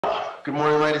Good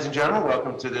morning, ladies and gentlemen.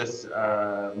 Welcome to this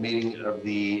meeting of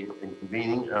the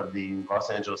convening of the Los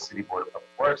Angeles City Board of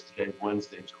Public Works. Today is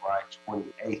Wednesday, July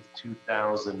 28th,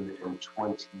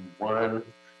 2021.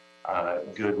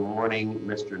 Good morning,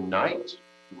 Mr. Knight.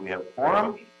 Do we have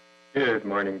quorum? Good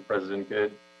morning, President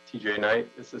Good. TJ Knight,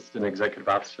 Assistant Executive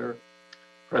Officer.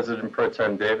 President Pro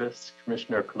Tem Davis,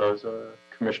 Commissioner Caloza,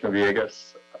 Commissioner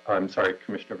Villegas.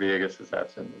 Commissioner Villegas is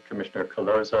absent. Commissioner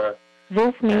Caloza.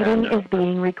 This meeting is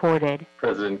being recorded.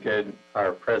 President Good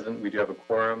are present. We do have a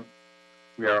quorum.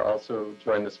 We are also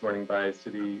joined this morning by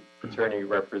City Attorney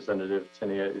Representative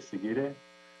Tania Isigire.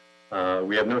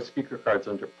 We have no speaker cards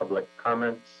under public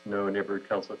comments, no neighborhood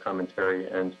council commentary,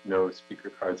 and no speaker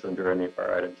cards under any of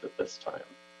our items at this time.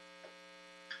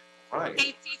 All right.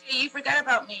 Hey, TJ, you forgot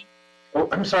about me. Oh,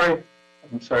 I'm sorry.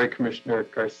 I'm sorry, Commissioner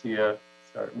Garcia.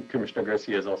 Sorry, Commissioner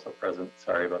Garcia is also present.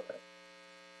 Sorry about that.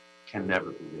 Can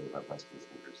never forget about vice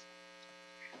presidents.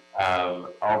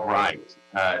 All right.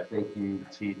 Thank you,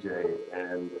 TJ,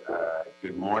 and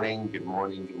good morning,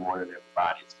 everybody.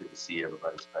 It's good to see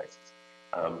everybody's faces.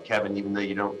 Kevin, even though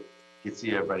you don't get to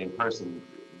see everybody in person,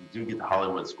 you do get the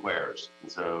Hollywood squares,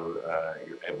 and so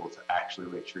you're able to actually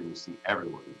make sure you see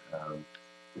everyone,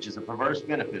 which is a perverse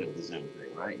benefit of the Zoom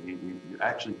thing, right? You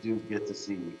actually do get to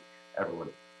see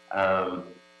everyone.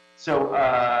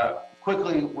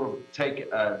 Quickly, we'll take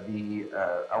our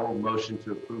motion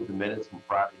to approve the minutes from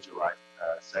Friday, July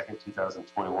 2nd,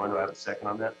 2021. Do I have a second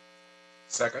on that?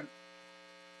 Second.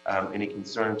 Any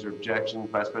concerns or objections,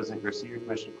 Vice President Garcia,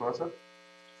 Commissioner Closa?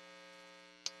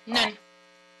 None.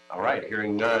 All right,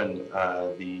 hearing none,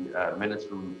 the minutes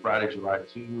from Friday, July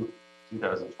 2,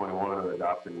 2021 are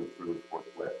adopted and approved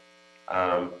forthwith.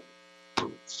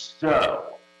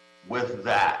 So, with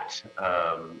that,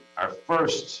 our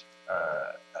first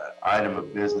item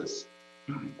of business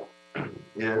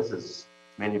is, as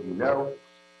many of you know,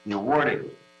 the awarding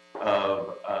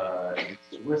of the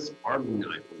Swiss Army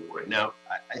Knife Award. Now,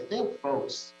 I think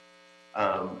folks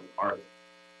are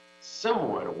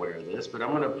somewhat aware of this, but I'm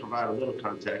going to provide a little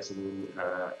context. And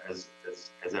as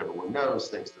everyone knows,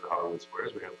 thanks to the Hollywood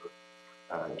Squares, we have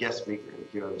a guest speaker and a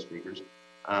few other speakers.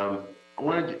 I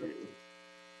wanted to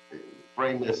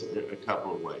frame this a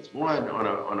couple of ways. One,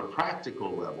 on a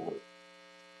practical level.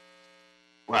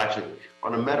 Well, actually,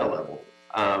 on a meta level,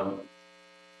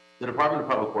 the Department of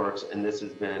Public Works, and this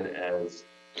has been as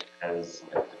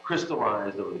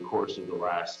crystallized over the course of the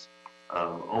last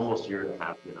almost year and a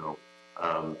half now,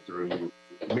 through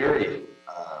myriad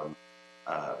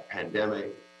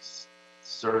pandemics,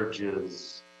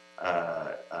 surges,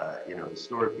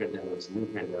 historic pandemics, new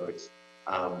pandemics.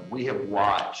 We have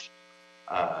watched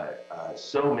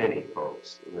so many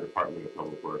folks in the Department of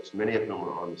Public Works, many of whom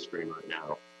are on the screen right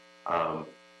now,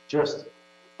 just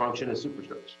function as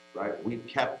superstars, right? We've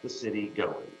kept the city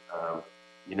going.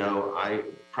 I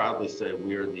proudly say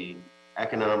we are the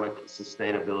economic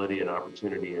sustainability and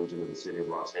opportunity engine of the city of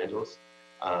Los Angeles.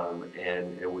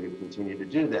 And we have continued to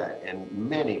do that. And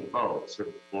many folks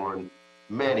have worn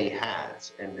many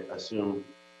hats and assumed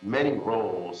many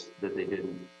roles that they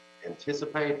didn't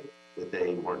anticipate, that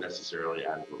they weren't necessarily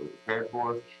adequately prepared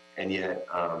for, and yet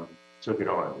took it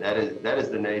on. That is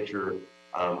the nature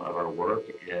of our work,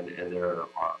 and there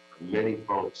are many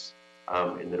folks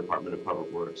in the Department of Public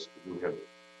Works who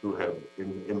have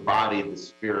embodied the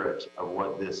spirit of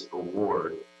what this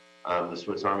award, the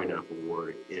Swiss Army Knife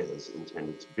Award, is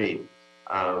intended to be.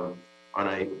 On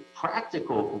a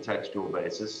practical, contextual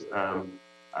basis,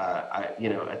 I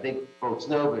think folks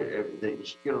know that you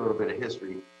should get a little bit of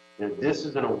history. This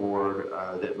is an award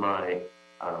that my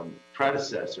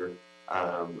predecessor,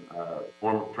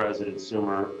 former President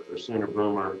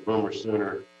Boomer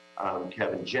Sooner,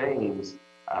 Kevin James,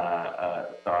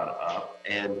 thought up,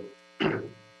 and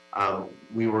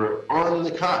we were on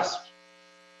the cusp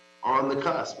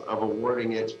of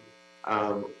awarding it,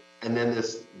 and then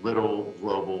this little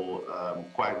global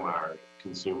quagmire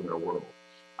consumed our world,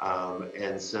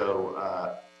 and so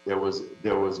there was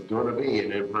going to be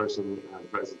an in-person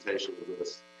presentation of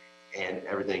this, and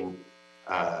everything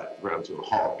ground to a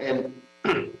halt. And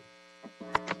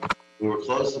we were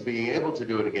close to being able to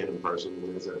do it again in person,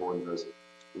 and as everyone knows,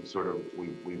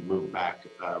 we moved back,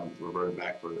 reverted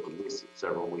back for at least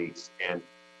several weeks. And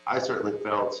I certainly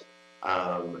felt,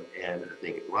 and I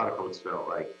think a lot of folks felt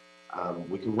like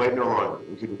we could wait no longer.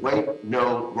 We could wait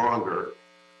no longer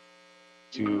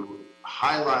to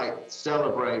highlight,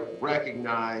 celebrate,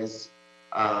 recognize,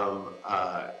 and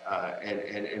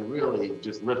really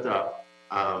just lift up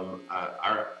our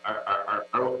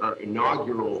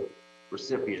inaugural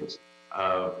recipient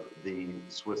of the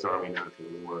Swiss Army Knife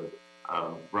Award,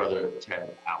 Brother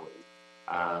Ted Allen.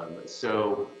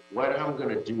 So what I'm going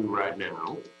to do right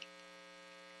now,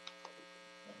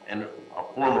 and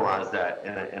I'll formalize that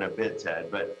in a bit, Ted,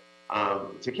 but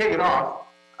to kick it off,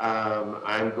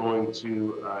 I'm going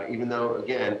to, even though,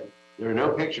 again, there are no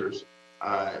pictures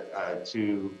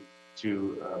to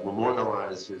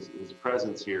memorialize his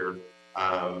presence here,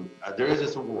 there is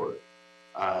this award.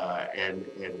 And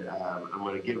I'm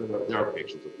going to give it, there are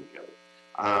pictures of him, Kevin.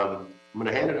 I'm going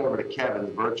to hand it over to Kevin,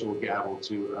 the virtual gavel,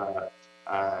 to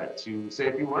say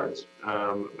a few words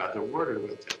about the award and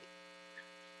about Ted.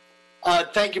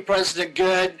 Thank you, President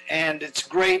Good, and it's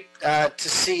great to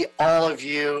see all of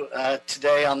you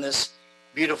today on this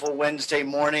beautiful Wednesday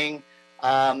morning.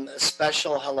 A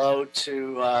special hello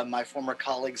to my former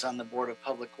colleagues on the Board of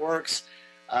Public Works,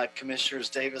 Commissioners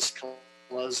Davis,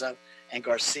 Caloza, and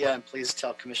Garcia, and please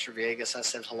tell Commissioner Villegas I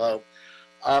said hello.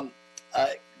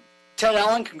 Ted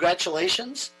Allen,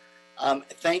 congratulations.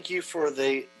 Thank you for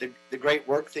the great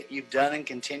work that you've done and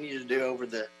continue to do over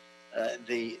the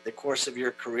course of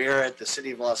your career at the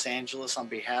City of Los Angeles on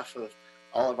behalf of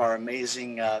all of our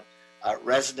amazing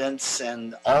residents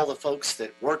and all the folks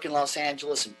that work in Los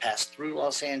Angeles and pass through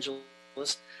Los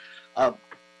Angeles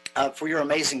for your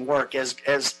amazing work.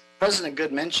 As President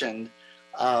Good mentioned,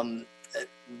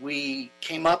 we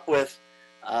came up with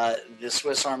the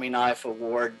Swiss Army Knife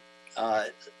Award a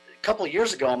couple of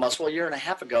years ago, almost, well, a year and a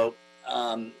half ago,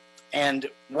 and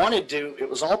wanted to, it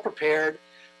was all prepared.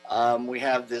 We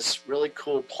have this really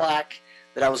cool plaque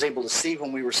that I was able to see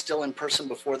when we were still in person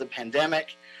before the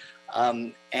pandemic.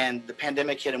 And the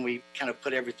pandemic hit and we kind of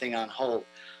put everything on hold.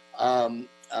 And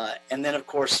then, of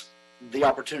course, the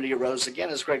opportunity arose again,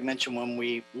 as Greg mentioned, when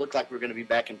we looked like we were going to be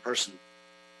back in person.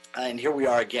 And here we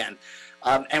are again.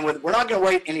 And we're not going to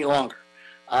wait any longer.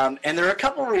 And there are a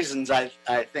couple of reasons I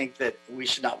think that we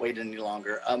should not wait any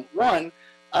longer. One,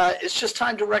 it's just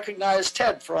time to recognize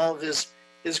Ted for all of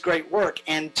his great work.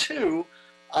 And two,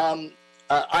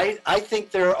 I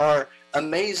think there are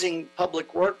amazing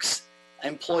public works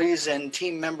employees and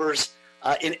team members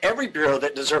in every bureau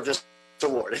that deserve this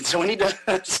award. And so we need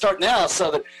to start now so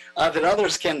that that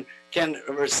others can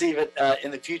receive it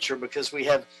in the future, because we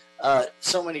have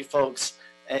so many folks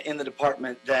in the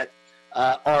department that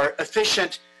are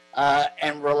efficient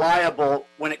and reliable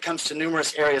when it comes to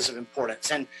numerous areas of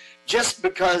importance. And just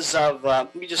because of,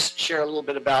 let me just share a little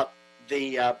bit about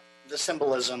the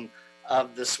symbolism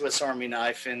of the Swiss Army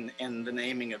knife in the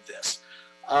naming of this.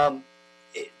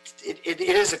 It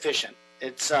is efficient.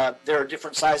 It's there are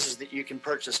different sizes that you can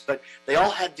purchase, but they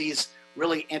all have these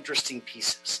really interesting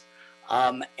pieces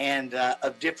and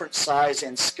of different size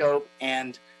and scope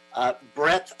and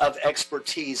breadth of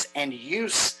expertise and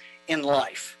use in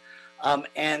life.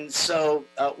 And so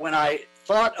when I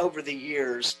thought over the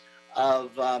years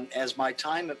of, as my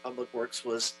time at Public Works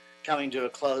was coming to a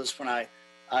close, when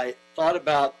I thought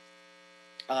about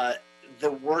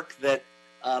the work that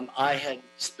I had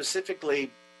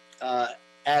specifically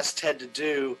asked Ted to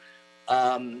do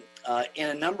in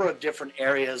a number of different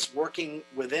areas, working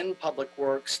within Public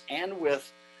Works and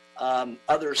with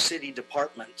other city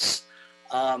departments.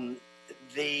 And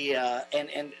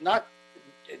not,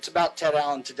 it's about Ted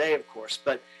Allen today, of course,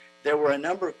 but there were a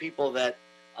number of people that,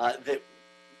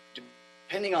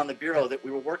 depending on the bureau that we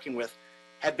were working with,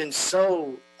 have been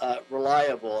so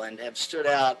reliable and have stood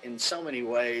out in so many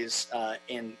ways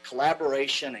in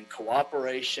collaboration and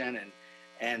cooperation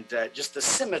and just the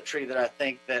symmetry that I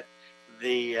think that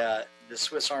the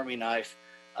Swiss Army knife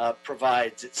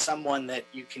provides. It's someone that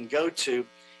you can go to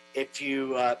if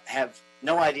you have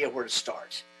no idea where to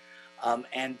start.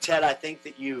 And Ted, I think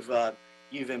that you've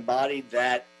embodied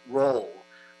that role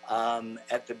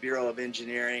at the Bureau of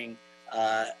Engineering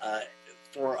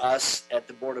for us at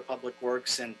the Board of Public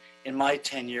Works and in my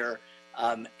tenure.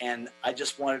 And I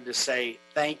just wanted to say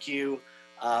thank you.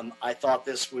 I thought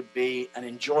this would be an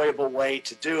enjoyable way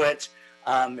to do it.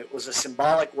 It was a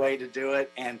symbolic way to do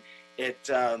it, and it's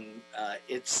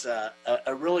a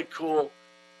really cool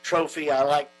trophy. I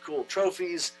like cool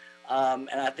trophies, and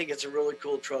I think it's a really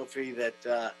cool trophy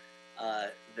that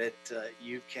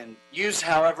you can use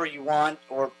however you want,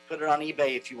 or put it on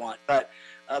eBay if you want. But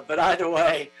either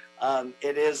way,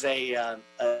 it is a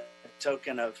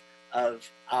token of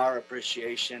our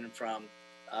appreciation from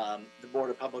the Board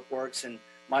of Public Works, and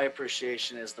my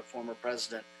appreciation as the former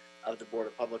president of the Board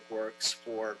of Public Works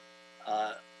for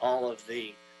all of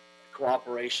the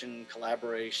cooperation,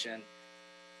 collaboration.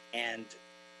 And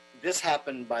this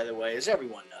happened, by the way, as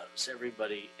everyone knows,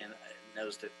 everybody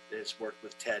knows that has worked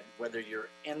with Ted, whether you're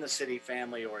in the city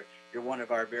family or you're one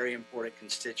of our very important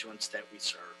constituents that we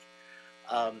serve.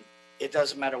 It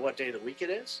doesn't matter what day of the week it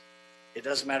is. It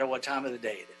doesn't matter what time of the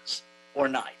day it is, or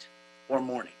night, or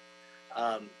morning.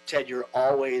 Ted, you're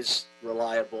always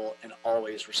reliable and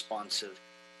always responsive.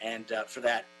 And for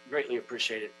that, greatly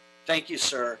appreciated. Thank you,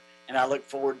 sir. And I look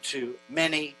forward to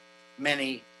many,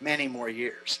 many, many more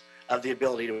years of the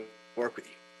ability to work with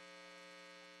you.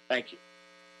 Thank you.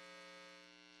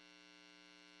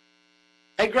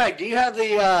 Hey, Greg, do you have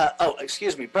the, oh,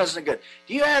 excuse me, President Good.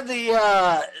 Do you have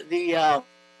the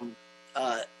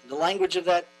language of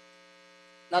that?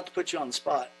 Not to put you on the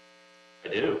spot. I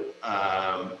do.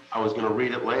 I was going to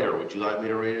read it later. Would you like me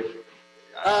to read it?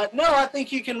 No, I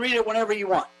think you can read it whenever you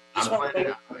want.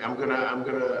 I'm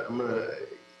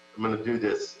gonna do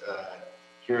this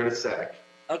here in a sec.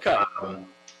 Okay.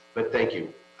 But thank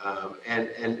you.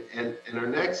 And our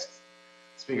next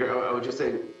speaker, I would just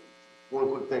say one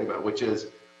quick thing about, which is.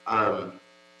 And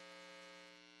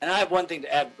I have one thing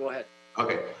to add. Go ahead.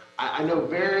 Okay. I know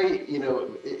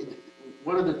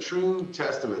one of the true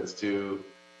testaments to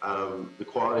the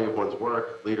quality of one's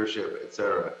work, leadership,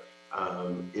 etc.,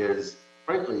 is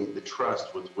frankly the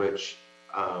trust with which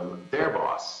their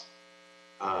boss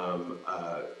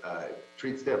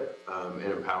treats them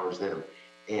and empowers them.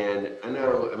 And I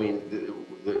know, I mean,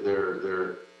 there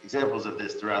are examples of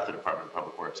this throughout the Department of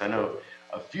Public Works. I know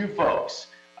a few folks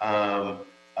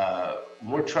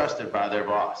more trusted by their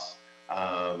boss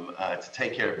to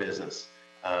take care of business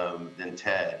than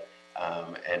Ted,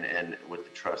 and with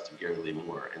the trust of Gary Lee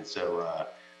Moore. And so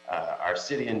our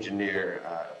city engineer,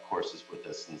 of course, is with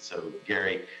us. And so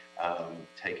Gary,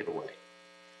 take it away.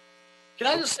 Can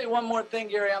I just say one more thing,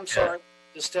 Gary? I'm sorry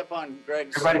to step on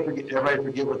Greg's. Everybody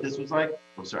forget what this was like?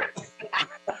 I'm sorry.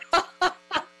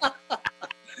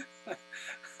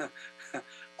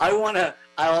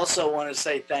 I also want to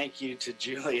say thank you to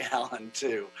Julie Allen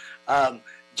too.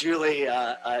 Julie,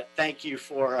 thank you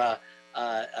for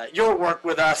your work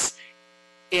with us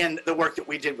in the work that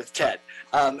we did with Ted.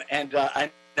 And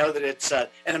I know that it's an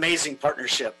amazing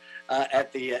partnership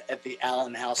at the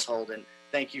Allen household. And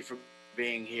thank you for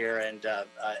being here, and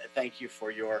thank you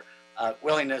for your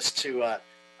willingness to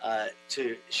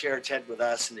share Ted with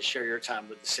us and to share your time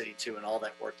with the city too, and all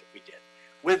that work that we did.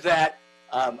 With that,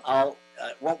 I'll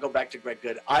won't go back to Greg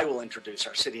Good. I will introduce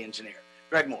our city engineer,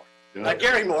 Greg Moore.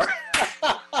 Gary Moore.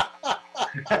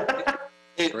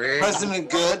 Hey, President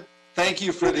Good, thank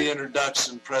you for the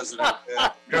introduction, President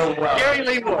Good. Gary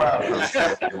Lee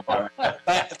Moore.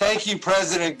 Thank you,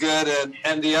 President Good,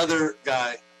 and the other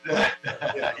guy.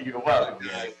 You're welcome.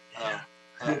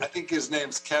 I think his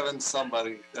name's Kevin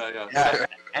somebody. Yeah,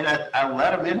 and I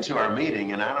let him into our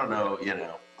meeting, and I don't know,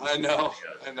 I know,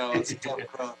 it's a tough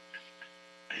crowd.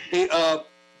 Hey,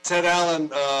 Ted Allen,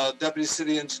 Deputy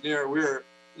City Engineer,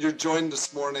 you're joined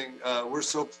this morning. We're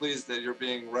so pleased that you're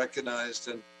being recognized,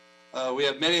 and we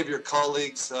have many of your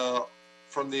colleagues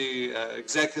from the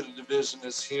Executive Division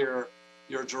is here,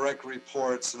 your direct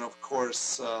reports, and of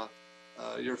course,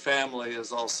 your family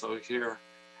is also here.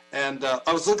 And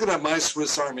I was looking at my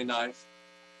Swiss Army knife,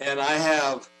 and I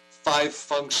have 5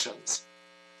 functions.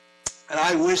 And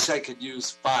I wish I could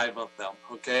use 5 of them,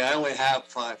 okay? I only have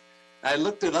 5. I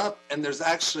looked it up, and there's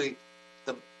actually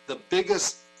the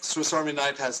biggest Swiss Army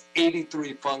knife has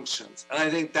 83 functions. And I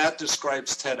think that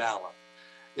describes Ted Allen.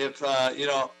 If,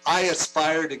 I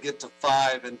aspire to get to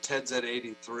 5, and Ted's at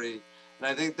 83. And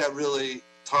I think that really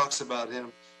talks about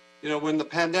him. When the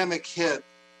pandemic hit,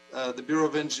 the Bureau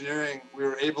of Engineering, we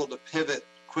were able to pivot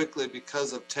quickly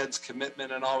because of Ted's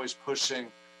commitment and always pushing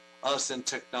us in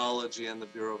technology and the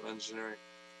Bureau of Engineering.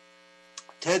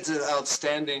 Ted's an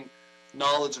outstanding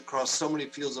knowledge across so many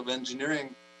fields of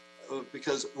engineering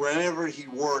because wherever he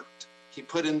worked, he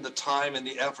put in the time and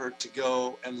the effort to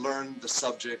go and learn the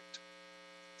subject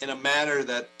in a manner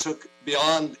that took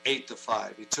beyond 8 to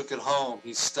 5. He took it home,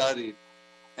 he studied.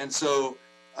 And so,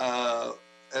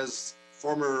 as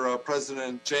former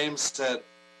President James said,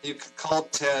 you could call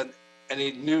Ted and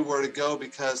he knew where to go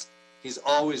because he's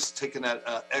always taken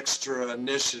that extra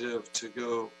initiative to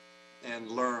go and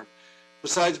learn.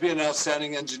 Besides being an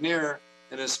outstanding engineer,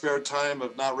 in his spare time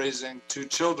of not raising 2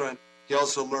 children, he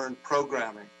also learned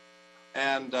programming.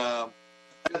 And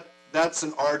that's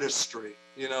an artistry.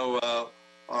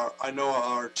 I know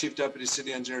our Chief Deputy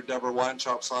City Engineer, Deborah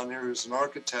Weintraub's on here, who's an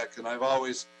architect, and I've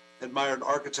always admired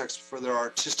architects for their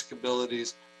artistic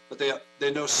abilities, but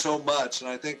they know so much. And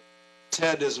I think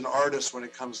Ted is an artist when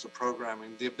it comes to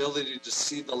programming. The ability to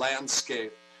see the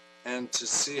landscape and to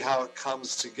see how it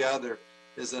comes together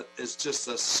is just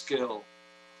a skill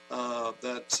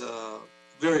that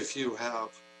very few have.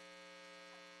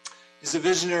 He's a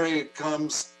visionary who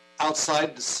comes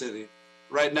outside the city.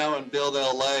 Right now in Build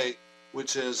LA,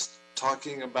 which is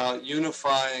talking about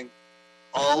unifying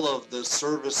all of the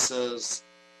services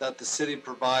that the city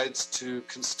provides to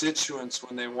constituents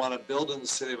when they want to build in the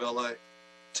city of LA.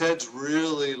 Ted's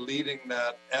really leading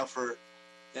that effort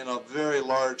in a very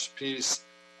large piece.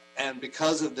 And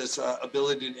because of this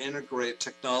ability to integrate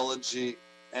technology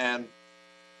and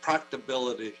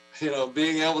practicability,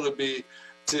 being able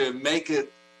to make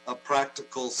it a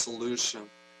practical solution.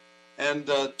 And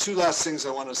two last things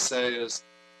I want to say is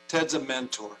Ted's a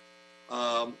mentor.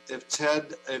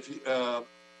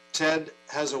 Ted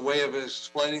has a way of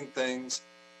explaining things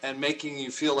and making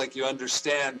you feel like you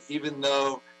understand, even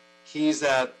though he's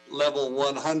at level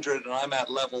 100 and I'm at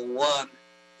level 1,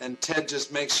 and Ted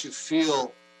just makes you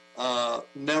feel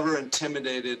never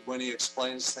intimidated when he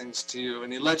explains things to you,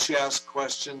 and he lets you ask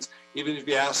questions. Even if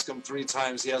you ask him 3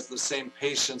 times, he has the same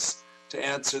patience to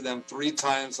answer them 3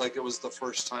 times like it was the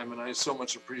first time, and I so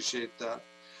much appreciate that.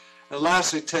 And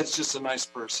lastly, Ted's just a nice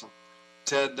person.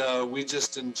 Ted, we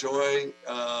just enjoy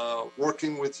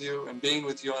working with you and being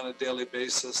with you on a daily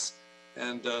basis,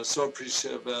 and so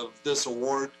appreciative of this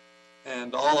award,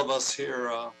 and all of us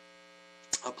here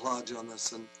applaud you on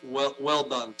this, and well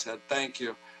done, Ted. Thank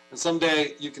you. And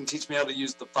someday you can teach me how to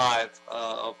use the 5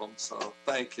 of them, so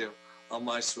thank you, on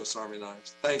my Swiss Army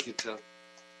knives. Thank you, Ted.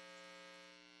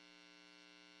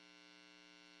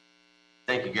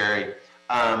 Thank you, Gary.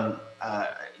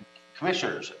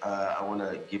 Commissioners, I want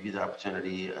to give you the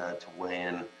opportunity to weigh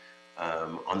in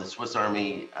on the Swiss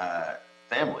Army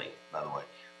family, by the way.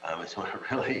 It's what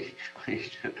we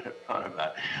should have thought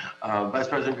about. Vice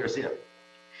President Garcia.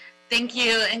 Thank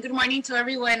you, and good morning to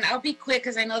everyone. I'll be quick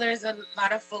because I know there's a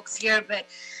lot of folks here, but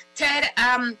Ted,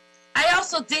 I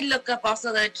also did look up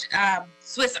also the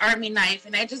Swiss Army knife,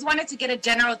 and I just wanted to get a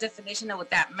general definition of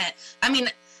what that meant. I mean,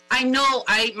 I know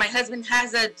my husband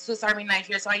has a Swiss Army knife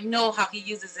here, so I know how he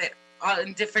uses it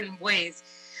in different ways.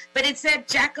 But it said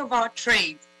jack of all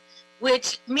trades,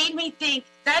 which made me think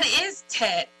that is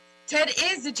Ted. Ted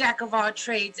is the jack of all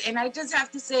trades, and I just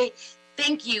have to say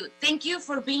thank you. Thank you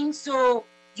for being so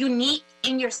unique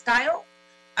in your style,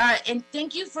 and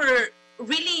thank you for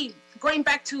really going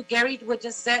back to Gary, what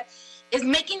just said, is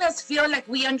making us feel like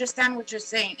we understand what you're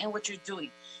saying and what you're doing.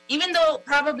 Even though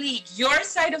probably your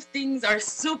side of things are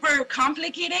super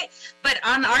complicated, but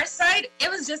on our side, it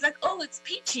was just like, oh, it's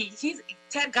peachy.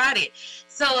 Ted got it.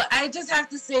 So I just have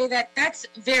to say that that's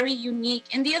very unique.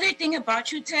 And the other thing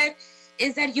about you, Ted,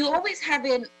 is that you always have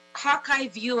a hawkeye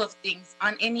view of things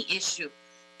on any issue.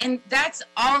 And that's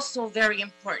also very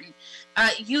important.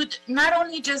 You not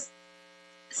only just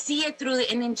see it through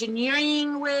an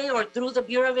engineering way or through the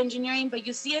Bureau of Engineering, but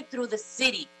you see it through the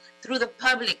city, through the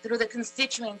public, through the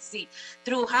constituency,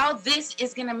 through how this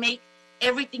is going to make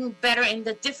everything better in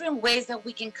the different ways that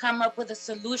we can come up with a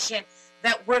solution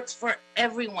that works for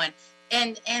everyone.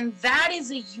 And that is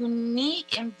a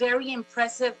unique and very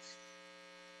impressive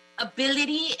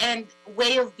ability and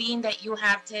way of being that you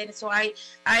have, Ted. So I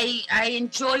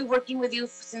enjoy working with you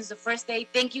since the first day.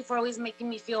 Thank you for always making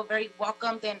me feel very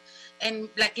welcomed and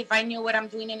like if I knew what I'm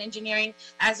doing in engineering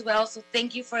as well. So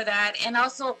thank you for that. And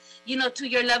also, to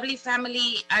your lovely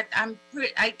family, I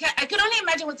could only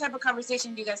imagine what type of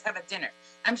conversation you guys have at dinner.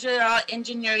 I'm sure they're all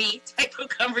engineering type of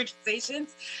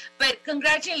conversations, but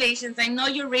congratulations. I know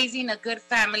you're raising a good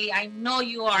family. I know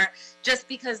you are, just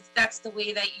because that's the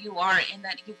way that you are and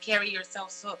that you carry yourself.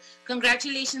 So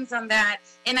congratulations on that.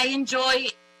 And I enjoy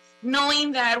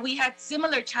knowing that we had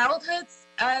similar childhoods,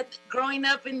 growing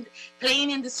up and playing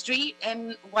in the street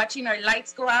and watching our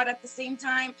lights go out at the same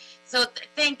time. So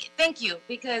thank you,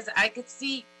 because I could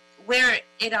see where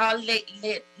it all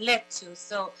led to.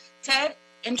 So Ted,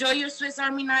 enjoy your Swiss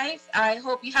Army knife. I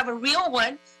hope you have a real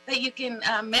one that you can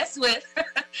mess with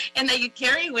and that you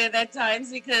carry with at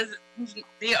times, because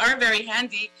they are very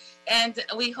handy. And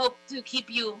we hope to keep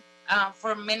you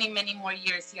for many, many more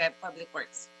years here at Public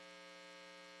Works.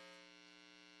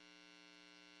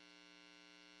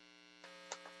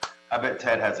 I bet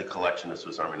Ted has a collection of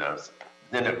Swiss Army knives.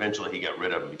 Then eventually he got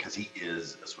rid of them because he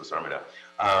is a Swiss Army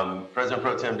knife. President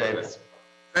Pro Tem Davis.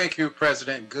 Thank you,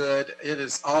 President Good. It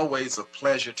is always a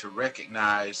pleasure to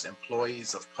recognize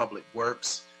employees of Public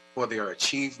Works for their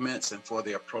achievements and for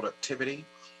their productivity.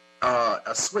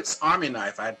 A Swiss Army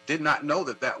knife, I did not know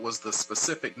that was the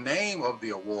specific name of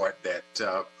the award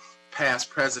that past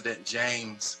President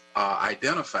James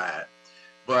identified.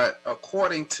 But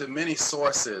according to many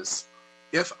sources,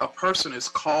 if a person is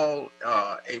called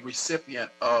a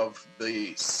recipient of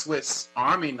the Swiss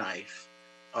Army knife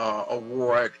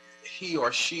award, he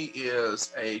or she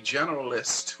is a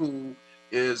generalist who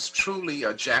is truly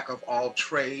a jack of all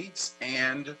trades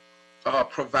and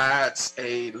provides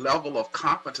a level of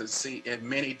competency in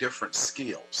many different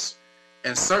skills.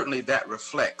 And certainly that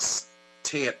reflects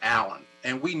Ted Allen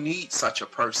And we need such a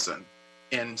person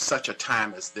in such a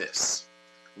time as this,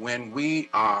 when we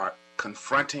are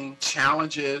confronting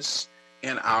challenges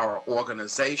in our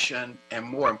organization, and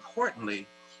more importantly,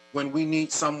 when we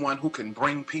need someone who can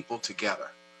bring people together.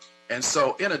 And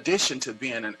so in addition to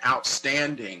being an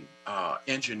outstanding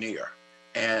engineer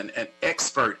and an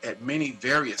expert at many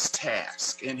various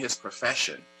tasks in his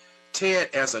profession, Ted,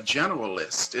 as a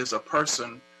generalist, is a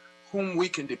person whom we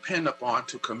can depend upon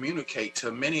to communicate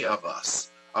to many of us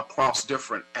across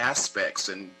different aspects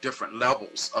and different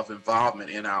levels of involvement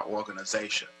in our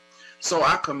organization. So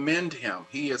I commend him.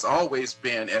 He has always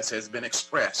been, as has been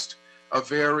expressed, a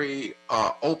very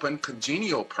open,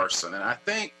 congenial person. And I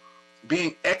think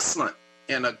being excellent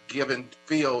in a given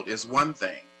field is one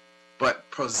thing, but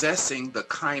possessing the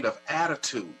kind of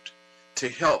attitude to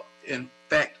help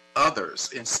infect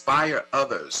others, inspire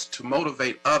others, to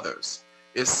motivate others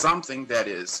is something that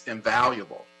is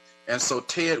invaluable. And so,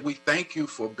 Ted, we thank you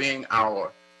for being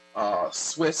our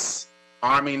Swiss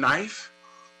Army knife,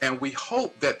 and we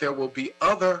hope that there will be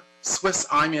other Swiss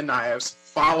Army knives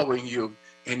following you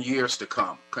in years to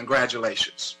come.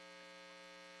 Congratulations.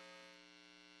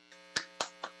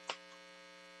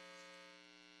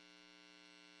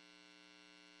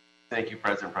 Thank you,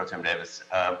 President Pro Tem Davis.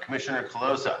 Commissioner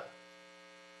Colosa.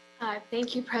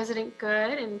 Thank you, President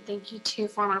Good, and thank you to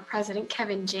former President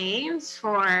Kevin James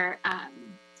for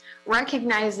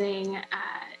recognizing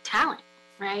talent,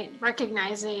 right?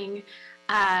 Recognizing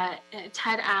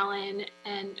Ted Allen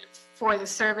and for the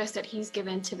service that he's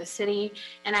given to the city.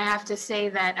 And I have to say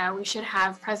that we should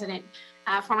have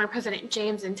former President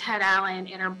James and Ted Allen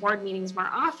in our board meetings more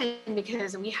often,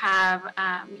 because we have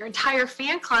your entire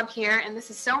fan club here, and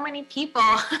this is so many people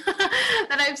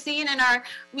that I've seen in our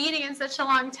meeting in such a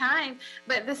long time.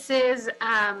 But this is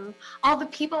all the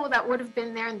people that would have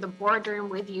been there in the boardroom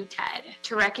with you, Ted,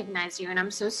 to recognize you. And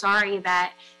I'm so sorry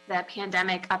that the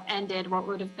pandemic upended what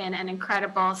would have been an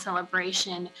incredible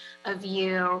celebration of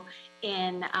you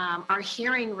in our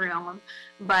hearing room.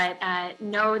 But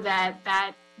know that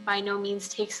that by no means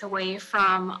takes away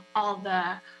from all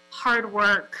the hard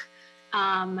work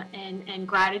and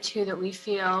gratitude that we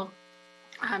feel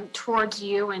towards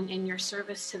you and in your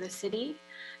service to the city.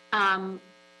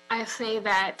 I say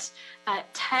that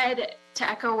Ted, to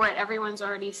echo what everyone's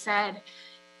already said,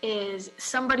 is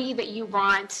somebody that you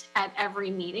want at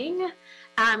every meeting.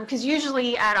 Because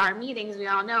usually at our meetings, we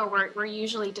all know we're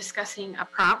usually discussing a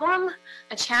problem,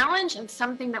 a challenge, and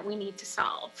something that we need to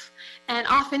solve. And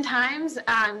oftentimes,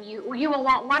 you will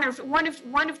want one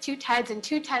of two Teds, and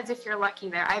two Teds if you're lucky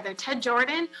there, either Ted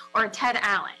Jordan or Ted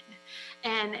Allen.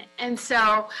 And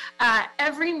so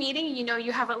every meeting,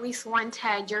 you have at least one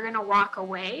Ted. You're going to walk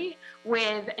away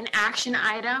with an action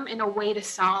item and a way to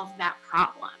solve that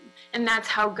problem. And that's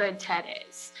how good Ted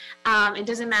is. It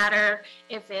doesn't matter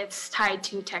if it's tied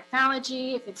to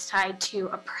technology, if it's tied to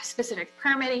a specific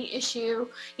permitting issue.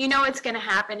 You know it's going to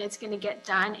happen, it's going to get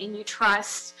done, and you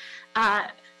trust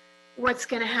what's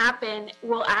going to happen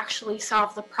will actually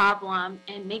solve the problem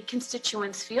and make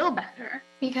constituents feel better,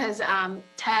 because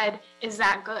Ted is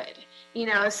that good.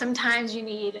 Sometimes you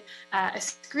need a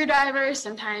screwdriver,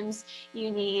 sometimes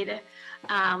you need,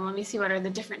 let me see, what are the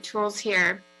different tools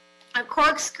here? A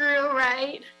corkscrew,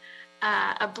 right?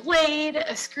 A blade,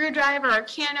 a screwdriver, a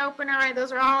can opener, right?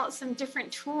 Those are all some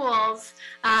different tools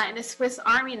in a Swiss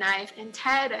Army knife, and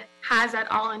Ted has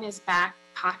that all in his back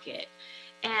pocket.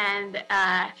 And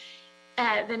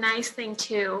the nice thing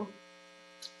too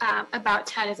about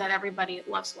Ted is that everybody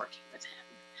loves working with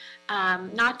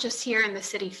him. Not just here in the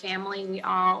city family, we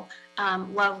all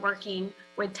love working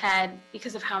with Ted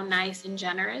because of how nice and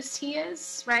generous he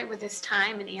is, right, with his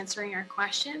time and answering our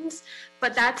questions.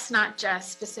 But that's not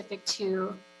just specific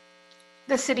to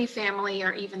the city family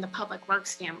or even the public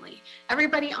works family.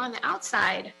 Everybody on the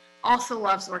outside also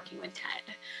loves working with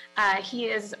Ted. He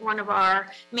is one of our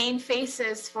main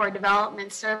faces for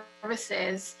development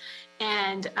services,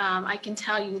 and I can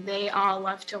tell you they all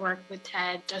love to work with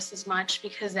Ted just as much,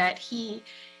 because that he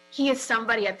is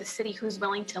somebody at the city who's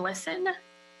willing to listen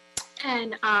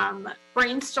and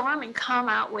brainstorm and come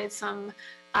out with some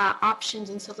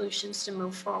options and solutions to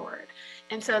move forward.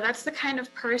 And so that's the kind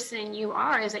of person you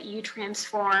are, is that you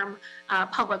transform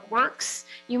public works.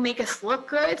 You make us look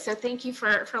good. So thank you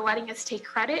for letting us take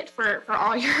credit for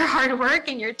all your hard work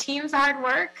and your team's hard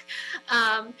work.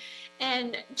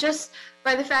 And just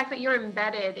by the fact that you're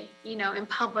embedded, in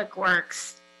public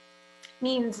works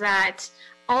means that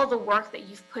all the work that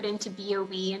you've put into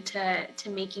BOE and to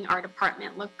making our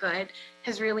department look good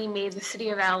has really made the city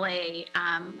of LA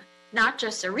not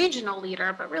just a regional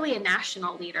leader, but really a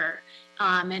national leader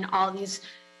in all these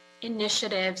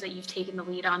initiatives that you've taken the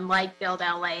lead on, like Build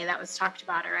LA, that was talked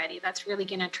about already. That's really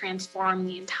going to transform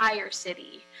the entire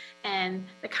city and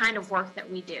the kind of work that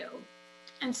we do.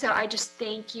 And so I just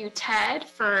thank you, Ted,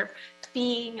 for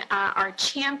being our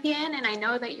champion. And I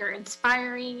know that you're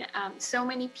inspiring so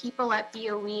many people at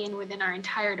BOE and within our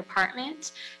entire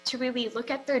department to really look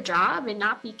at their job and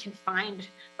not be confined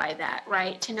by that,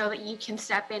 right? To know that you can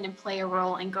step in and play a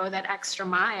role and go that extra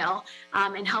mile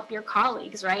and help your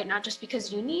colleagues, right? Not just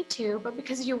because you need to, but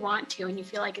because you want to and you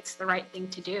feel like it's the right thing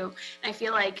to do. And I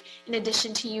feel like in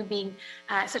addition to you being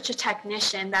such a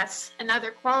technician, that's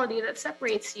another quality that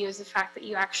separates you, is the fact that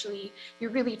you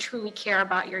really truly care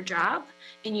about your job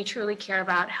and you truly care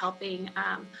about helping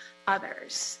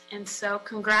others. And so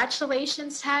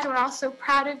congratulations, Ted. We're also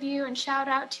proud of you, and shout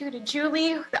out to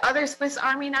Julie, the other Swiss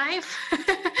Army knife,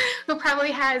 who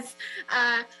probably has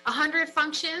 100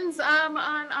 functions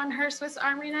on her Swiss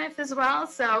Army knife as well.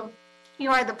 So you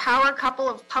are the power couple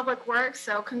of public works.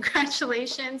 So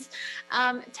congratulations,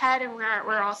 Ted, and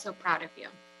we're also proud of you.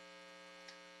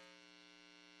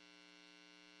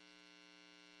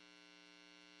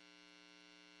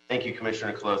 Thank you,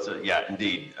 Commissioner Colosa. Yeah,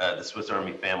 indeed, the Swiss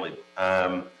Army family.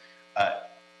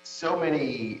 So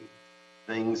many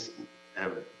things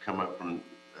have come up from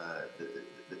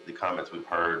the comments we've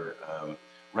heard,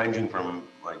 ranging from,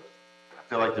 like, I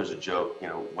feel like there's a joke, you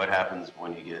know, what happens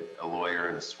when you get a lawyer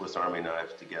and a Swiss Army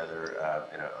knife together,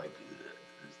 you know, like,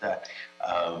 is that.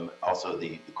 Also,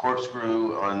 the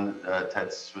corkscrew on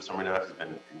Ted's Swiss Army knife has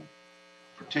been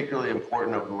particularly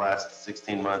important over the last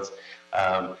 16 months.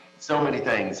 So many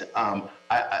things.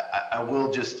 I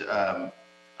will just, I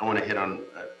want to hit on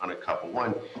a couple.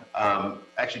 One,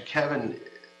 actually, Kevin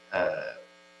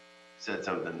said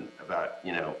something about,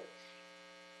 you know,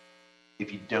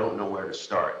 if you don't know where to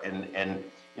start. And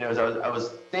you know, as I was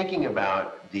thinking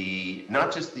about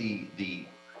not just the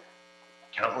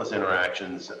countless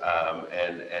interactions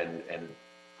and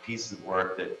pieces of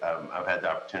work that I've had the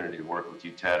opportunity to work with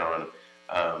you, Ted, on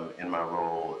in my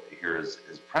role here as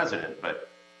president, but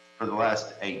for the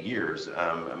last 8 years,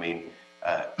 I mean,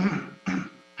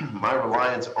 my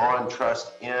reliance on,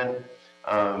 trust in,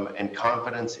 and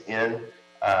confidence in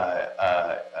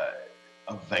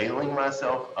availing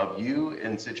myself of you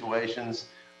in situations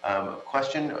of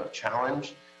question, of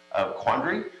challenge, of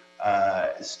quandary,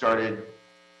 started,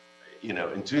 you know,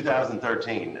 in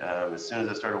 2013, as soon as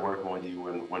I started working with you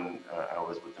when I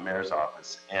was with the mayor's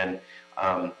office. And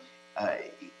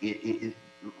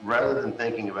rather than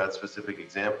thinking about specific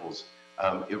examples,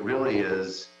 it really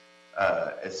is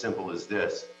as simple as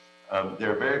this.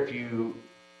 There are very few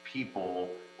people,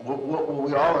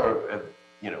 we all are,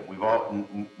 you know,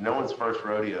 no one's first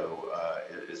rodeo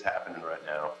is happening right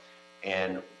now.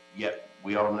 And yet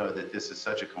we all know that this is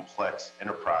such a complex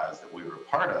enterprise that we were a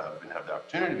part of and have the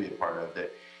opportunity to be a part of,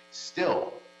 that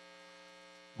still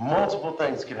multiple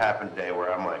things could happen today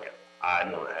where I'm like, I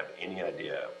don't have any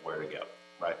idea where to go.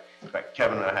 Right. In fact,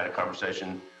 Kevin and I had a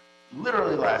conversation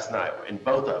literally last night, and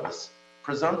both of us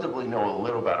presumptively know a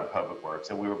little about public works,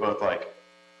 and we were both like,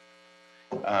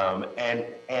 and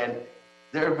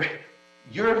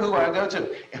you're who I go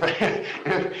to.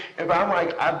 If I'm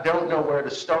like, I don't know where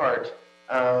to start,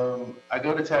 I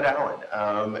go to Ted Allen,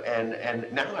 and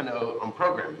now I know I'm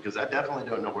programmed, because I definitely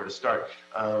don't know where to start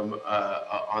on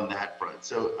that front.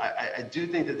 So I do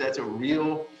think that that's a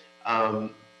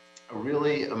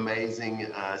really amazing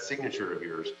signature of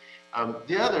yours.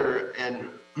 The other, and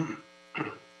I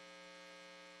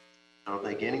don't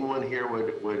think anyone here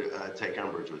would take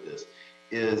umbrage with this,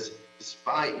 is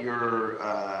despite your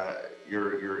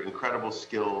incredible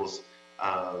skills,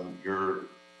 your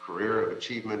career of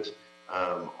achievement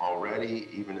already,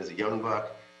 even as a young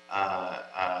buck,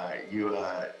 you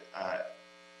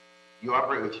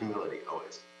operate with humility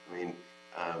always. I mean,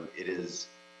 it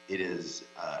is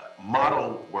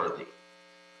model worthy,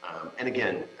 and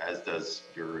again, as does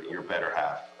your better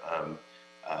half.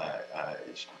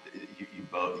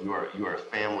 You are a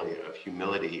family of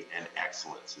humility and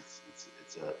excellence.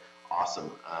 It's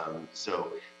awesome.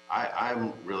 So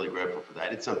I'm really grateful for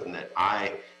that. It's something that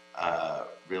I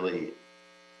really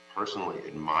personally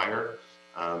admire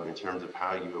in terms of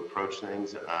how you approach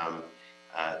things.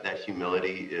 That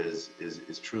humility is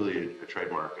truly a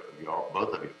trademark of you all,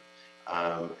 both of you.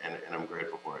 And I'm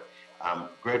grateful for it. I'm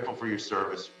grateful for your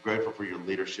service, grateful for your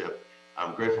leadership,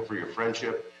 I'm grateful for your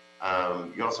friendship.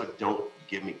 You also don't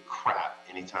give me crap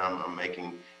anytime I'm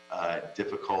making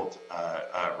difficult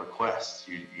requests.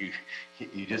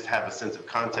 You just have a sense of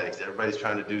context. Everybody's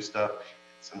trying to do stuff.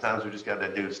 Sometimes we just got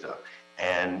to do stuff,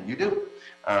 and you do.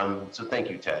 So thank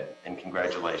you, Ted, and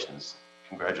congratulations.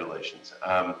 Congratulations.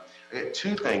 I got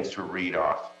two things to read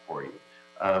off for you.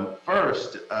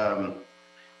 First,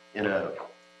 in a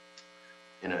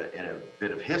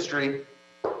bit of history,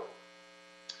 I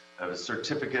have a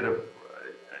certificate of,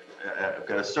 I've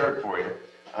got a cert for you.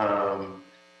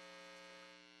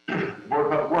 Board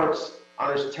of Public Works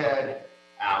honors Ted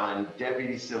Allen,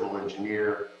 Deputy Civil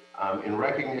Engineer, in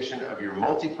recognition of your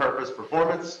multi-purpose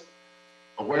performance,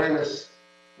 awareness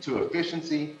to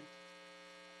efficiency,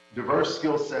 diverse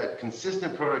skill set,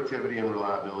 consistent productivity and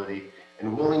reliability,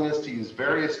 and willingness to use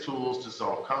various tools to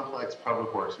solve complex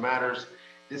public works matters.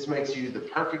 This makes you the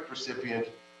perfect recipient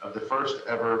of the first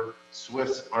ever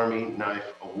Swiss Army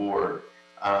Knife Award.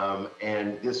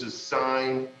 And this was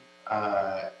signed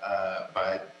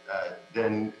by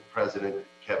then President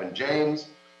Kevin James,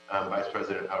 Vice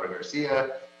President Aura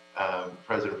Garcia,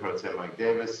 President Pro Tem Mike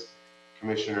Davis,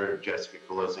 Commissioner Jessica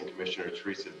Colosi, and Commissioner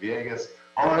Teresa Villegas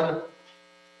on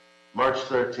March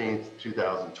 13th,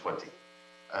 2020.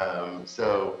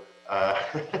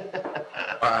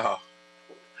 Wow.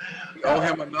 We owe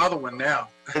him another one now.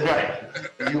 Right.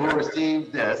 You will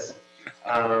receive this.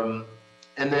 And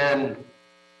then,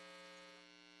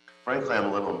 frankly, I'm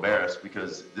a little embarrassed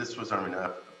because this Swiss Army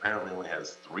Knife apparently only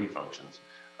has 3 functions,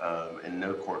 and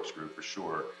no corkscrew for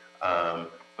sure.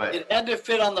 But It had to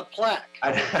fit on the plaque.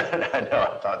 I know,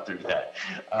 I thought through that.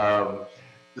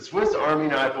 The Swiss Army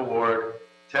Knife Award,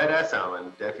 Ted S.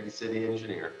 Allen, Deputy City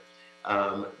Engineer.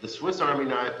 The Swiss Army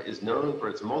Knife is known for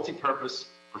its multi-purpose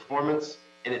performance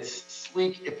and its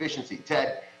sleek efficiency.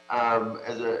 Ted,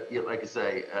 as a, like I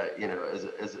say,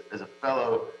 as a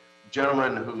fellow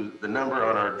gentleman who the number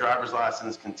on our driver's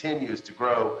license continues to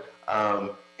grow,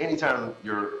 anytime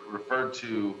you're referred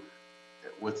to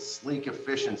with sleek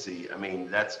efficiency, I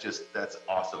mean, that's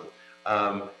awesome.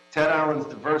 Ted Allen's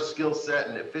diverse skill set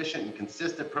and efficient and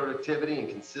consistent productivity and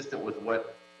consistent with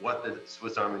what the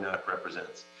Swiss Army Knife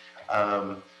represents.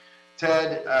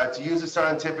 Ted, to use a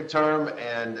scientific term,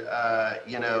 and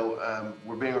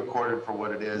we're being recorded for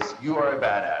what it is, you are a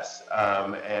badass,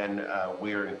 and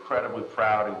we are incredibly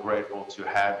proud and grateful to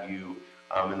have you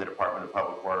in the Department of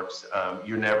Public Works.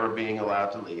 You're never being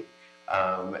allowed to leave,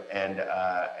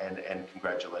 and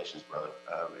congratulations, brother.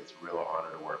 It's a real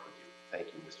honor to work with you. Thank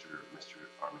you, Mr.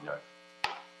 Army Knife.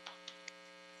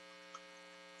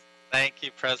 Thank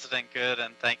you, President Good,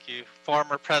 and thank you,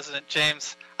 former President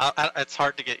James. It's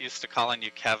hard to get used to calling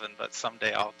you Kevin, but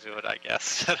someday I'll do it, I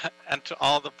guess. And to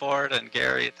all the board and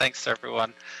Gary, thanks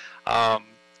everyone. A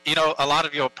lot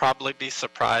of you will probably be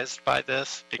surprised by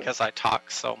this because I talk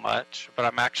so much, but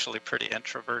I'm actually pretty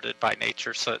introverted by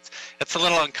nature, so it's a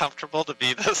little uncomfortable to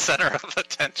be the center of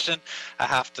attention, I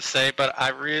have to say. But I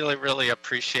really, really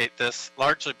appreciate this,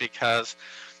 largely because,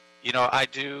 I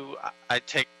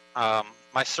take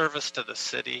my service to the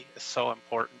city is so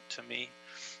important to me,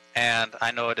 and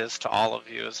I know it is to all of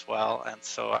you as well. And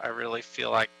so I really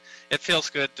feel like it feels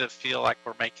good to feel like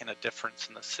we're making a difference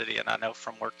in the city. And I know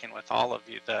from working with all of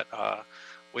you that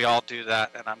we all do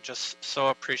that. And I'm just so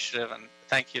appreciative. And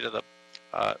thank you to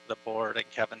the board and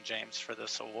Kevin James for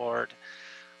this award.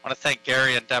 I want to thank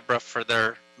Gary and Deborah for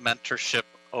their mentorship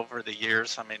over the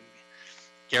years. I mean,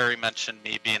 Gary mentioned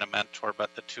me being a mentor,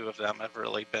 but the two of them have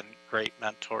really been great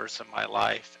mentors in my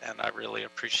life, and I really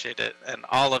appreciate it. And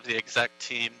all of the exec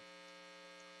team,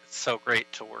 it's so great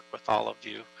to work with all of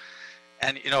you.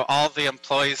 And, all the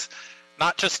employees,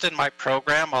 not just in my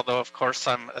program, although of course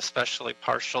I'm especially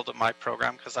partial to my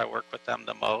program because I work with them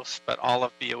the most, but all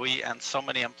of BOE and so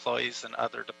many employees in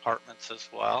other departments as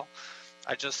well.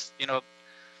 I just,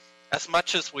 as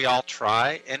much as we all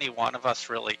try, any one of us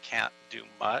really can't do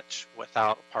much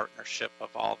without a partnership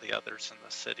of all the others in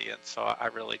the city. And so I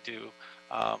really do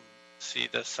see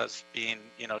this as being,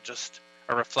 just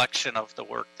a reflection of the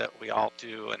work that we all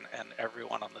do and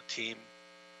everyone on the team.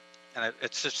 And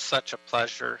it's just such a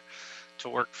pleasure to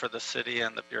work for the city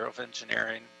and the Bureau of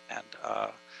Engineering. And,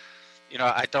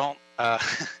 I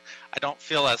don't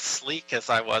feel as sleek as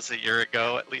I was a year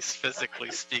ago, at least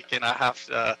physically speaking. I have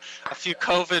a few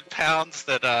COVID pounds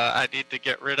that I need to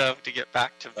get rid of to get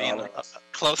back to being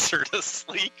closer to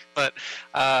sleek. But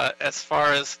as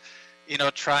far as,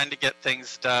 trying to get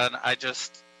things done, I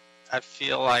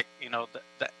feel like,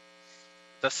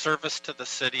 the service to the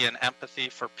city and empathy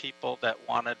for people that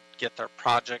want to get their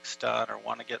projects done or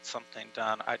want to get something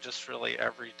done, I just really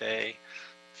every day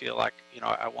feel like,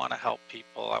 I want to help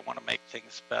people. I want to make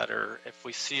things better. If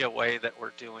we see a way that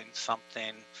we're doing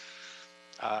something,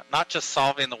 not just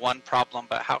solving the one problem,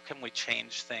 but how can we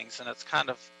change things? And it's kind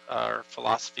of our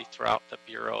philosophy throughout the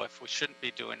Bureau. If we shouldn't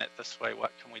be doing it this way,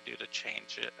 what can we do to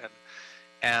change it?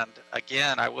 And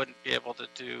again, I wouldn't be able to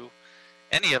do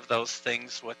any of those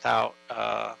things without,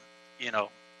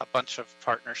 a bunch of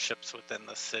partnerships within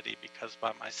the city, because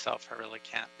by myself I really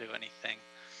can't do anything.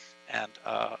 And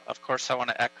of course, I want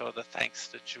to echo the thanks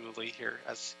to Julie here,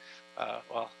 as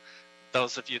well.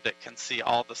 Those of you that can see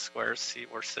all the squares, see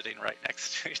we're sitting right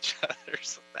next to each other.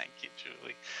 So thank you,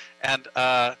 Julie. And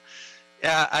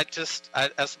yeah,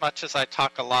 as much as I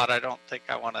talk a lot, I don't think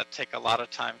I want to take a lot of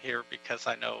time here, because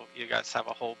I know you guys have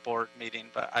a whole board meeting,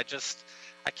 but I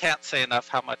can't say enough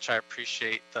how much I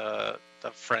appreciate the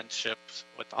friendships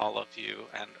with all of you.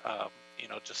 And you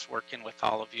know, just working with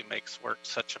all of you makes work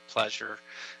such a pleasure,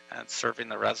 and serving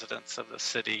the residents of the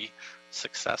city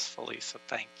successfully. So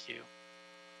thank you.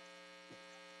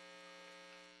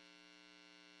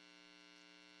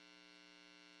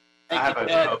 I have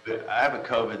a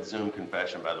COVID Zoom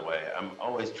confession, by the way. I'm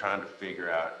always trying to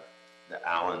figure out the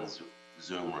Allen's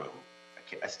Zoom room.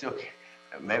 I still can't.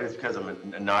 Maybe it's because I'm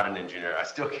not an engineer. I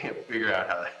still can't figure out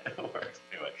how that works.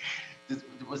 Anyway,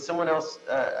 was someone else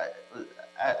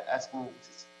asking to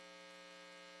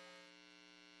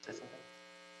say something?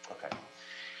 Okay.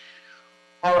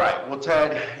 All right. Well,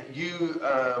 Ted, you,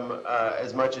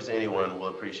 as much as anyone, will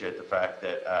appreciate the fact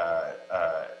that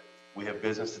we have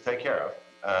business to take care of.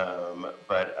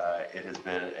 But it has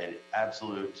been an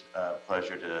absolute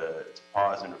pleasure to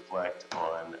pause and reflect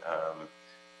on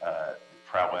the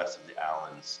prowess of the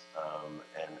Allens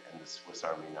and the Swiss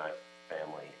Army Knife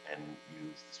family, and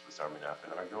use the Swiss Army Knife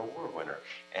inaugural award winner.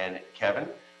 And Kevin,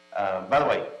 by the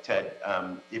way, Ted,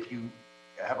 if you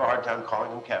have a hard time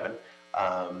calling him Kevin,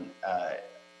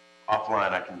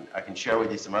 offline I can share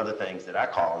with you some other things that I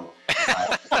call him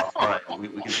offline. We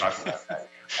can talk about that.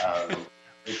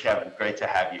 Hey, Kevin, great to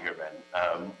have you here, man.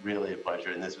 Really a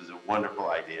pleasure, and this was a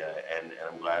wonderful idea, and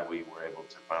I'm glad we were able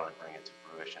to finally bring it to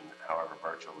fruition, however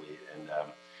virtually. And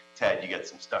Ted, you got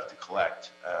some stuff to collect,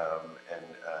 and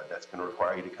that's going to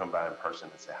require you to come by in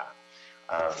person and say hi.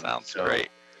 Sounds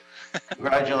great.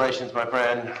 Congratulations, my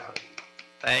friend.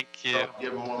 Thank you. So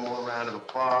give him one more round of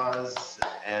applause,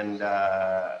 and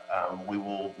we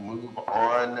will move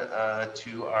on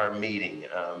to our meeting.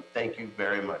 Thank you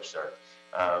very much, sir.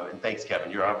 And thanks, Kevin.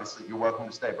 You're welcome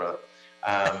to stay, brother.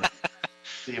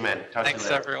 See you, man. Talk Thanks, to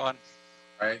you later. everyone.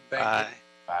 All right, thank Bye. you.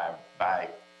 Bye. Bye.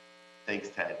 Thanks,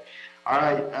 Ted. All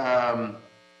right.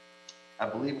 I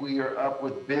believe we are up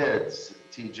with bids,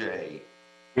 TJ.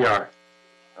 We are.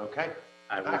 Okay.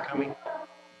 I will come.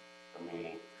 Let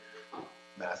me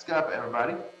mask up,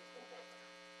 everybody.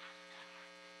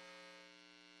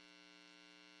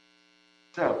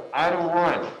 So, item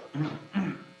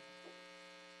 1.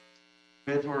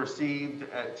 Bids were received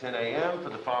at 10 a.m. for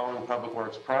the following public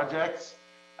works projects.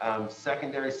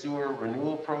 Secondary sewer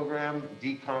renewal program,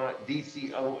 DCON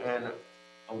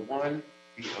 01,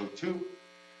 DO2.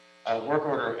 Work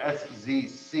order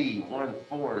SZC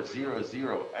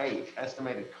 14008.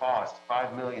 Estimated cost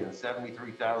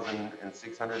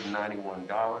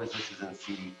 $5,073,691. This is in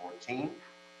CD 14.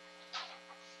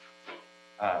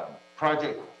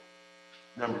 Project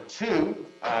number 2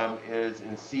 is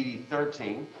in CD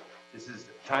 13. This is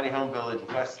Tiny Home Village,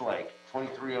 Westlake,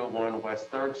 2301 West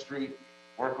 3rd Street.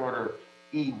 Work order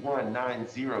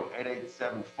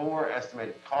E1908874.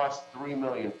 Estimated cost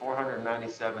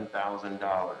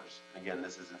 $3,497,000. Again,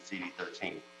 this is in CD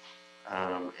 13.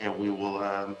 And we will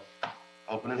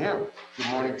open it here. Good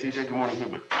morning, TJ. Good morning,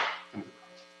 Hubert.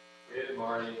 Good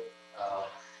morning.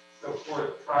 So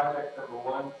for project number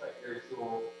 1,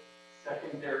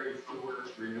 secondary sewer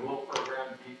renewal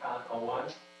program, DCON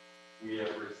 01, we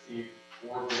have received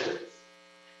 4 bids.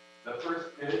 The first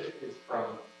bid is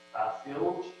from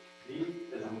Basilge. V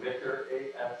is in Victor,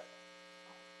 AS.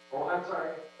 Oh, I'm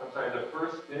sorry. The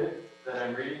first bid that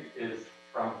I'm reading is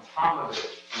from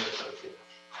Tomovich and Associates,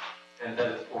 and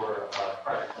that is for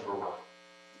project number 1.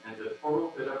 And the total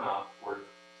bid amount for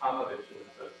Tomovich and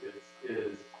Associates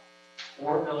is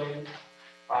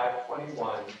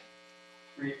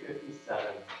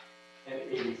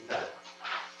 $4,521,357.80.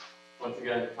 Once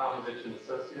again, Tomovich and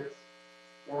Associates,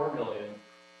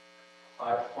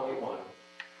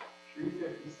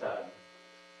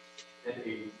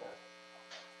 $4,521,357.80.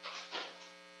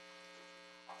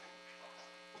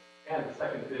 And the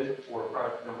second bid for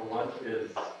project number 1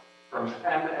 is from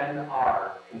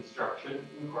MNR Construction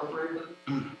Incorporated.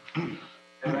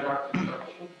 MNR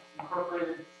Construction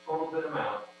Incorporated's total bid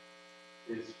amount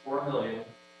is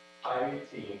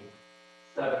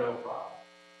 $4,518,705.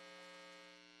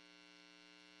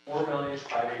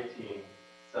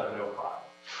 $4,518,705.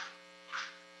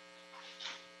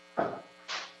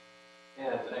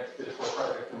 And the next bid for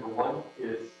project number 1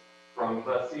 is from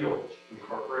Basilge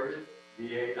Incorporated,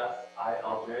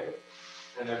 VASILJ,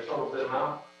 and their total bid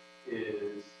amount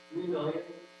is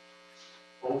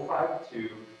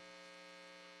 $3,052,705.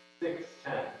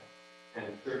 610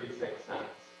 and 36 cents.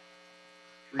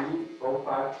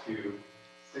 3052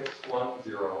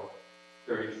 610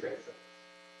 36 cents.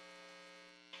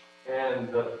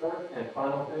 And the fourth and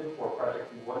final bid for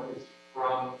project one is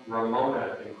from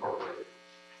Ramona Incorporated.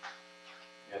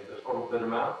 And the total bid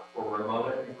amount for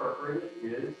Ramona Incorporated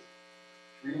is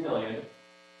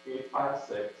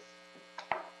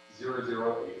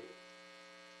 $3,856,008.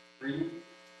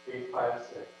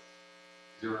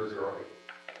 $3,856,008.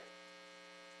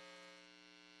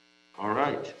 All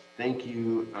right. Thank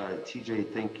you,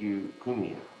 TJ. Thank you,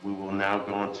 Kumi. We will now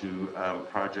go on to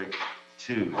project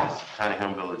 2, this is Tiny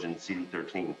Home Village in CD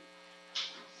 13.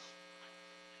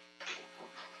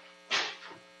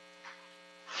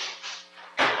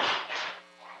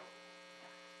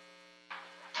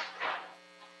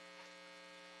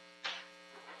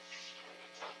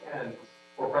 And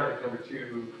for project number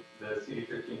 2, the CD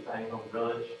 13 Tiny Home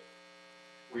Village,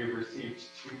 we've received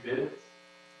 2 bids.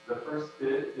 The first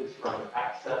bid is from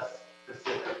Access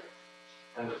Pacific,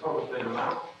 and the total bid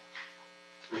amount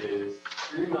is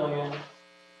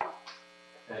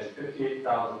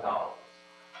 $3,058,000.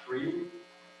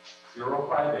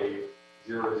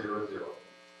 3,058,000.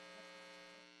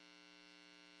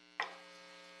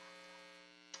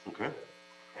 Okay.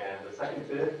 And the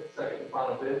second and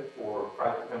final bid for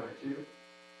project number 2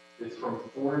 is from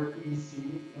Ford EC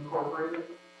Incorporated.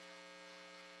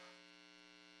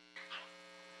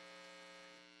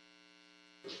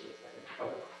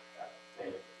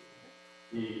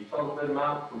 The total bid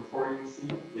amount from Ford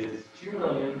EC is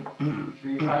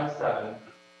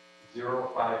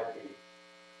 $2,357,058.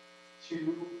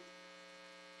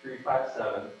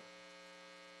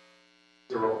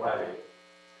 2,357,058.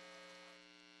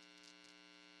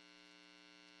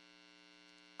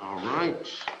 All right.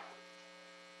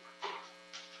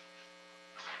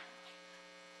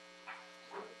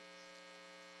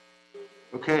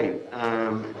 Okay,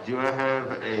 do I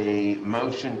have a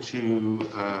motion to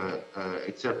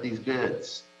accept these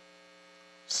bids?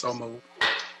 So moved.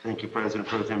 Thank you, President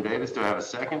Pro Tem Davis. Do I have a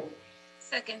second?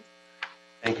 Second.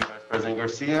 Thank you, Vice President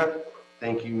Garcia.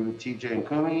 Thank you, TJ and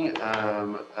Kumi.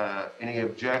 Any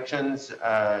objections,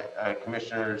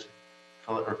 Commissioners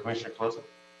or Commissioner Closa?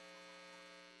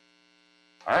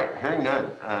 All right, hearing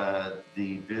none.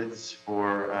 The bids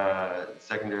for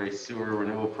secondary sewer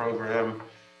renewal program,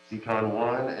 Decon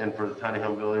 1, and for the Tiny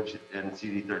Home Village in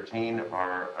CD 13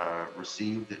 are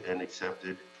received and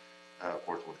accepted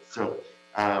forthwith. So,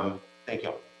 thank you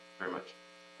all very much.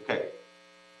 Okay.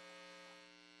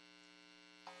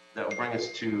 That will bring us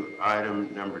to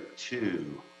item number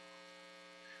 2.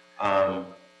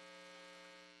 Item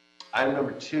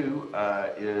number 2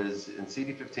 is in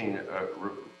CD 15,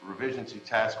 revision to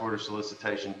task order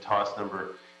solicitation, TOS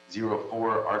number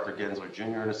 04, Arthur Gensler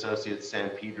Jr. and Associates,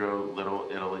 San Pedro, Little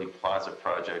Italy Plaza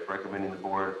Project, recommending the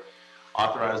board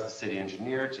authorize the city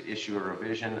engineer to issue a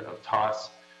revision of TOS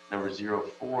number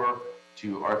 04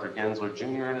 to Arthur Gensler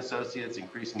Jr. and Associates,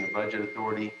 increasing the budget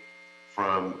authority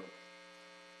from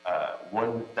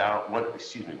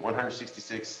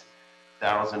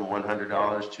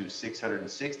 $166,100 to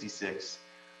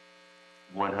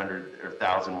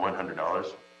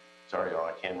 $666,100. Sorry, y'all,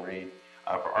 I can't read.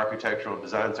 For architectural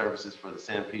design services for the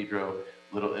San Pedro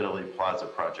Little Italy Plaza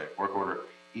project. Work order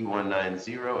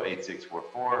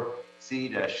E1908644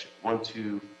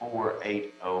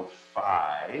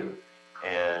 C-124805.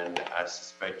 And I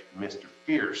suspect Mr.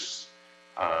 Fierce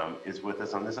is with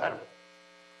us on this item.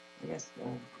 Yes,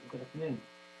 good afternoon.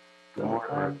 Good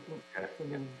morning.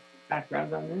 Some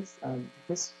background on this.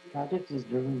 This project is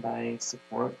driven by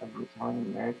support of the Italian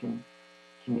American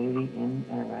community in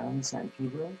and around San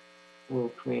Pedro. Will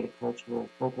create a cultural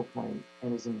focal point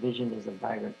and is envisioned as a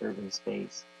vibrant urban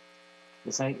space.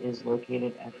 The site is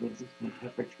located at the existing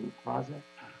Pepper Tree Plaza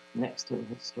next to the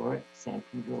historic San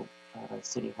Pedro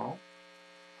City Hall.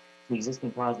 The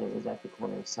existing plaza is at the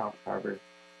corner of South Harbor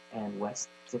and West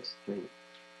 6th Street.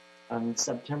 On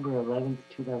September 11th,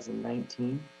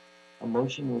 2019, a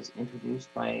motion was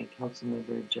introduced by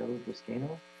Councilmember Joe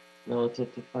Briscano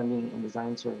relative to funding and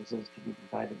design services to be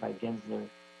provided by Gensler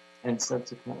and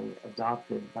subsequently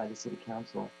adopted by the City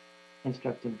Council,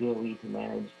 instructing DOE to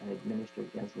manage and administer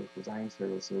Gensler's design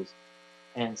services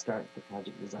and start the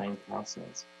project design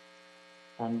process.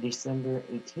 On December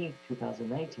 18th,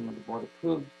 2019, the board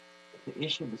approved to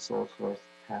issue the sole source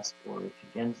task order to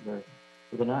Gensler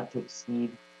with a not to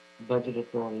exceed budget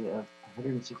authority of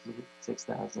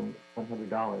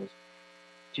 $166,100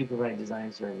 to provide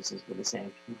design services for the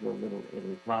San Pedro Little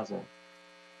Italy Plaza.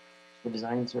 The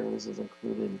design services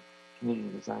included community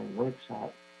design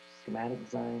workshop, schematic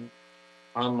design,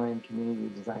 online community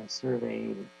design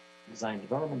survey, design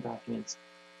development documents,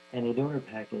 and a donor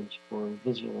package for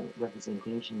visual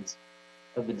representations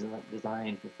of the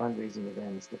design for fundraising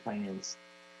events to finance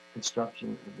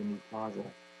construction of the new plaza.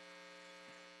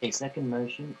 A second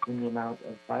motion in the amount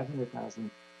of $500,000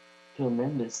 to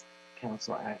amend this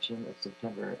council action of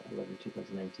September 11,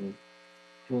 2019,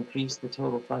 to increase the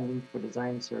total funding for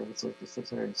design services to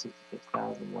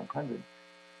 $666,100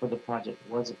 for the project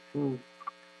was approved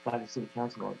by the City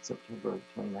Council on September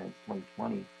 29,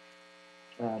 2020.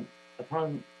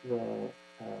 Upon the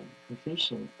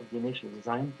completion of the initial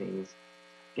design phase,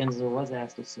 Gensler was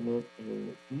asked to submit a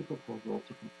fee proposal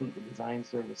to complete the design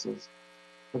services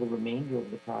for the remainder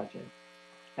of the project.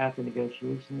 After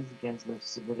negotiations, Gensler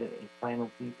submitted a final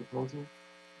fee proposal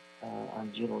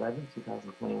on June 11,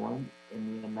 2021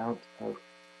 in the amount of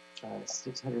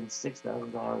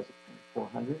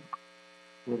 $606,400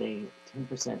 with a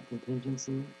 10%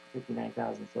 contingency,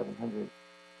 $59,700.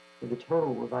 For the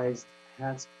total revised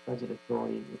HATS budget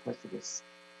authority requested is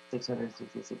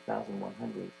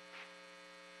 $666,100.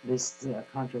 This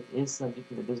contract is subject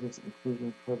to the business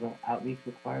inclusion program outreach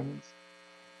requirements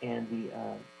and the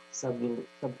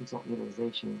sub-consultant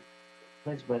utilization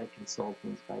pledged by the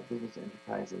consultants by business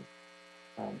enterprises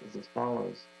is as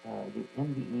follows. The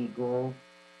MBE goal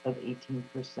of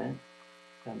 18%,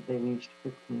 they reached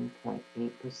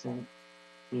 15.8%.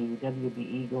 The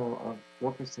WBE goal of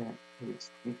 4%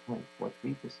 reached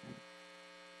 3.43%.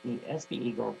 The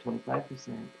SBE goal of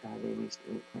 25%, they reached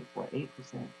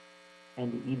 8.48%.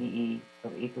 And the EBE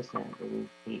of 8%, they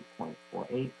reached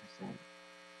 8.48%.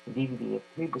 The DBE of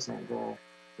 3% goal,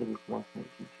 they reached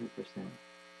 1.22%.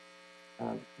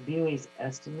 BOA's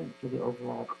estimate for the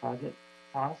overall project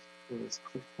cost is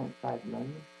 $6.5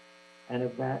 million, and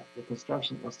of that, the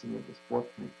construction estimate is $4.4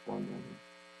 million.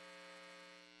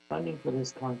 Funding for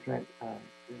this contract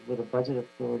with a budget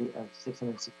authority of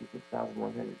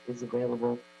 $666,100 is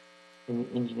available in the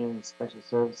Engineering Special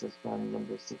Services Fund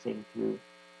number 682,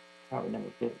 Department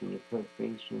number 50,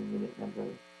 Appropriation Unit number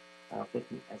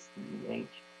 50 SDEH,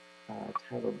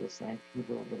 titled the San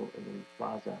Pedro Little Italy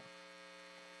Plaza.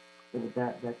 So with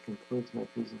that, that concludes my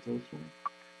presentation.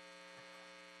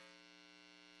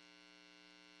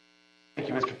 Thank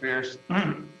you, Mr. Pierce.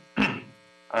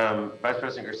 Vice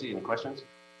President Garcia, any questions?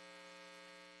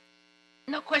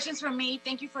 No questions from me.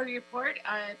 Thank you for the report.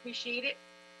 I appreciate it.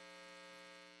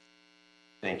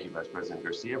 Thank you, Vice President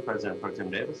Garcia. President Pro Tem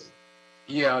Davis?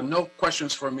 Yeah, no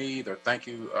questions for me either. Thank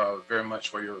you very much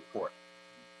for your report.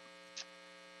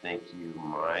 Thank you,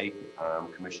 Mike.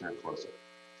 Commissioner Closer.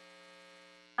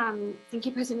 Thank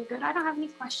you, President Good. I don't have any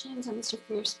questions, and Mr.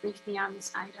 Pierce briefed me on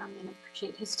this item and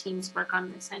appreciate his team's work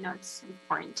on this. I know it's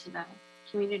important to the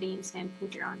community in San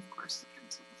Pedro and, of course, the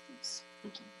council.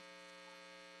 Thank you.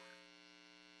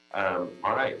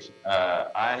 All right.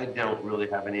 I don't really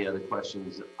have any other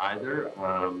questions either.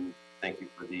 Thank you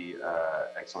for the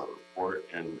excellent report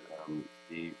and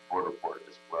the board report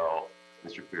as well.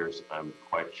 Mr. Pierce, I'm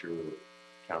quite sure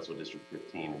Council District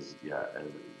 15 is, as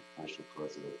Commissioner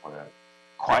President pointed out,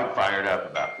 quite fired up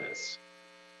about this.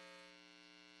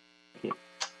 Yeah.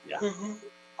 Mm-hmm.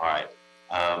 All right.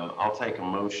 I'll take a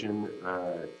motion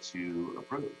to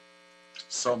approve.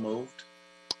 So moved.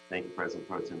 Thank you, President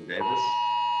Pro Tem Davis.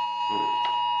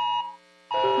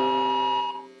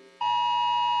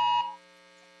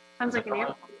 Sounds like an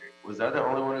airport. Was that the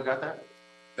only one who got that?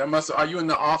 That must. Are you in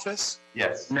the office?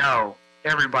 Yes. No,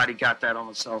 everybody got that on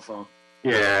the cell phone.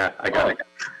 Yeah, I got it.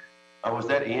 Oh, was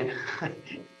that Ian?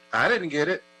 I didn't get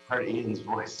it. I heard Ian's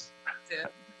voice. Yeah.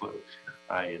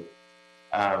 Hi, Ian.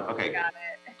 Okay. Got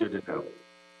it. Good to know.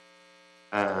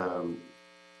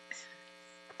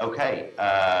 Okay.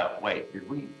 Wait.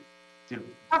 Did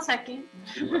I'll second.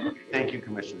 Thank you,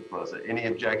 Commissioner Closa. Any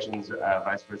objections,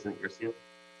 Vice President Garcia?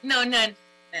 No, none.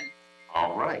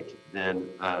 All right. Then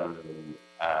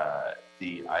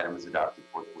the item is adopted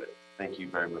forthwith. Thank you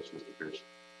very much, Mr. Pierce.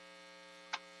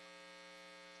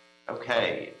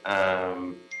 Okay.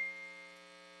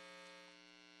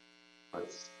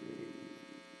 Let's see.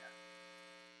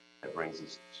 That brings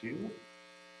us to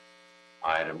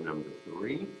item number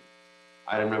 3.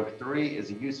 Item number 3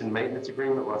 is a use and maintenance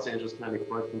agreement, Los Angeles County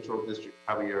Flood Control District,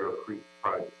 Caballero Creek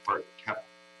Project.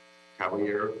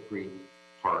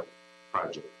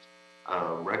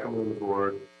 Recommend the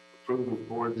board approve and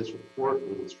forward this report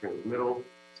with its transmittal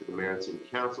to the Mayor and City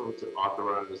Council to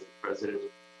authorize the President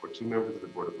or 2 members of the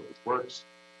Board of Public Works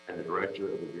and the Director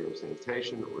of the Bureau of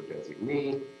Sanitation or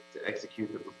designee to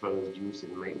execute the proposed use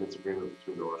and maintenance agreement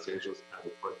between the Los Angeles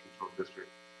County Flood Control District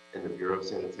and the Bureau of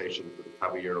Sanitation for the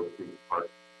Caballero Creek Park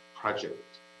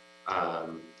project.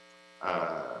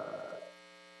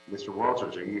 Mr.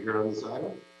 Walters, are you here on this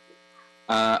item?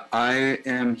 I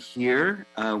am here.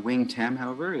 Wing Tam,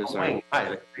 however, is our Wing,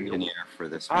 hi. engineer for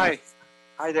this. Hi.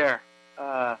 Hi there.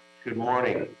 Good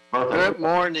morning. Good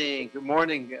morning. Good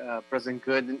morning, President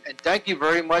Good. And thank you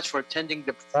very much for attending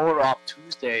the Photo Op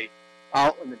Tuesday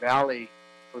out in the valley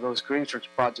for those green search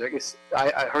projects.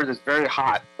 I heard it's very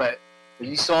hot, but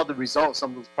you saw the results of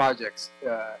some of those projects,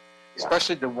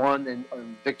 especially the one in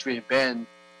Victory and Bend.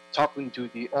 Talking to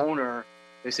the owner,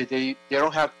 they say they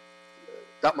don't have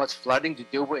that much flooding to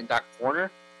deal with in that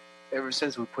corner ever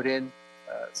since we put in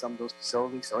some of those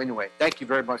facilities. So anyway, thank you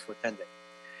very much for attending.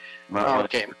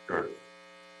 Okay.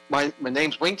 My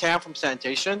name's Wing Tam from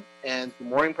Sanitation, and good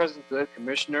morning, President Good,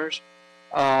 Commissioners,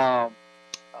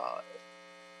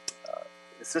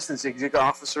 Assistant Executive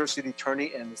Officer, City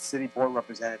Attorney, and the City Board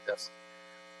Representatives.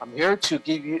 I'm here to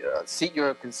give you seek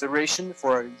your consideration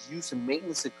for a use and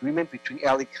maintenance agreement between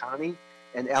LA County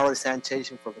and LA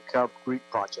Sanitation for the Cow Creek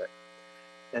project.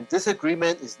 And this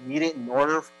agreement is needed in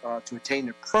order to obtain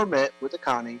a permit with the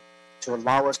county to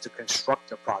allow us to construct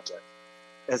the project.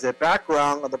 As a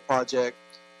background of the project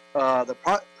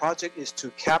is to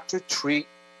capture, treat,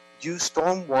 use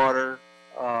stormwater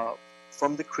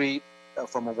from the creek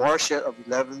from a watershed of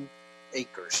 11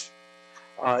 acres.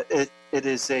 It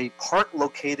is a park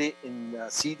located in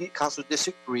CD Council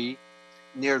District 3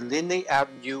 near Linley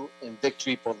Avenue and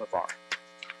Victory Boulevard.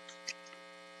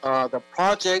 The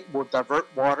project will divert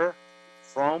water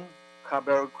from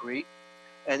Cabello Creek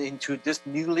and into this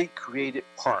newly created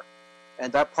park.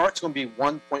 And that park's going to be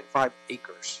 1.5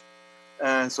 acres.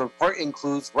 And so the park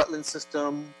includes wetland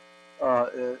system,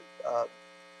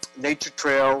 nature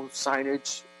trail,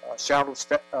 signage,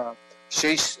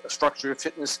 shade structure,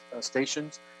 fitness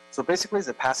stations. So basically it's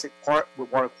a passive park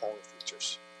with water quality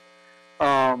features.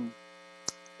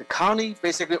 The county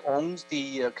basically owns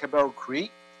the Cabello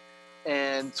Creek.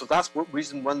 And so that's one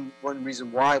reason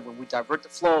why when we divert the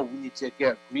flow, we need to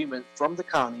get agreement from the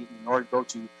county in order to go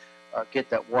to get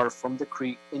that water from the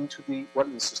creek into the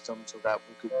wetland system so that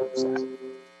we could use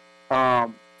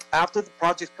that. After the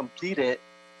project is completed,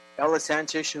 LA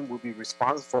Sanitation will be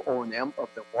responsible for O&M of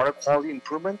the water quality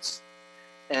improvements,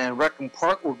 and Raccoon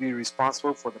Park will be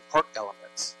responsible for the park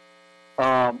elements.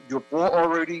 Your board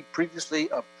already previously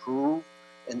approved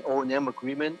an O&M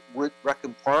agreement with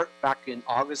Raccoon Park back in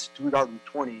August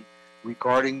 2020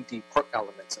 regarding the park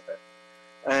elements of it.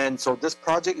 And so this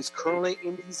project is currently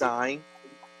in design,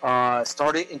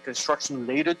 starting in construction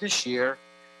later this year,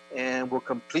 and will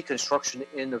complete construction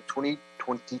in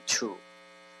 2022.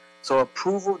 So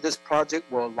approval of this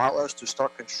project will allow us to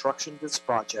start construction of this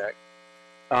project.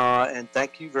 And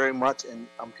thank you very much, and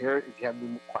I'm here if you have any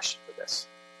more questions for this.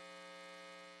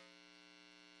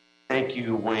 Thank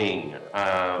you, Wing.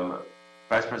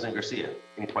 Vice President Garcia,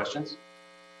 any questions?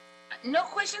 No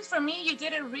questions for me. You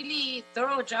did a really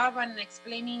thorough job on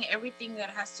explaining everything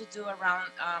that has to do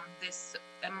around this.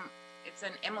 It's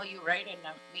an MOU, right? And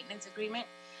a maintenance agreement?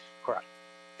 Correct.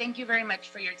 Thank you very much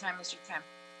for your time, Mr. Tam.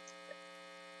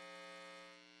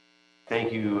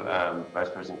 Thank you, Vice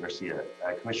President Garcia.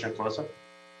 Commissioner Coloso?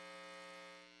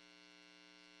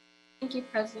 Thank you,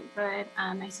 President Good.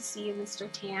 Nice to see you,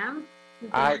 Mr. Tam.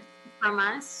 Hi. From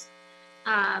us.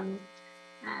 And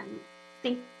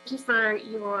thank you for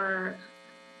your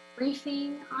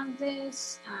briefing on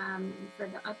this, for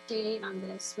the update on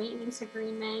this maintenance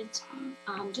agreement.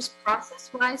 Just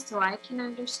process-wise, so I can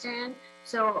understand.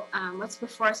 So what's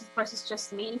before us, of course, is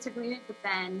just the maintenance agreement, but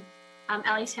then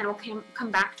LA will come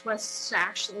back to us to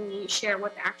actually share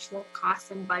what the actual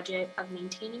cost and budget of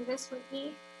maintaining this would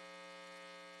be.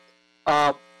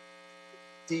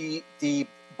 The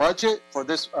budget for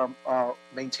this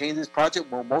maintain this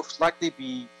project will most likely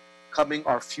be coming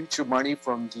our future money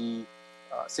from the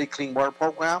Say Clean Water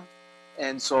program,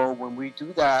 and so when we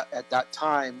do that at that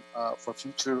time for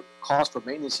future costs for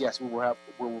maintenance, yes, we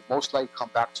will most likely come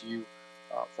back to you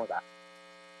for that.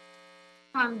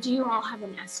 Do you all have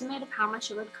an estimate of how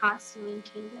much it would cost to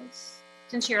maintain this,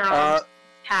 since you're all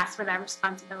tasked for that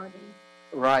responsibility?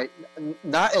 Right,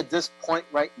 not at this point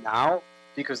right now,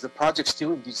 because the project's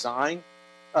still in design.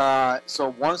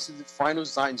 So once the final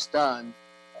design is done,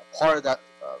 part of that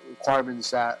requirement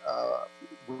is that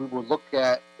we will look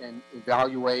at and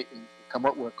evaluate and come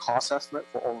up with a cost estimate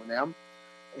for O&M,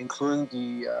 including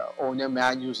the O&M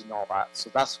manuals and all that. So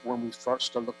that's when we start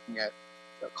looking at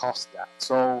the cost of that.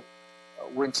 So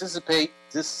we anticipate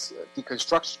the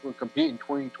construction will complete in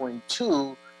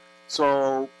 2022.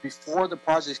 So before the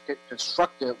projects get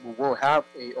constructed, we will have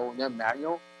a O&M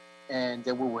manual, and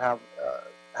then we will have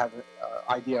an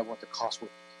idea of what the cost would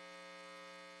be.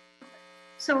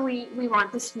 So we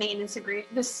want this maintenance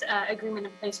agreement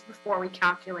in place before we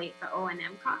calculate the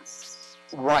O&M costs.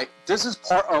 Right. This is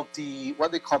part of the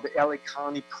what they call the LA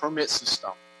County permit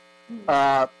system.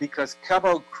 Because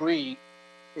Cabell Creek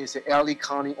is an LA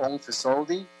County owned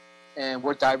facility, and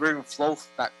we're diverting flow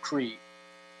from that creek.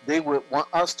 They would want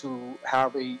us to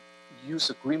have a use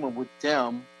agreement with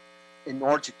them in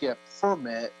order to get a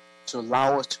permit to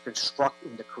allow us to construct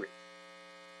in the creek.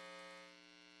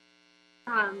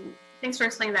 Thanks for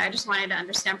explaining that. I just wanted to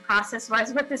understand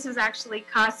process-wise what this is actually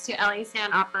cost to LA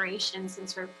Sound operations,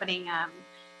 since we're putting,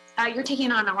 you're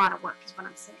taking on a lot of work is what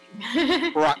I'm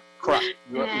saying. Correct.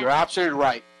 You're absolutely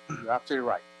right. You're absolutely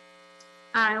right.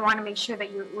 I want to make sure that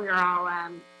we're all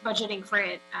budgeting for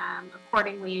it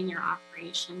accordingly in your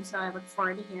operation. So I look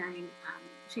forward to hearing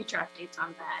future updates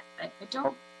on that. But I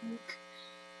don't think.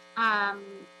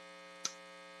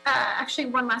 Actually,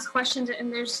 one last question,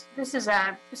 and this is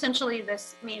essentially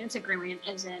this maintenance agreement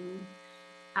is in,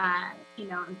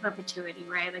 in perpetuity,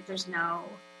 right? Like there's no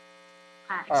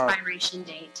expiration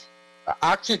date.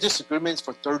 Actually, this agreement is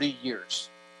for 30 years.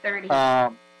 30.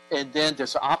 And then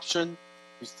there's an option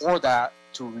before that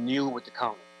to renew with the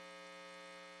county.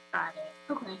 Got it.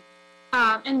 Okay.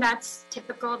 And that's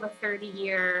typical, the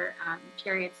 30-year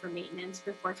period for maintenance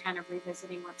before kind of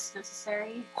revisiting what's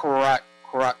necessary? Correct.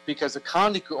 Because the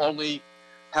county could only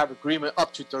have agreement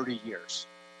up to 30 years.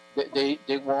 They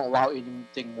won't allow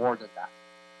anything more than that.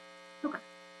 Okay.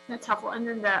 That's helpful. And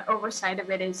then the oversight of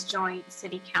it is joint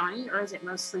city-county, or is it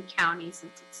mostly county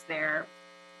since it's their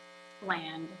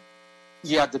land?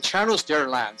 Yeah, the channel's their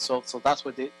land, so that's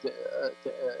what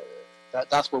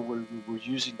that's what we're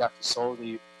using that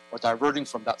facility or diverting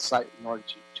from that site in order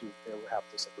to have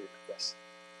this agreement. Yes.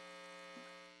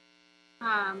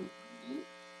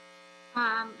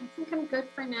 I think I'm good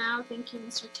for now. Thank you,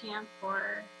 Mr. Tam,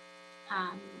 for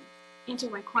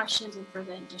answering my questions and for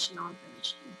the additional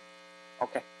information.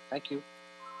 Okay, thank you.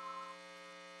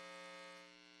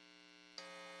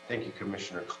 Thank you,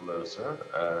 Commissioner Calosa.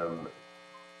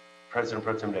 President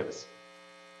Pro Tem Davis.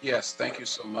 Yes, thank you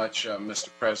so much, Mr.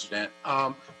 President.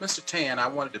 Mr. Tan, I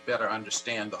wanted to better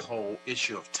understand the whole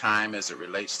issue of time as it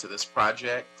relates to this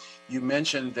project. You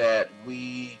mentioned that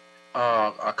we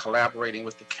are collaborating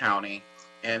with the county,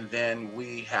 and then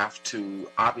we have to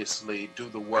obviously do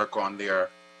the work on their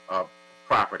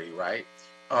property, right?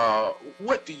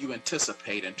 What do you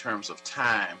anticipate in terms of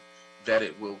time that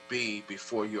it will be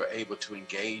before you're able to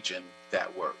engage in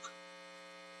that work?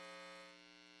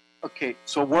 Okay,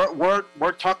 so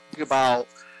we're talking about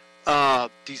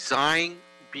design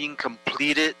being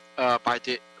completed by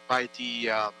the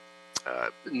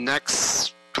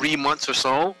next 3 months or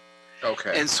so.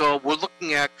 Okay. And so we're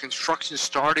looking at construction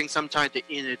starting sometime at the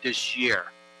end of this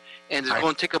year, and it's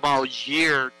going to take about a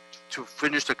year to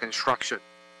finish the construction.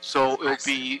 So it'll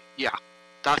be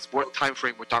that's what time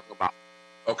frame we're talking about.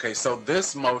 Okay, so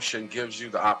this motion gives you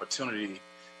the opportunity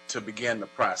to begin the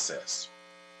process.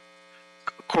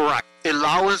 Correct. It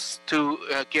allows us to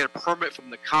get a permit from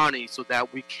the county so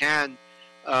that we can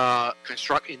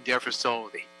construct in their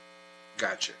facility.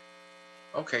 Gotcha.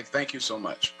 Okay, thank you so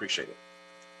much. Appreciate it.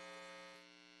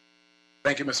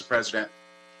 Thank you, Mr. President.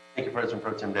 Thank you, President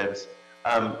Pro Tem Davis.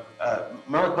 My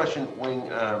only question, Wing,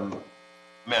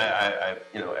 may I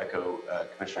echo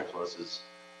Commissioner Calosa's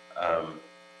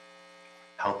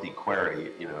healthy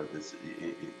query.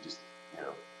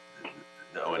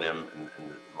 The O&M and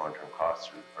the long-term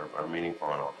costs are meaningful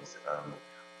and all this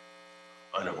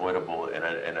unavoidable.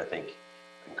 And I think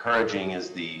encouraging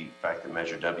is the fact that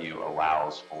Measure W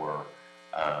allows for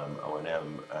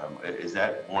O&M. Is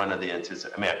that one of the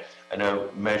I know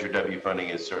Measure W funding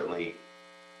is certainly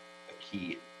a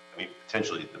key,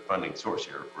 potentially the funding source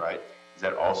here, right? Is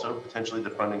that also potentially the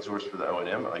funding source for the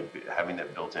O&M, like having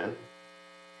that built in?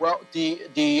 Well, the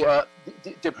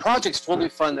project's fully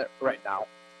funded right now.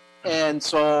 And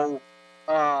so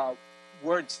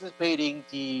we're anticipating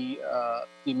the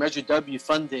Measure W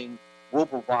funding will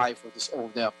provide for this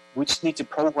O&M. We just need to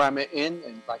program it in,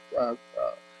 and like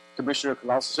Commissioner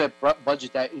Calosa said,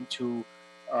 budget that into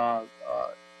a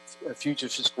future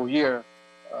fiscal year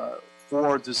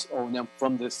for this O&M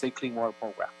from the State Clean Water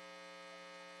Program.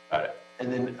 Got it.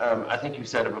 And then I think you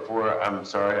said it before. I'm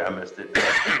sorry, I missed it.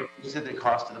 You said the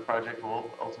cost of the project will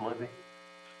ultimately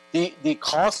be? The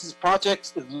cost of this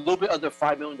project is a little bit under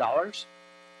 $5 million. Got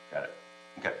it.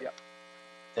 Okay. Yeah.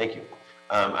 Thank you.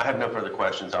 I have no further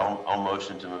questions. I'll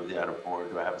motion to move the item forward.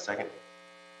 Do I have a second?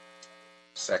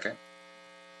 Second.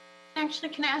 Actually,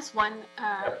 can I ask one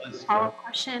follow-up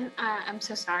question? I'm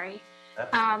so sorry.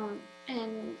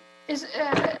 And is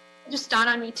just dawned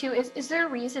on me too. Is there a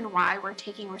reason why we're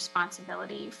taking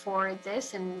responsibility for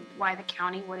this, and why the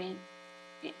county wouldn't,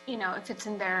 if it's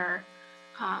in their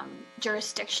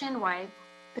jurisdiction, why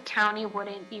the county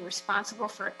wouldn't be responsible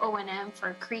for O&M for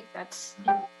a creek that's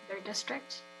in their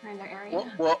district or in their area?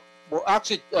 Well,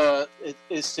 actually, it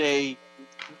is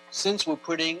since we're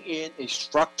putting in a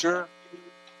structure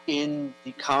in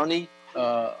the county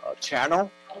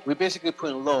channel, we basically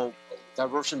put a little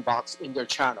diversion box in their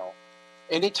channel.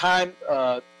 Anytime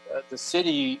the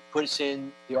city puts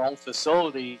in their own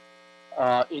facility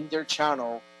in their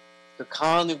channel, the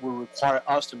county will require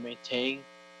us to maintain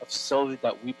a facility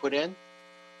that we put in.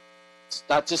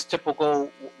 That's just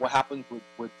typical what happens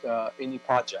with any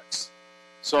projects.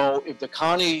 So if the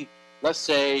county, let's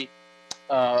say,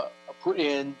 put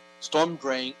in storm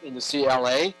drain in the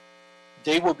CLA,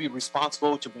 they will be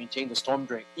responsible to maintain the storm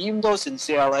drain. Even though it's in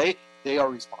CLA, they are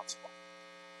responsible.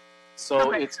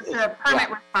 So it's a permit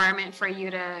requirement for you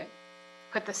to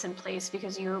put this in place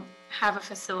because you have a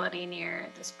facility near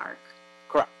this park.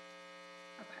 Correct.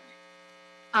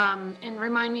 And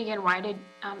remind me again, why did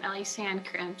Ellie Sand?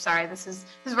 I'm sorry, this is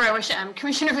where I wish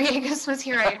Commissioner Villegas was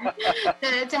here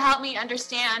to help me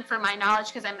understand for my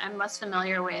knowledge, because I'm less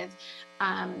familiar with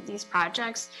these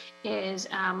projects. Is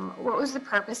what was the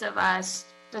purpose of us?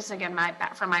 Just again,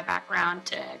 from my background,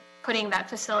 to putting that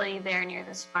facility there near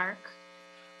this park.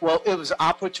 Well, it was an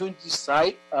opportunity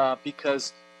site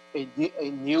because a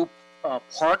new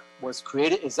park was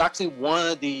created. It's actually one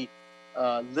of the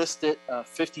listed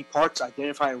 50 parks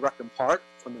identified in Rackham Park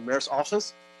from the mayor's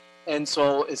office. And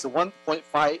so it's a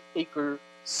 1.5 acre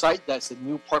site that's a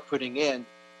new park putting in.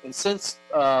 And since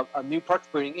a new park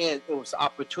putting in, it was an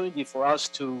opportunity for us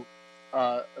to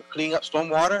clean up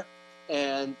stormwater.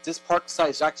 And this park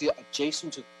site is actually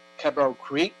adjacent to Cabral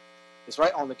Creek. It's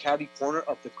right on the catty corner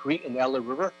of the creek and the LA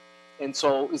River. And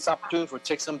so it's an opportunity for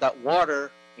take some of that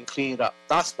water and clean it up.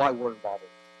 That's why we're involved.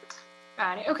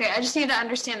 Got it. Okay, I just need to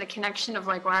understand the connection of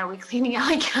like, why are we cleaning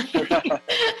LA County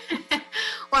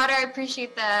water? I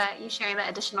appreciate you sharing that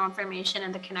additional information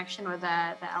and the connection with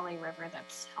the LA River.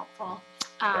 That's helpful.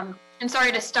 I'm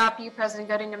sorry to stop you, President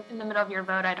Good, in the middle of your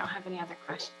vote. I don't have any other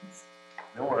questions.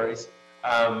 No worries.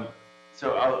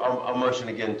 So I'll motion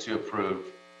again to approve.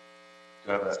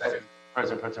 Do I have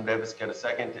President Pro Tem Davis get a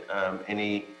second?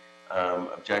 Any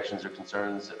objections or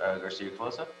concerns, Garcia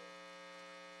Closa?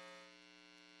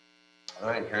 All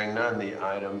right, hearing none, the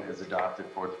item is adopted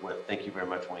forthwith. Thank you very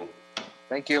much, Wing.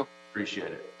 Thank you.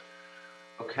 Appreciate it.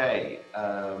 Okay,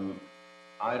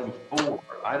 item 4.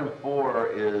 Item 4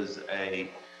 is a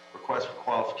request for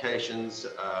qualifications,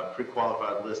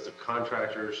 pre-qualified list of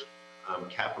contractors,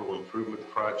 capital improvement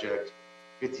project,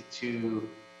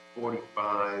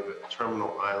 5245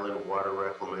 Terminal Island Water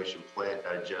Reclamation Plant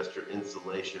Digester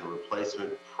Insulation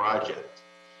Replacement Project.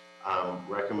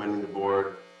 Recommending the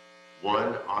board,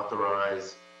 1,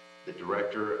 authorize the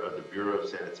Director of the Bureau of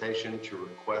Sanitation to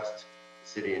request the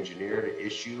city engineer to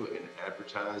issue and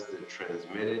advertise the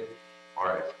transmitted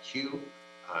RFQ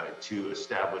to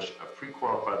establish a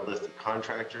pre-qualified list of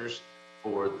contractors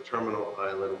for the Terminal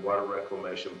Island Water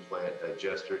Reclamation Plant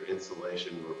Digester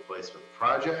Insulation Replacement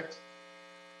Project.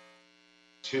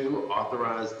 2,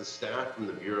 authorize the staff from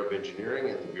the Bureau of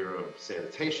Engineering and the Bureau of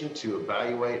Sanitation to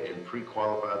evaluate and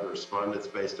pre-qualify the respondents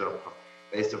based upon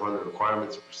the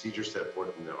requirements and procedures set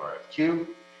forth in the RFQ.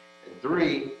 And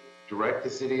 3, direct the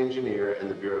city engineer and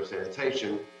the Bureau of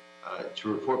Sanitation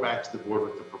to report back to the board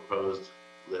with the proposed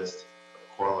list of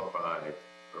qualified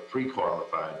or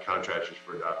pre-qualified contractors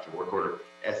for adoption. Work order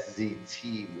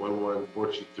SZT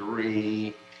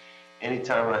 11423.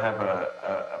 Anytime I have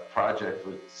a project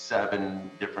with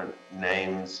 7 different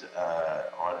names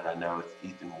on it, I know it's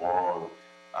Ethan Wong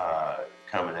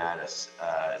coming at us.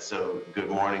 So good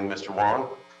morning, Mr. Wong.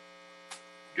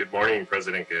 Good morning,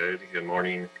 President Good. Good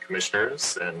morning,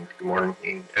 commissioners, and good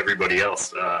morning, everybody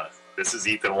else. This is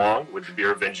Ethan Wong with the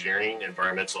Bureau of Engineering,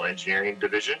 Environmental Engineering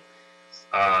Division.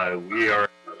 We are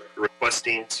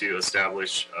requesting to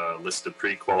establish a list of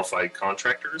pre-qualified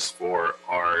contractors for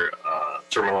our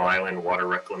Terminal Island Water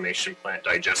Reclamation Plant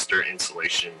Digester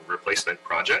Insulation Replacement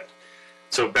Project.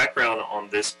 So background on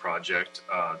this project,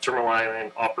 Terminal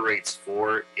Island operates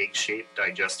 4 egg-shaped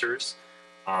digesters.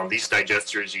 These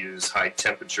digesters use high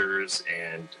temperatures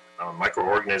and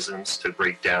microorganisms to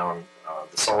break down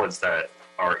the solids that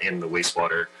are in the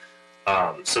wastewater.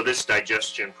 So this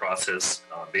digestion process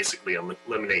basically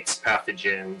eliminates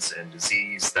pathogens and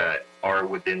disease that are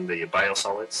within the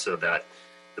biosolids, so that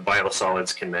the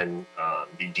biosolids can then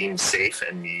be deemed safe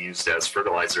and be used as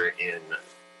fertilizer in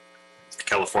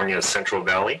California's Central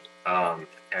Valley,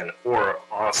 or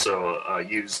also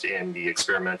used in the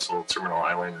experimental Terminal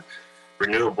Island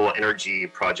Renewable Energy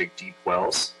Project Deep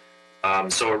Wells.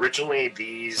 So originally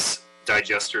these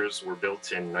digesters were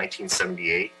built in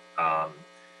 1978.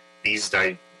 These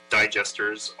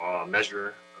digesters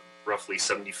measure roughly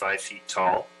 75 feet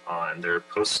tall, and they're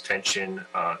post-tension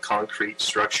concrete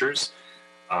structures.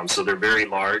 So they're very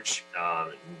large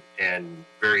and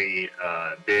very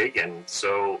big. And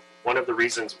so one of the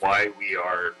reasons why we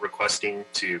are requesting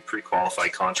to pre-qualify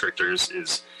contractors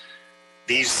is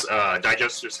these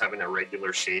digesters have an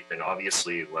irregular shape, and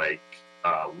obviously, like,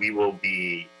 we will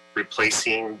be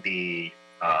replacing the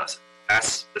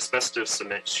asbestos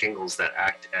cement shingles that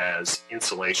act as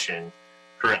insulation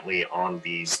currently on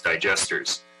these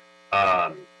digesters.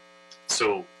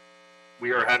 So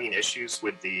we are having issues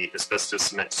with the asbestos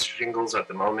cement shingles at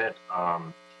the moment.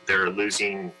 They're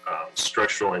losing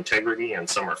structural integrity and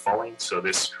some are falling. So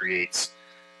this creates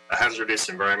a hazardous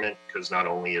environment because not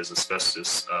only is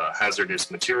asbestos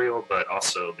hazardous material, but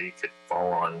also they could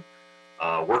fall on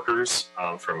workers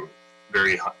from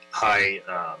very high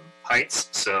heights.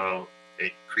 So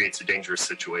it creates a dangerous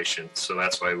situation. So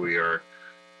that's why we are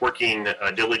working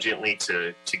diligently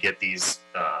to get these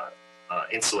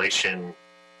insulation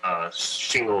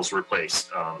shingles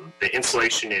replaced. The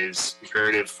insulation is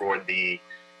imperative for the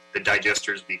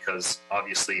digesters because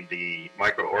obviously the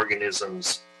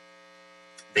microorganisms,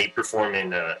 they perform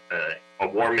in a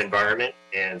warm environment,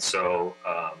 and so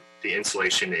the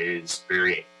insulation is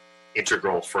very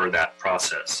integral for that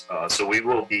process. So we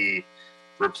will be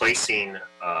replacing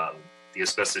the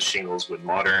asbestos shingles with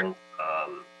modern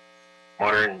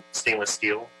stainless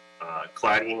steel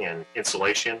cladding and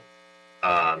insulation.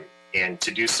 And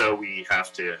to do so, we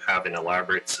have to have an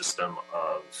elaborate system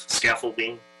of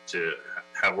scaffolding to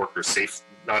have workers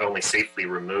not only safely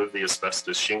remove the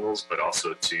asbestos shingles, but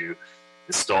also to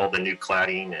install the new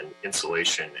cladding and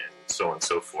insulation and so on and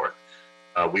so forth.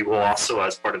 We will also,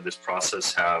 as part of this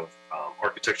process, have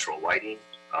architectural lighting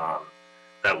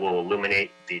that will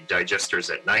illuminate the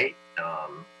digesters at night,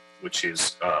 which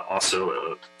is also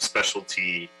a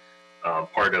specialty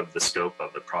part of the scope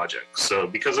of the project. So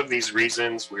because of these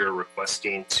reasons, we are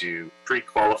requesting to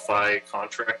pre-qualify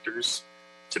contractors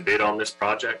to bid on this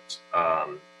project.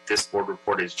 This board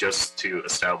report is just to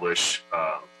establish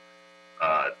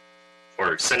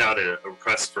or send out a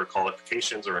request for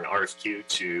qualifications or an RFQ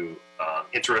to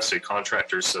interested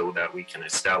contractors so that we can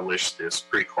establish this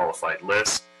pre-qualified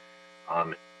list.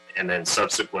 And then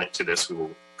subsequent to this, we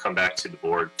will come back to the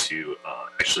board to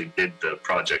actually bid the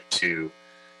project to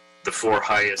the 4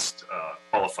 highest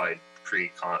qualified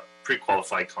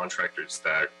pre-qualified contractors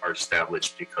that are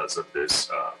established because of this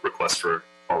request for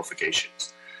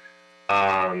qualifications.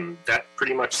 That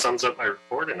pretty much sums up my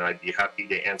report, and I'd be happy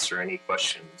to answer any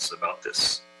questions about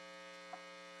this.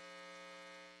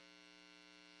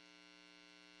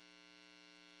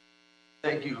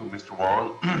 Thank you, Mr.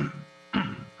 Wong.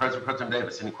 President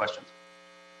Davis, any questions?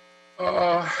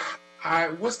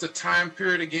 What's the time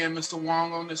period again, Mr.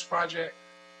 Wong, on this project?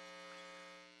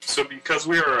 So because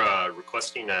we are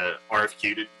requesting a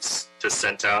RFQ to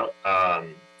send out,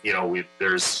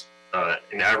 there's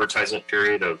an advertisement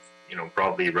period of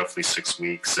probably roughly 6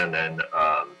 weeks, and then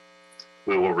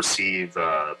we will receive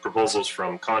proposals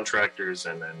from contractors,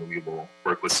 and then we will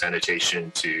work with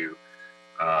sanitation to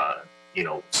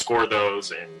score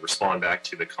those and respond back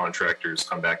to the contractors,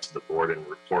 come back to the board and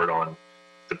report on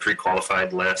the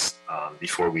pre-qualified list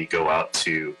before we go out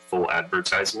to full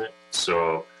advertisement.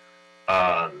 So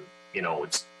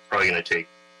it's probably going to take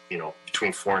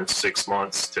between 4 and 6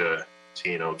 months to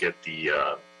get the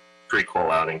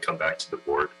pre-qual out and come back to the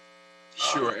board.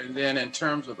 Sure. And then in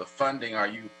terms of the funding, are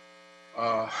you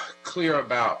clear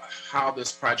about how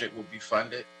this project will be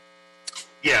funded?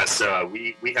 Yes,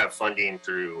 we have funding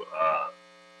through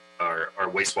our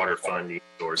wastewater funding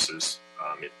sources.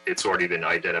 It's already been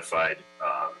identified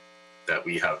that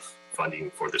we have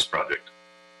funding for this project.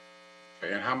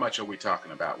 Okay, and how much are we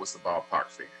talking about? What's the ballpark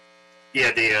figure?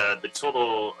 Yeah, the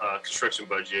total construction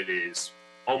budget is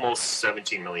almost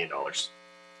 $17 million.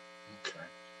 Okay.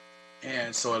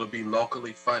 And so it'll be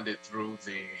locally funded through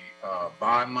the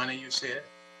bond money, you said?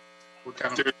 What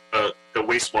kind of? Through the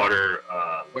wastewater.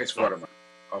 Wastewater money.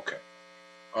 Okay.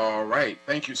 All right.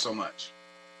 Thank you so much.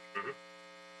 Mm-hmm.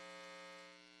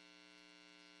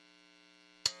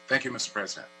 Thank you, Mr.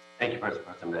 President. Thank you,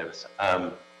 President Davis.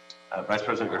 Vice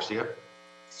President Garcia?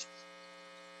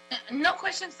 No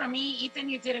questions from me. Ethan,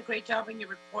 you did a great job in your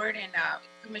report, and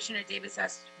Commissioner Davis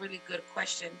asked really good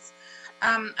questions.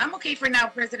 I'm okay for now,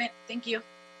 President. Thank you.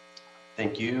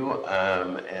 Thank you.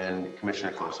 And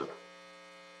Commissioner Closa?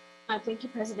 Thank you,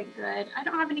 President Good. I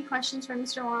don't have any questions for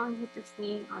Mr. Wong. He briefed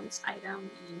me on this item,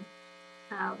 and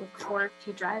look forward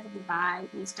to driving by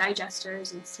these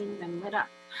digesters and seeing them lit up.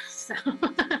 So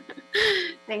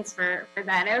thanks for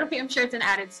that. I'm sure it's an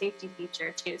added safety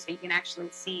feature too, so you can actually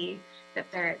see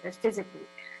that they're physically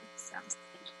there. So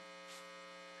thank you.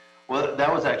 Well,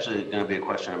 that was actually going to be a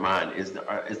question of mine. Is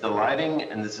the lighting,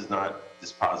 and this is not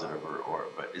dispositive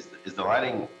but is the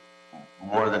lighting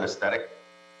more than aesthetic?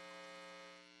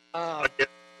 Go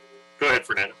ahead,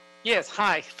 Fernando. Yes,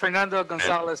 hi, Fernando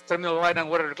Gonzalez, Terminal Light and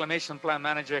Water Reclamation Plan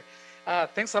Manager.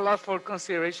 Thanks a lot for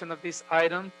consideration of this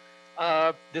item.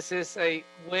 This is a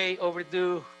way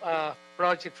overdue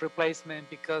project replacement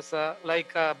because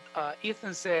like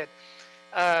Ethan said,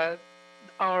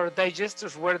 our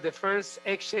digesters were the first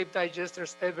egg-shaped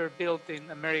digesters ever built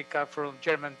in America from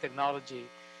German technology.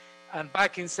 And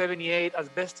back in '78,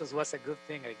 asbestos was a good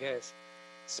thing, I guess.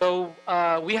 So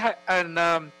we had,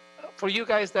 and for you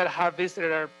guys that have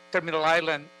visited our Terminal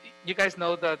Island, you guys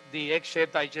know that the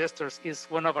egg-shaped digesters is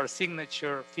one of our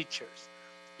signature features.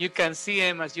 You can see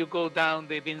them as you go down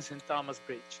the Vincent Thomas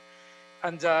Bridge.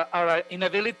 And our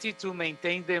inability to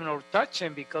maintain them or touch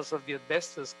them because of the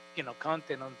asbestos,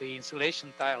 content on the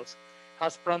insulation tiles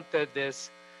has prompted this.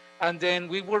 And then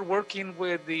we were working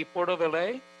with the Port of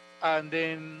LA, and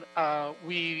then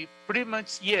we pretty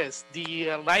much, yes,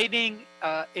 the lighting,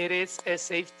 it is a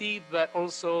safety, but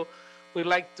also we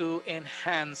like to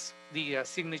enhance the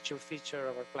signature feature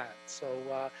of our plant. So,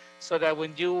 so that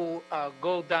when you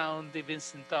go down the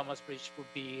Vincent Thomas Bridge,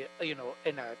 would be, a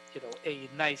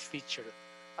nice feature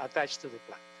attached to the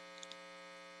plant.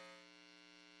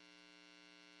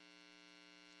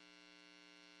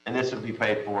 And this would be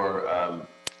paid for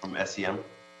from SEM?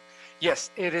 Yes,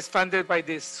 it is funded by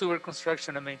the Sewer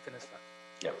Construction and Maintenance Fund.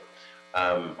 Yep.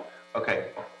 Okay.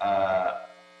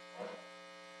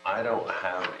 I don't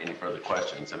have any further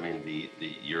questions. I mean, the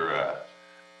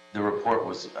report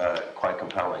was quite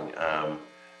compelling.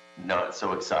 Not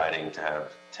so exciting to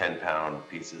have 10-pound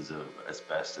pieces of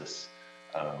asbestos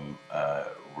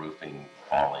roofing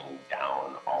falling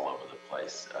down all over the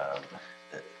place.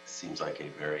 That seems like a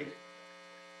very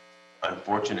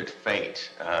unfortunate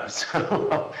fate.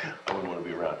 So I wouldn't want to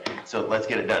be around. So let's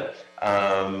get it done.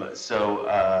 I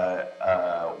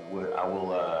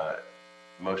will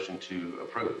motion to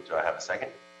approve. Do I have a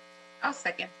second? I'll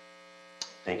second.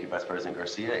 Thank you, Vice President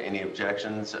Garcia. Any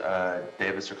objections,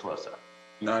 Davis or Colosa?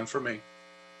 None for me.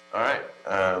 All right.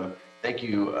 Thank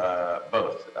you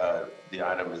both. The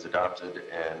item is adopted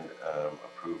and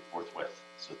approved forthwith.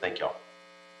 So thank y'all.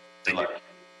 Thank you.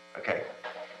 Okay.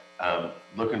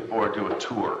 Looking forward to a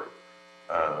tour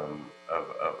of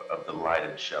the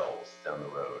lighted shelves down the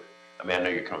road. I mean, I know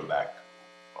you're coming back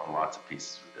on lots of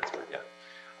pieces with this, but yeah.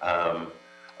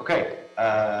 Okay,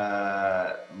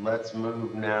 let's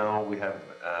move now. We have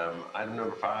item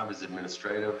number 5 is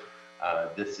administrative.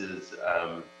 This is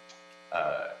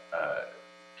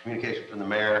communication from the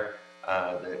mayor.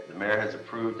 The mayor has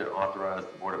approved and authorized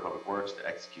the Board of Public Works to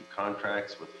execute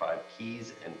contracts with 5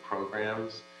 keys and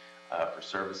programs for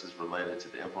services related to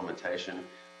the implementation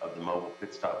of the mobile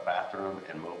pit stop bathroom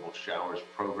and mobile showers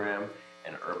program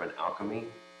and Urban Alchemy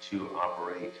to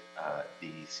operate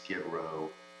the Skid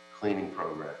Row cleaning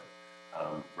program.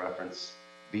 Reference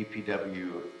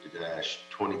BPW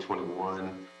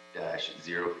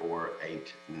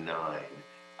 2021-0489.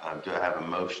 Do I have a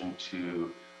motion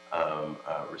to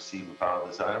receive and file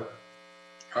this item?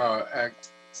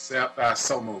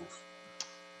 So move.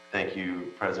 Thank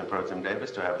you, President Pro Tem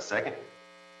Davis. Do I have a second?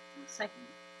 Second.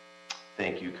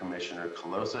 Thank you, Commissioner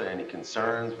Colosa. Any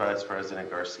concerns, Vice President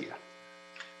Garcia?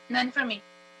 None for me.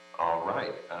 All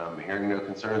right. Hearing no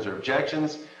concerns or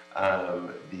objections,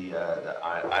 item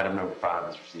number 5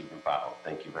 is received and filed.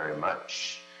 Thank you very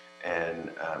much.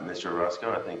 And Mr.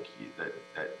 Orozco, I think that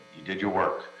you did your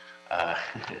work.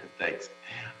 Thanks.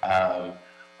 All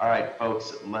right,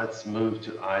 folks, let's move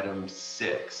to item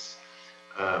 6.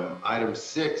 Item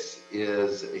 6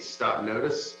 is a stop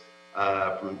notice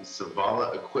from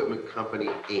Savala Equipment Company,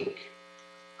 Inc.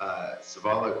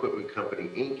 Savala Equipment Company,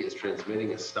 Inc. is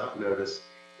transmitting a stop notice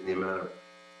in the amount of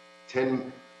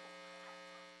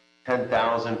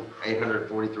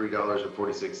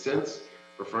 $10,843.46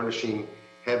 for furnishing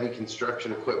heavy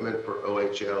construction equipment for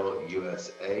OHL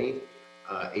USA,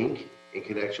 Inc. in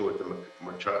connection with the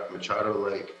Machado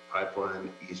Lake Pipeline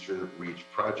Eastern Reach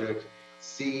Project,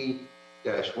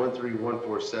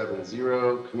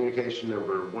 C-131470, communication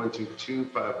number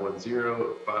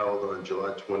 122510, filed on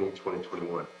July 20,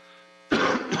 2021.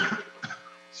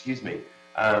 Excuse me.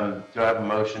 Do I have a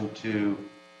motion to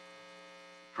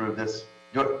approve this?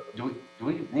 Do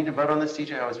we need to vote on this,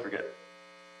 TJ? I always forget.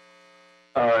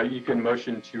 You can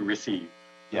motion to receive.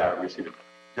 Yeah. Receive it.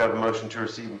 Do I have a motion to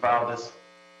receive and file this?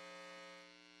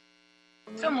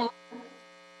 So moved.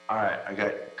 All right, I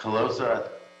got Colosa, I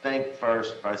think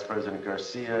first, Vice President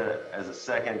Garcia as a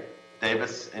second.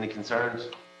 Davis, any concerns?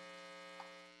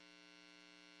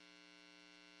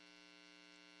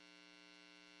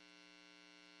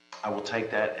 I will take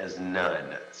that as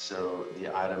none. So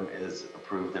the item is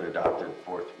approved and adopted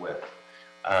forthwith.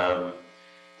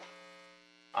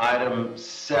 Item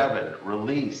 7,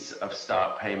 release of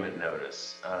stop payment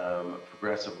notice.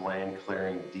 Progressive Land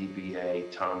Clearing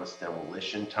DBA Thomas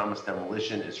Demolition. Thomas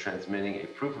Demolition is transmitting a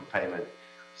proof of payment to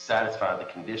satisfy the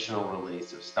conditional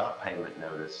release of stop payment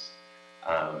notice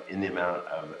in the amount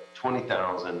of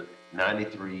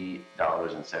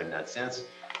 $20,093.79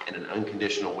 and an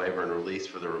unconditional waiver and release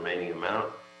for the remaining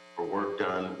amount for work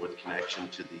done with connection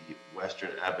to the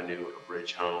Western Avenue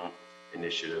Bridge Home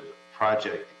Initiative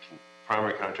project.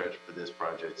 Primary contractor for this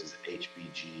project is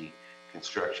HBG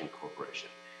Construction Corporation.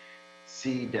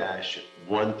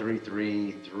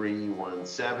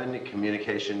 C-133317,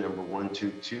 communication number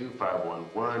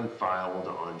 122511, filed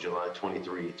on July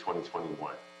 23,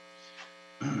 2021.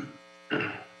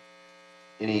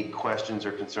 Any questions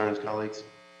or concerns, colleagues?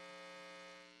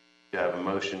 Do you have a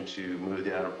motion to move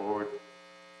the item forward?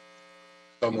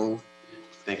 So moved.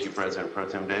 Thank you, President Pro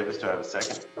Tem Davis. Do I have a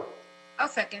second? I'll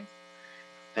second.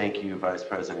 Thank you, Vice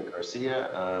President Garcia.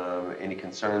 Any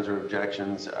concerns or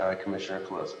objections, Commissioner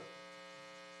Colosa?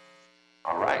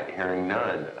 All right, hearing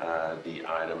none, the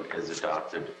item is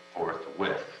adopted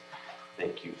forthwith.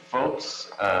 Thank you,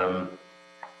 folks.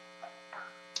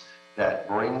 That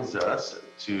brings us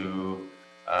to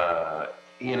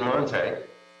Ian Monte,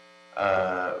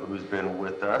 who's been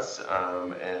with us,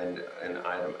 and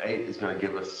item 8 is going to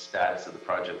give us the status of the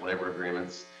project labor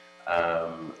agreements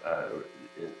in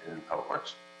Public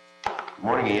Works. Good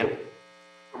morning, Ian.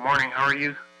 Good morning. How are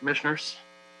you, commissioners?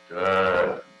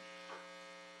 Good.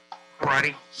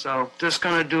 Alrighty. So just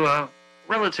going to do a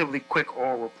relatively quick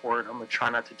oral report. I'm going to try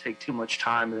not to take too much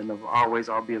time, and then as always,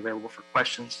 I'll be available for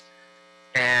questions.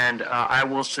 And I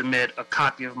will submit a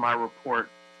copy of my report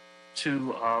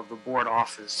to the board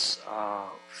office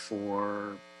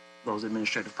for those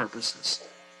administrative purposes.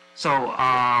 So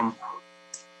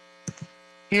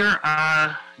here,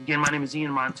 again, my name is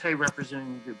Ian Monte,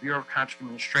 representing the Bureau of Contract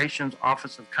Administration's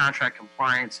Office of Contract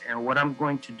Compliance. And what I'm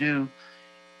going to do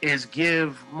is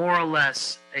give more or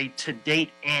less a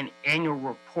to-date and annual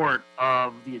report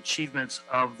of the achievements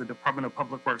of the Department of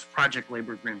Public Works Project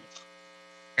Labor Agreement.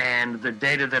 And the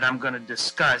data that I'm going to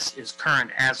discuss is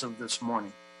current as of this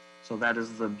morning. So that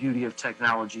is the beauty of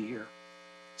technology here.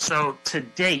 So to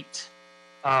date,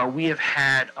 we have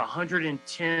had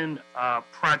 110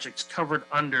 projects covered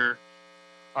under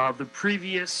the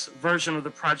previous version of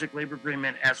the project labor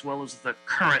agreement as well as the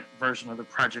current version of the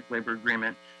project labor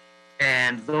agreement.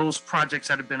 And those projects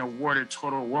that have been awarded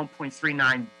total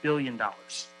 $1.39 billion.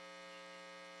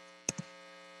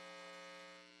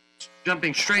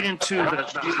 Jumping straight into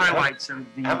the highlights and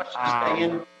the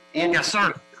Ian, yes,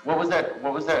 sir. What was that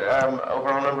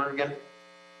overall number again?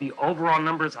 The overall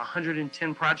number is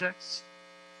 110 projects.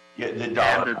 Yeah, the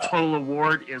dollar. And the total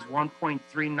award is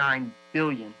 1.39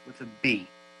 billion with a B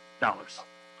dollars.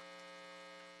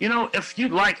 You know, if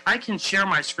you'd like, I can share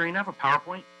my screen. I have a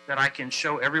PowerPoint that I can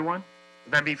show everyone.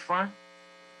 Would that be fun?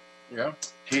 Yeah.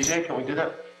 TJ, can we do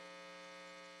that?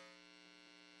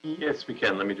 Yes, we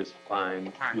can. Let me just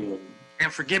find. Right.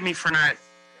 And forgive me for not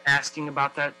asking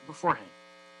about that beforehand.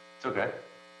 It's okay.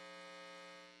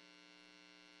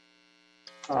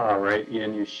 All right,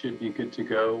 Ian, you should be good to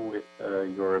go with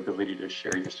your ability to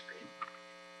share your screen.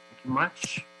 Thank you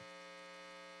much.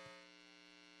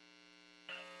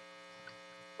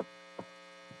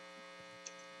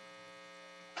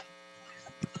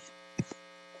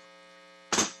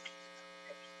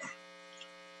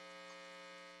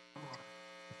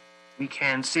 We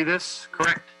can see this,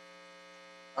 correct?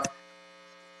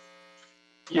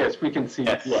 Yes, we can see.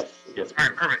 Yes. Yes. All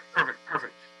right,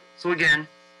 perfect. So again,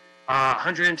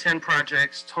 110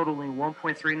 projects totaling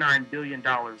 $1.39 billion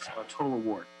total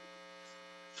award.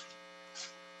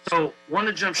 So want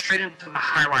to jump straight into the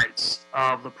highlights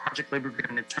of the project labor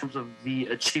agreement in terms of the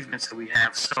achievements that we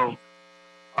have. So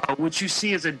what you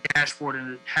see is a dashboard,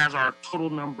 and it has our total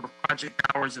number of project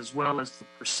hours as well as the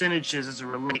percentages as it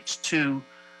relates to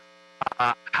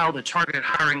how the targeted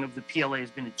hiring of the PLA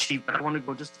has been achieved. But I want to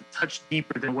go just a touch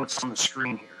deeper than what's on the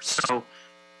screen here. So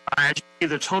as you see,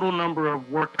 the total number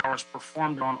of work hours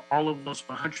performed on all of those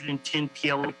 110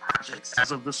 PLA projects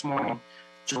as of this morning,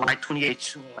 July 28,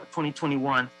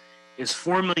 2021, is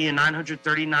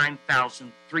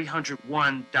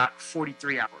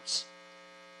 4,939,301.43 hours.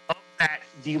 Of that,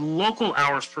 the local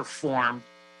hours performed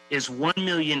is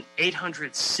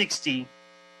 1,860,7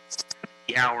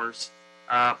 hours,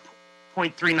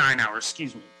 0.39 hours,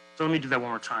 excuse me. So let me do that one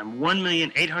more time.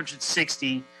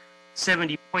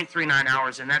 1,860,70.39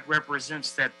 hours, and that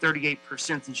represents that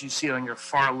 38% that you see on your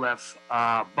far left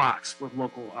box with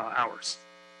local hours.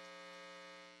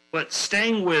 But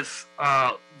staying with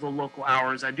the local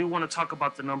hours, I do want to talk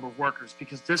about the number of workers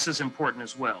because this is important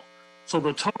as well. So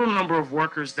the total number of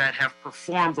workers that have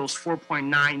performed those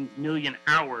 4.9 million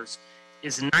hours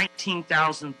is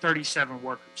 19,037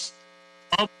 workers.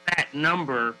 Of that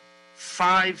number,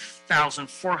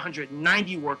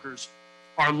 5,490 workers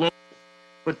are local.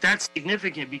 But that's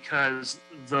significant because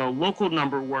the local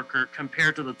number of worker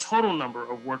compared to the total number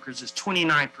of workers is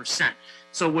 29%.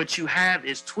 So what you have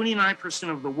is 29%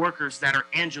 of the workers that are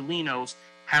Angelenos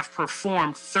have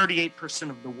performed 38%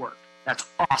 of the work. That's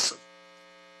awesome.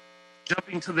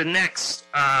 Jumping to the next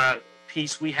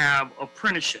piece, we have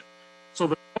apprenticeship. So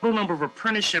the total number of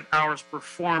apprenticeship hours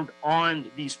performed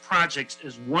on these projects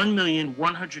is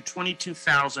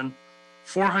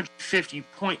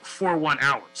 1,122,450.41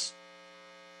 hours.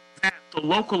 That the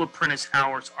local apprentice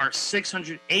hours are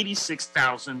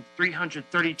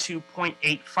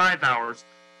 686,332.85 hours,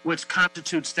 which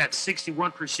constitutes that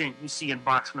 61% you see in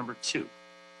box number 2.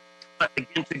 But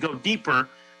again, to go deeper,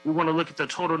 we want to look at the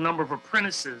total number of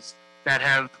apprentices that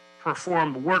have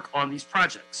performed work on these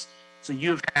projects. So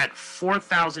you've had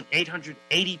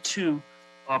 4,882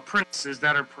 apprentices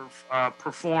that are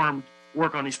performed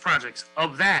work on these projects.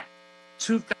 Of that,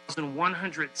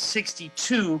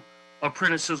 2,162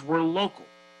 apprentices were local.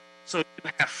 So you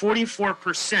have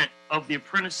 44% of the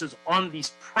apprentices on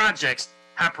these projects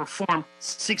have performed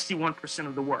 61%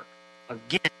 of the work.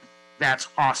 Again, that's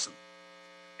awesome.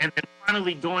 And then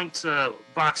finally going to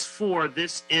box 4,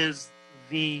 this is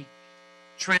the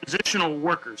transitional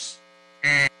workers.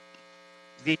 And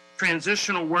the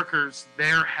transitional workers,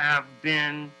 there have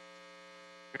been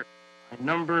a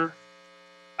number,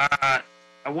 I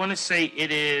want to say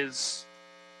it is,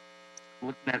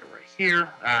 looking at it right here,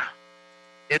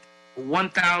 it's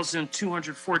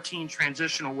 1,214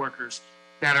 transitional workers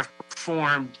that have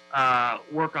performed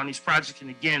work on these projects.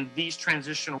 And again, these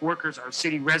transitional workers are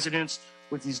city residents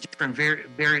with these different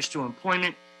barriers to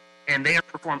employment, and they have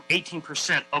performed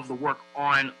 18% of the work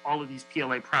on all of these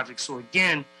PLA projects. So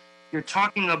again, you're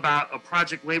talking about a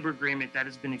project labor agreement that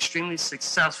has been extremely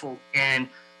successful in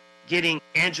getting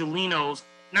Angelenos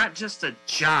not just a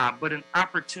job, but an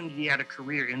opportunity at a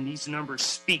career. And these numbers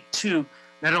speak to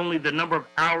not only the number of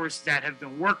hours that have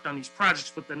been worked on these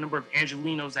projects, but the number of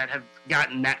Angelenos that have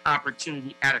gotten that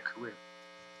opportunity at a career.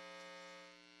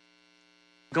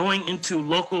 Going into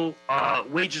local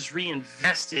wages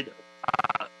reinvested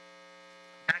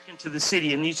back into the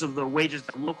city, and these are the wages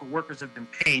that local workers have been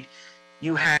paid,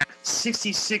 you have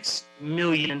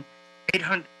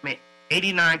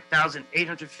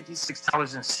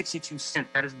 $66,889,856.62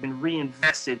 that has been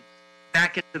reinvested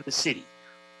back into the city.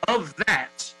 Of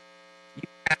that, you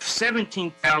have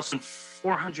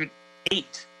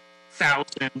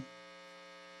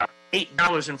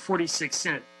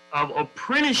 $17,408,008.46 of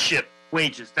apprenticeship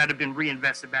wages that have been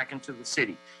reinvested back into the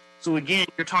city. So again,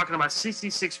 you're talking about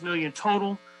 66 million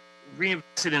total,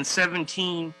 reinvested in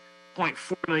 17.4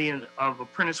 million of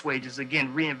apprentice wages,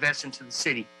 again, reinvested into the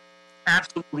city.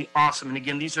 Absolutely awesome. And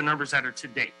again, these are numbers that are to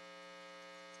date.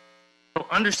 So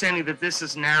understanding that this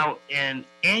is now an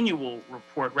annual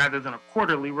report rather than a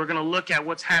quarterly, we're going to look at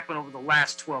what's happened over the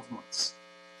last 12 months.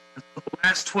 And so the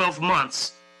last 12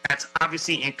 months, that's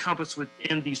obviously encompassed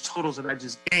within these totals that I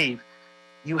just gave.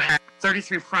 You have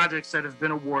 33 projects that have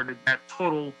been awarded that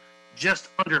total just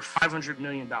under $500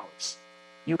 million.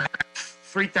 You have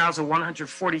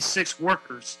 3,146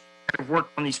 workers that have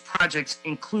worked on these projects,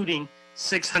 including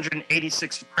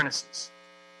 686 apprentices.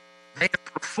 They have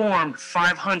performed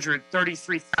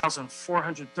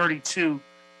 533,432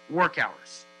 work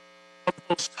hours. Of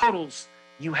those totals,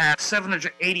 you have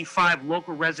 785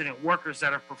 local resident workers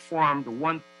that have performed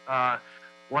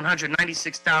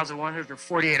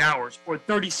 196,148 hours, or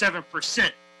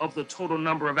 37% of the total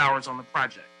number of hours on the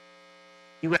project.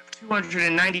 You have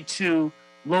 292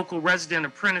 local resident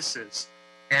apprentices,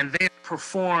 and they have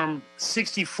performed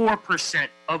 64%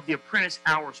 of the apprentice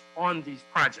hours on these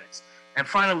projects. And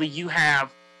finally, you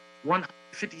have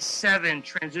 157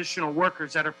 transitional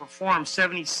workers that have performed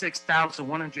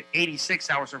 76,186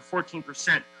 hours, or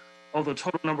 14% of the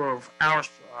total number of hours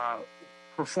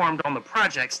performed on the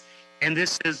projects. And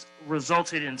this has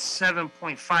resulted in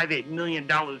 $7.58 million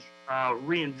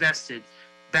reinvested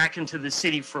back into the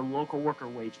city for local worker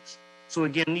wages. So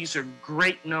again, these are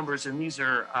great numbers, and these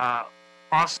are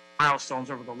awesome milestones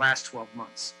over the last 12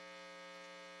 months.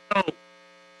 So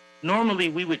normally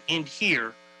we would end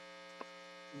here.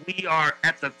 we are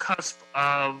at the cusp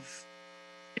of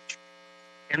history.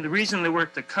 And the reason that we're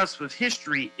at the cusp of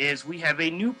history is we have a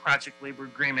new project labor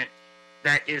agreement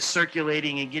that is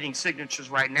circulating and getting signatures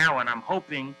right now. And I'm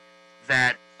hoping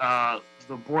that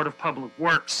the Board of Public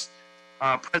Works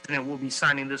president will be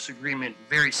signing this agreement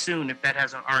very soon, if that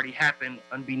hasn't already happened,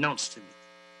 unbeknownst to me.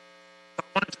 So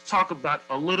I wanted to talk about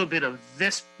a little bit of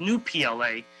this new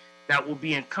PLA that will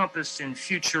be encompassed in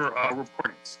future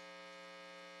reportings.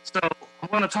 So I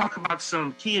want to talk about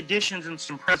some key additions and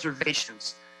some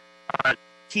preservations.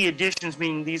 Key additions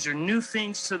meaning these are new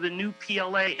things to the new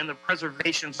PLA, and the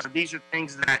preservations are these are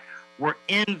things that were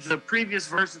in the previous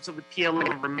versions of the PLA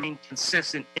and remain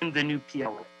consistent in the new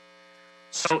PLA.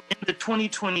 So in the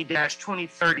 2020-2030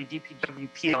 DPW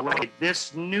PLA,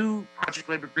 this new project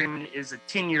labor agreement is a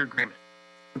 10-year agreement.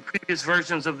 The previous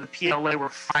versions of the PLA were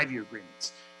 5-year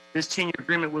agreements. This 10-year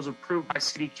agreement was approved by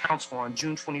City Council on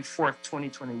June 24th,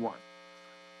 2021.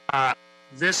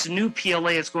 This new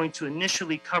PLA is going to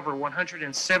initially cover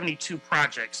 172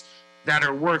 projects that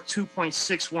are worth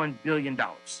 $2.61 billion.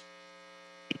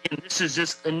 Again, this is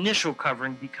just initial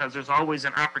covering because there's always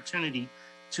an opportunity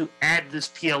to add this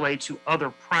PLA to other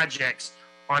projects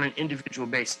on an individual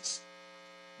basis.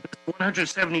 The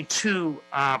 172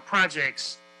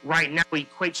 projects right now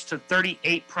equates to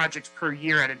 38 projects per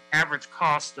year at an average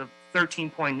cost of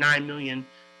 $13.9 million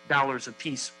a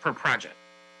piece per project.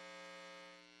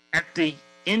 At the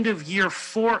end of year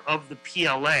 4 of the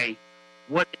PLA,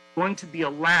 what is going to be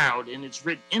allowed, and it's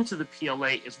written into the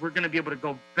PLA, is we're going to be able to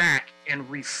go back and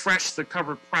refresh the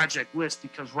covered project list,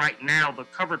 because right now the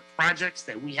covered projects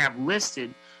that we have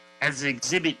listed as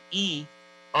Exhibit E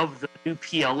of the new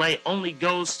PLA only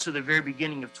goes to the very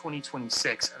beginning of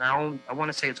 2026. And I want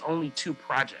to say it's only 2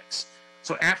 projects.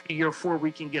 So after year 4,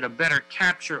 we can get a better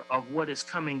capture of what is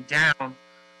coming down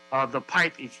the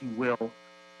pipe, if you will,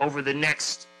 over the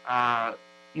next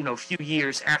few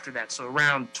years after that. So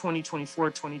around 2024,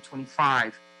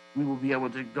 2025, we will be able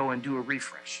to go and do a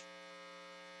refresh.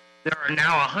 There are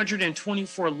now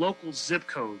 124 local zip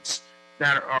codes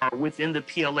that are within the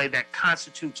PLA that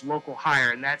constitutes local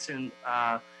hire, and that's an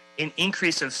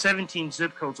increase of 17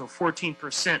 zip codes, or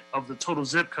 14% of the total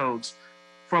zip codes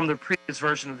from the previous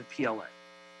version of the PLA.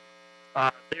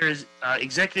 There is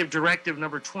Executive Directive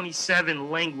number 27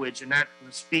 language, and that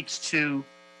speaks to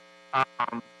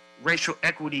racial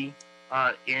equity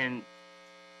in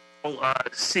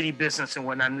city business and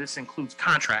whatnot, and this includes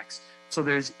contracts. So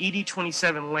there's ED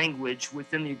 27 language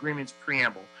within the agreement's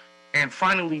preamble. And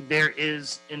finally, there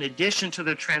is, in addition to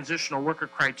the transitional worker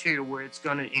criteria, where it's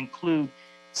going to include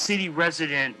city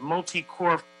resident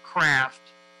multi-core craft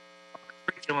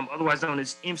curriculum, otherwise known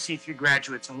as MC3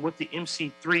 graduates. And what the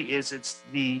MC3 is, it's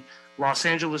the Los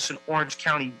Angeles and Orange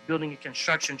County Building and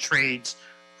Construction Trades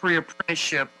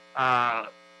pre-apprenticeship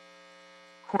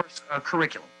course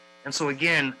curriculum. And so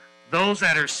again, those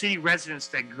that are city residents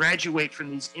that graduate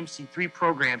from these MC3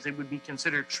 programs, they would be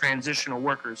considered transitional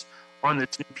workers on this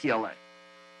new PLA.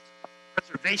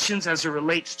 Preservations as it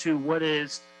relates to what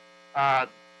is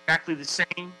exactly the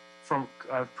same from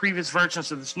previous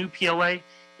versions of this new PLA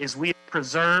is we have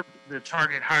preserved the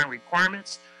target hiring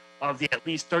requirements of the at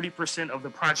least 30% of the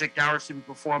project hours to be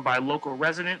performed by local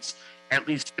residents, at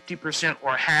least 50%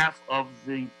 or half of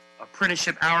the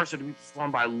apprenticeship hours are to be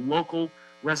performed by local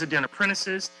resident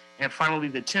apprentices, and finally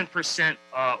the 10%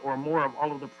 or more of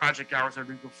all of the project hours are to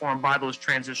be performed by those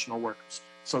transitional workers.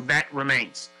 So that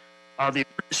remains. The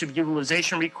apprenticeship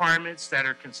utilization requirements that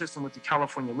are consistent with the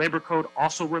California Labor Code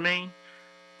also remain.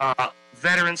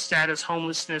 Veteran status,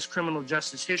 homelessness, criminal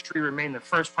justice history remain the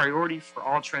first priority for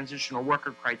all transitional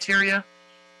worker criteria.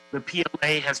 The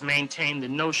PLA has maintained the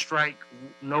no strike,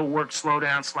 no work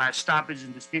slowdown / stoppage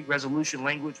and dispute resolution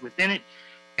language within it.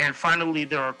 And finally,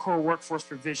 there are core workforce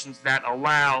provisions that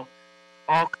allow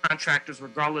all contractors,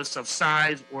 regardless of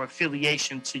size or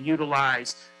affiliation, to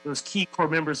utilize those key core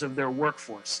members of their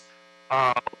workforce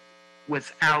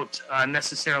without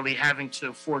necessarily having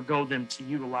to forego them to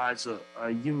utilize a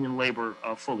union labor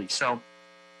fully. So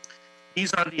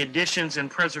these are the additions and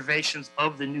preservations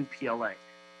of the new PLA.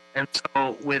 And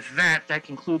so with that, that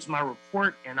concludes my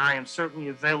report, and I am certainly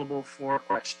available for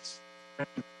questions. Thank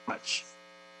you very much.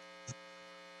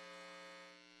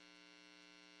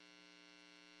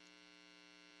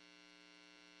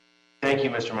 Thank you,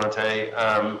 Mr. Monte.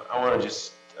 I want to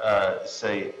just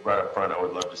say right up front, I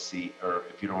would love to see, or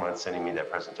if you don't mind sending me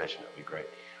that presentation, that would be great.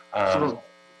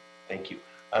 Thank you.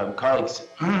 Colleagues,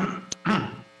 do you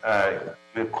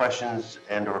have questions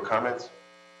and or comments?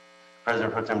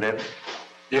 President Pro Tem Davis?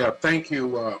 Yeah, thank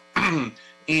you,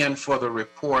 Ian, for the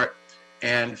report,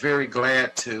 and very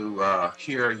glad to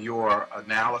hear your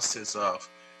analysis of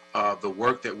the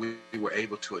work that we were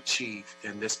able to achieve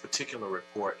in this particular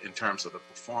report in terms of the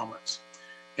performance.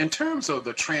 In terms of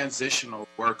the transitional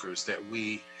workers that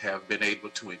we have been able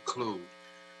to include,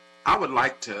 I would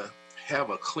like to have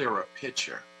a clearer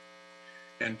picture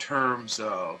in terms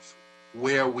of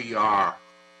where we are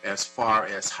as far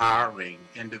as hiring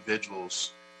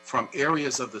individuals from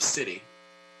areas of the city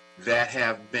that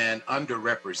have been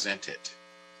underrepresented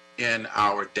in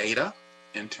our data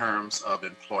in terms of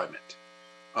employment,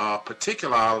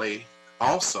 particularly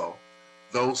also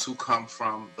those who come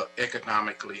from the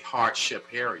economically hardship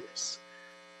areas.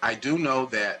 I do know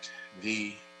that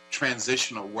the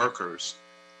transitional workers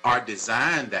are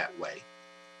designed that way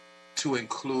to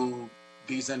include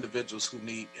these individuals who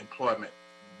need employment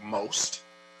most,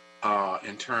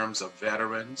 in terms of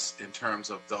veterans, in terms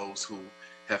of those who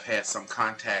have had some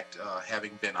contact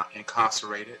having been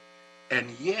incarcerated. And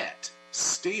yet,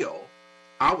 still,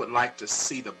 I would like to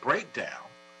see the breakdown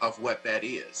of what that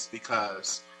is,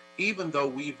 because even though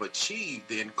we've achieved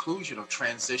the inclusion of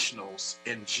transitionals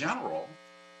in general,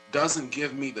 doesn't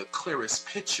give me the clearest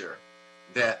picture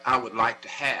that I would like to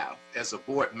have as a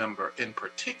board member in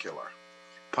particular,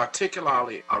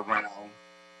 particularly around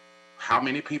how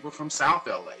many people from South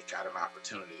LA got an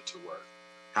opportunity to work,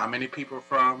 how many people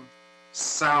from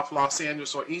South Los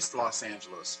Angeles or East Los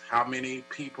Angeles, how many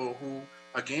people who,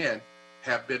 again,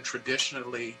 have been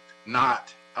traditionally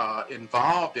not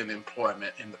involved in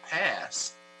employment in the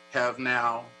past have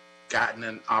now gotten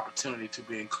an opportunity to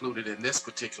be included in this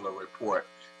particular report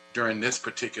during this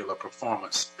particular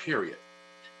performance period.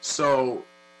 So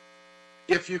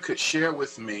if you could share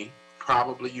with me,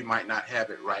 probably you might not have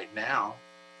it right now,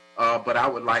 but I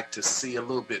would like to see a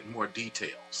little bit more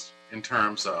details in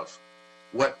terms of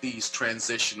what these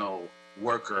transitional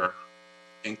worker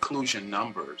inclusion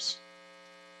numbers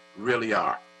really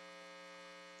are.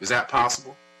 Is that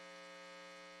possible?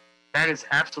 That is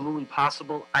absolutely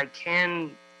possible. I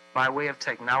can, by way of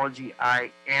technology,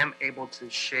 I am able to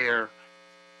share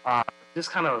just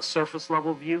kind of a surface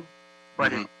level view,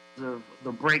 but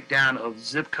the breakdown of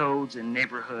zip codes and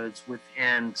neighborhoods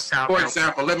within South. For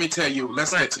example, let me tell you,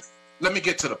 let me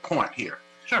get to the point here.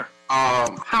 Sure.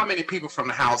 How many people from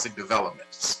the housing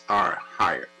developments are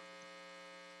hired?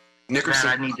 Nickerson.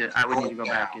 I would need to go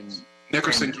back and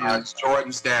Nickerson Heights,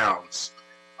 Jordan's Downs,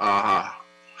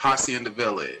 Hacienda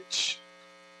Village.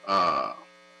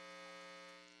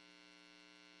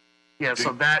 Yeah,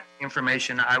 so that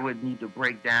information I would need to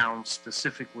break down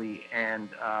specifically and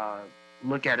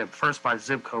look at it first by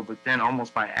zip code, but then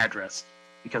almost by address,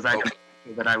 because I know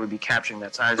that I would be capturing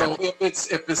that. So if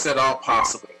it's at all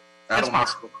possible, it's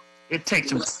possible. It takes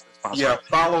some. Yeah,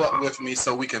 follow up with me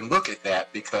so we can look at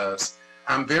that, because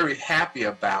I'm very happy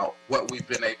about what we've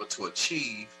been able to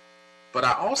achieve, but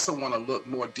I also want to look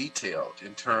more detailed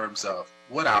in terms of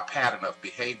what our pattern of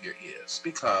behavior is,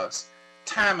 because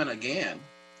time and again,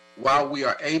 while we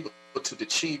are able to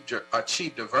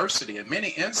achieve diversity in many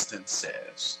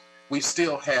instances, we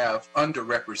still have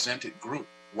underrepresented group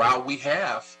while we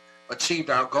have achieved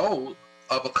our goal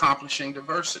of accomplishing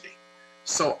diversity.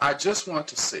 So I just want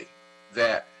to see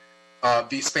that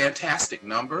these fantastic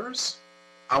numbers,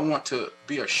 I want to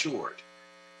be assured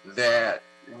that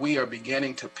we are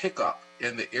beginning to pick up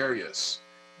in the areas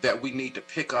that we need to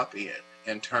pick up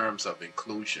in terms of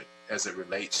inclusion as it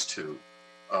relates to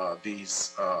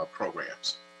these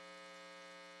programs.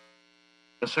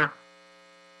 Yes, sir.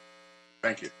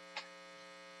 Thank you.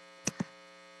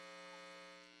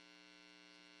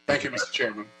 Thank you, Mr.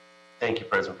 Chairman. Thank you,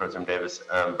 President Davis.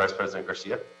 Vice President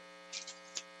Garcia.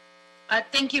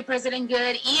 Thank you, President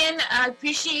Good. Ian, I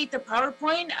appreciate the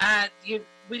PowerPoint. You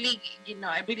really,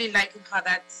 I really like how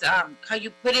that's how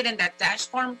you put it in that dash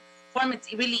form.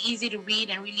 It's really easy to read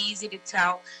and really easy to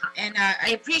tell. And I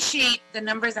appreciate the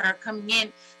numbers that are coming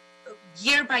in.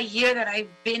 Year by year that I've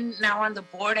been now on the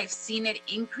board, I've seen it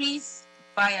increase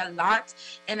by a lot.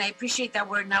 And I appreciate that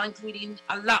we're now including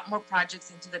a lot more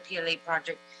projects into the PLA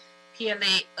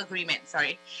agreement,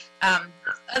 sorry.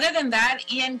 Other than that,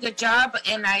 Ian, good job.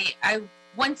 And I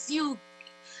once you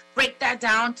break that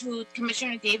down to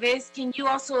Commissioner Davis, can you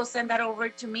also send that over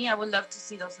to me? I would love to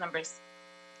see those numbers.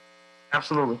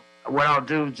 Absolutely. What I'll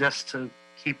do, just to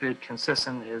keep it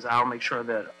consistent, is I'll make sure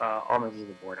that all members of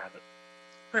the board have it.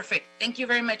 Perfect. Thank you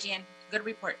very much, Ian. Good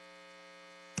report.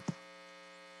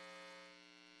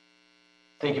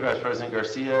 Thank you, Vice President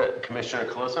Garcia. Commissioner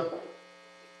Colosa.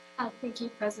 Thank you,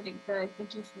 President Good.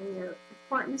 Thank you for your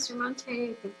report, Mr.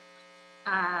 Monte. I think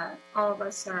all of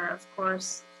us are, of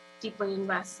course, deeply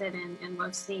invested and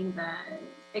love seeing the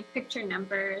big picture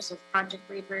numbers of project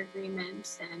labor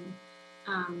agreements and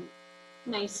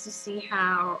nice to see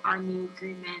how our new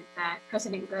agreement that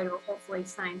President Good will hopefully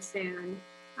sign soon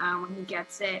when he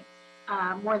gets it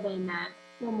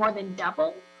will more than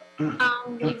double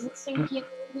the existing PO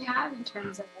we have in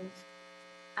terms of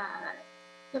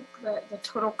the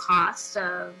total cost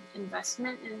of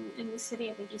investment in the city.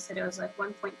 I think you said it was like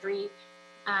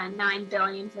 1.39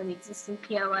 billion for the existing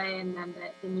PLA, and then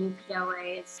the new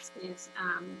PLA is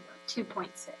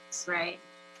 2.6, right?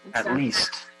 And At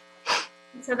least.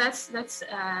 So that's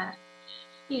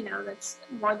you know, that's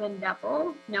more than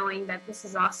double, knowing that this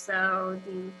is also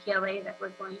the PLA that we're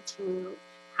going to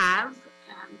have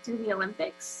through the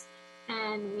Olympics.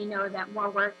 And we know that more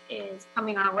work is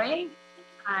coming our way.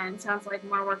 And sounds like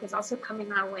more work is also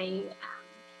coming our way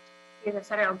through the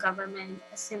federal government,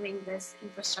 assuming this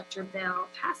infrastructure bill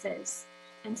passes.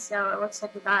 And so it looks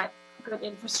like we got good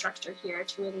infrastructure here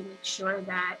to really make sure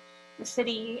that the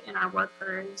city and our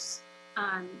workers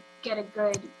get a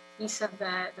good piece of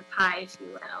the pie, if you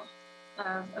will,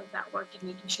 of that work and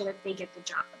making sure that they get the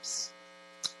jobs.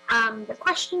 The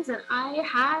questions that I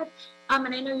had,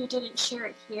 and I know you didn't share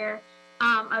it here,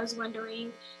 I was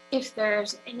wondering if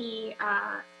there's any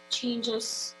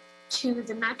changes to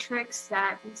the metrics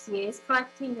that BCA is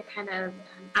collecting to kind of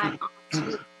add on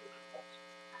to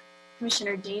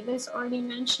Commissioner Davis already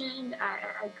mentioned.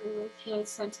 I agree with his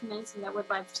sentiments, and I would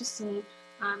like to see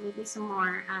maybe some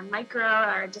more micro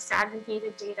or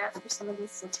disaggregated data for some of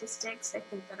these statistics. I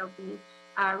think that'll be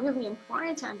really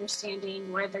important to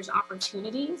understanding where there's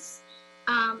opportunities,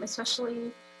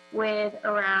 especially with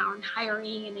around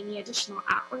hiring and any additional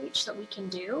outreach that we can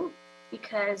do,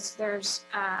 because there's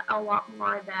a lot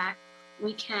more that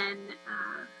we can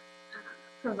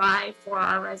provide for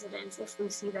our residents if we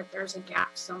see that there's a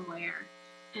gap somewhere.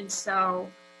 And so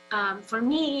for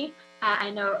me,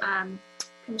 I know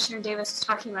Commissioner Davis was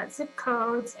talking about zip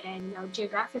codes and, you know,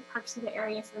 geographic parts of the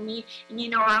area for me. And you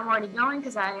know where I'm already going,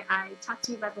 because I talk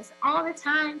to you about this all the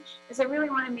time, is I really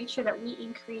want to make sure that we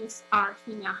increase our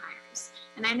female hires.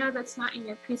 And I know that's not in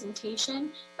your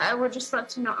presentation, but I would just love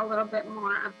to know a little bit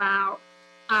more about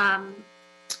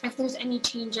if there's any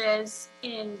changes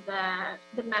in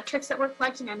the metrics that we're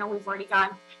collecting. I know we've already gone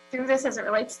through this as it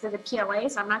relates to the PLA,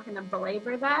 so I'm not going to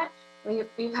belabor that.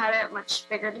 We've had a much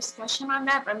bigger discussion on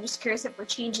that, but I'm just curious if we're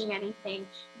changing anything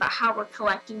about how we're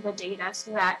collecting the data,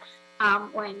 so that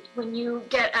when you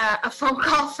get a phone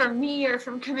call from me or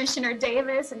from Commissioner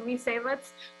Davis and we say,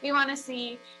 we want to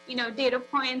see, you know, data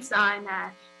points on,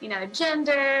 you know,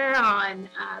 gender, on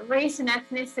race and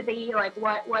ethnicity, like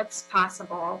what's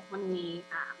possible when we,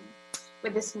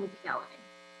 with this new PLA.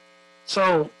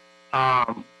 So,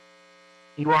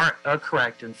 you are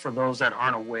correct, and for those that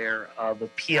aren't aware, the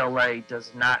PLA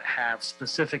does not have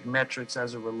specific metrics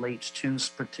as it relates to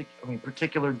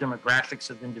particular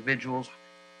demographics of individuals,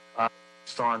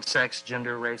 based on sex,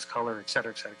 gender, race, color, et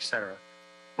cetera, et cetera, et cetera.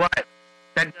 But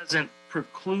that doesn't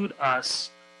preclude us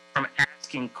from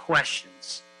asking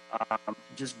questions,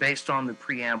 just based on the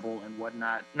preamble and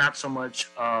whatnot. Not so much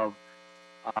of,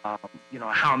 you know,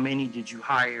 how many did you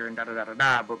hire and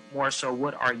da-da-da-da-da, but more so,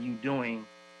 what are you doing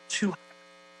to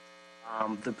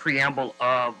the preamble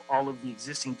of all of the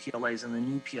existing PLAs and the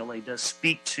new PLA does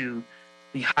speak to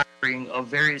the hiring of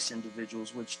various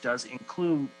individuals, which does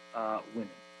include women.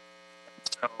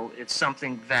 So it's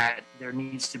something that there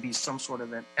needs to be some sort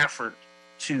of an effort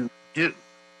to do.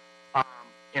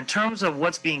 In terms of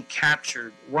what's being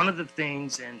captured, one of the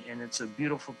things, and it's a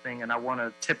beautiful thing, and I want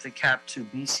to tip the cap to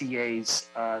BCA's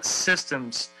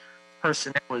systems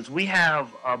personnel, is we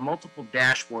have multiple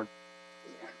dashboards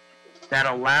that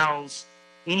allows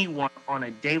anyone on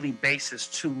a daily basis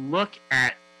to look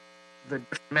at the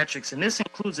different metrics. And this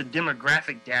includes a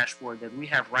demographic dashboard that we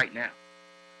have right now.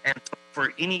 And so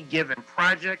for any given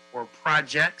project or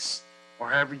projects, or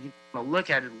however you want to look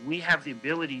at it, we have the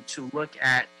ability to look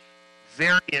at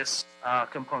various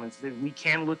components. We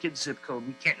can look at zip code.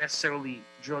 We can't necessarily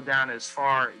drill down as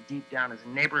far deep down as a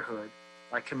neighborhood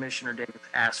like Commissioner Davis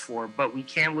asked for, but we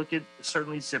can look at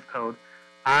certainly zip code.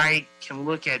 I can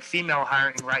look at female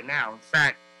hiring right now. In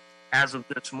fact, as of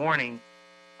this morning,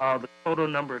 the total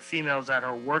number of females that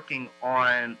are working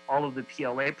on all of the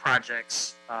PLA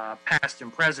projects, past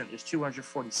and present, is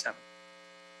 247.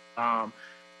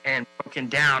 And broken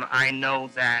down, I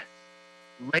know that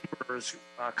laborers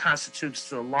constitutes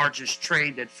the largest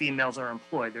trade that females are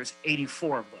employed. There's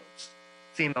 84 of those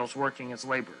females working as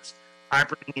laborers.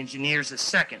 Operating engineers is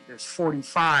second. There's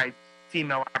 45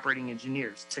 female operating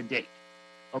engineers to date.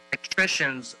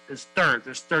 Electricians is third.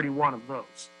 There's 31 of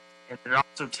those. And it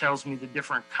also tells me the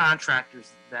different contractors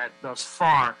that thus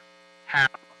far have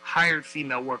hired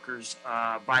female workers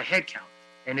by head count.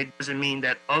 And it doesn't mean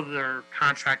that other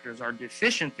contractors are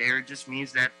deficient there. It just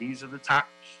means that these are the top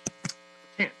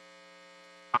 10.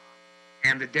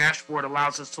 And the dashboard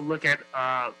allows us to look at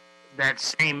that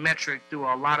same metric through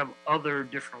a lot of other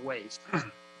different ways,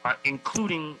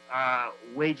 including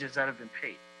wages that have been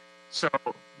paid. So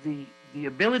the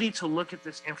ability to look at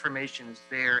this information is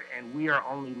there, and we are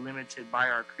only limited by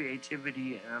our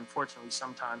creativity and unfortunately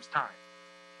sometimes time.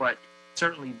 But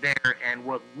certainly there, and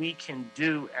what we can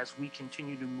do as we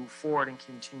continue to move forward and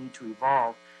continue to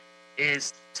evolve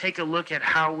is take a look at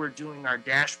how we're doing our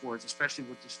dashboards, especially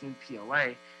with this new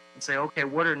PLA, and say, okay,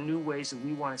 what are new ways that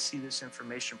we want to see this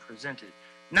information presented?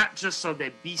 Not just so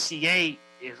that BCA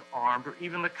is armed or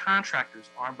even the contractors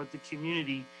armed, but the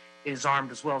community is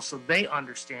armed as well, so they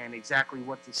understand exactly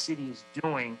what the city is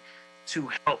doing to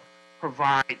help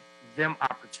provide them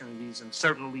opportunities. And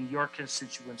certainly your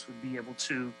constituents would be able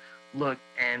to look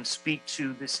and speak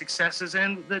to the successes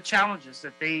and the challenges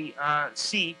that they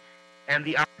see and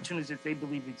the opportunities that they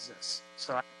believe exist.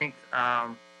 So I think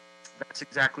that's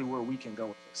exactly where we can go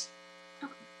with this.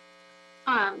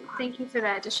 Thank you for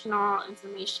that additional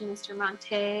information, Mr.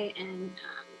 Monte. And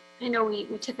I know we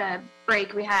took a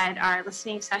break. We had our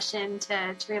listening session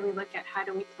to really look at how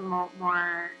do we promote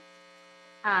more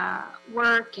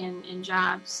work and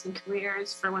jobs and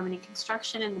careers for women in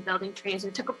construction and the building trades. We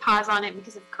took a pause on it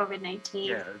because of COVID-19.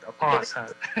 Yeah, a pause, huh?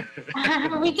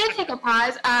 We did take a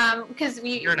pause because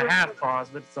we... Year and a half pause,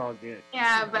 but it's all good.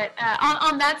 Yeah, but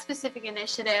on that specific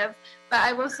initiative, but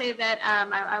I will say that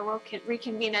I will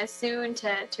reconvene us soon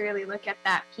to really look at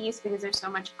that piece because there's so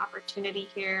much opportunity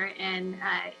here. And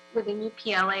with a new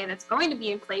PLA that's going to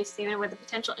be in place, even with the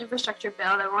potential infrastructure bill,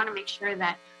 I want to make sure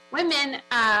that women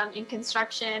in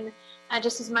construction,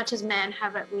 just as much as men,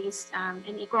 have at least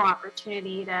an equal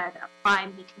opportunity to apply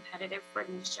and be competitive for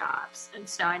these jobs. And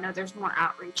so I know there's more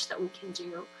outreach that we can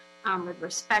do with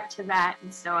respect to that.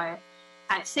 And so I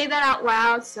say that out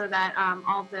loud so that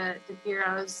all the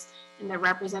bureaus and the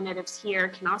representatives here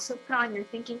can also put on your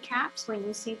thinking caps when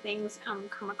you see things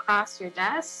come across your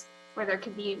desk, where there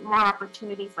could be more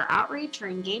opportunity for outreach or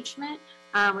engagement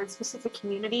with specific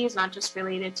communities, not just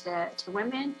related to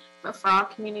women, but for all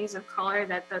communities of color,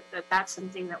 that's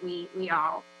something that we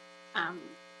all,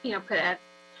 put at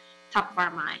top of our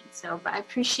mind. So, but I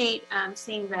appreciate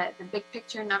seeing the big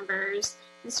picture numbers.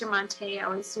 Mr. Monte,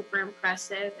 always super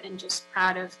impressive, and just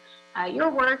proud of your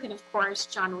work, and of course,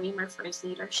 John Weimer for his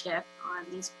leadership on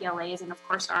these PLAs, and of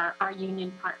course, our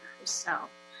union partners. So,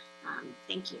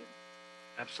 thank you.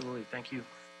 Absolutely, thank you.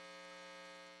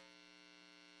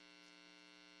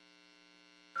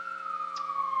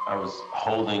 I was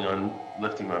holding on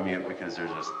lifting my mute because there's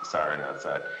a siren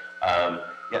outside.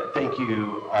 Yeah, thank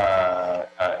you,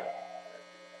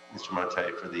 Mr.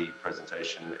 Monte, for the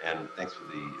presentation, and thanks for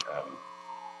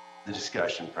the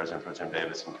discussion, President Pro Tem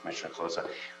Davis and Commissioner Closa.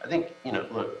 I think,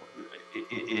 look,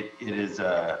 it is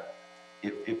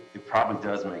it probably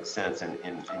does make sense, and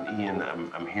Ian,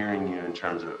 I'm hearing you in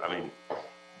terms of, I mean,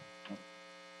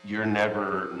 you're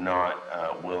never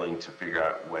not willing to figure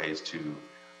out ways to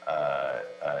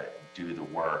do the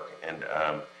work, and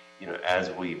as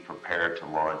we prepare to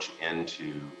launch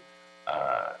into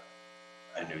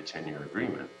a new 10-year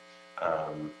agreement,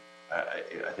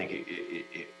 I think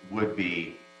it would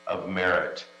be of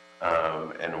merit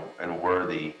and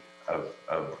worthy of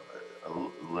a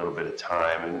little bit of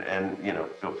time, and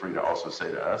feel free to also say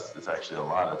to us it's actually a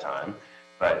lot of time,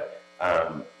 but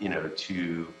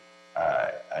to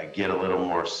get a little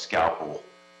more scalpel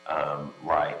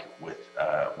like with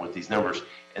these numbers,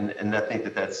 and I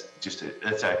think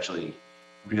that's actually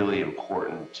really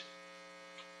important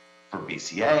for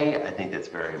BCA. I think that's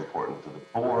very important for the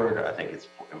board. I think it's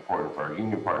important for our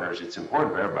union partners. It's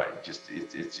important for everybody.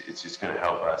 It's just going to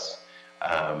help us.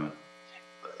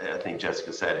 I think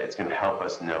Jessica said it. It's going to help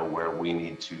us know where we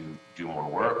need to do more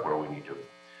work, where we need to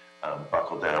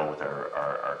buckle down with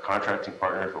our contracting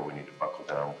partners, where we need to buckle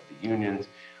down with the unions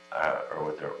or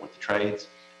with the trades.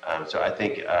 So I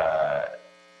think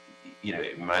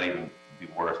it might even be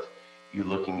worth you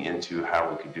looking into how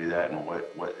we could do that and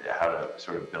how to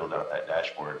sort of build out that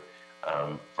dashboard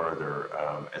further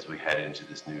as we head into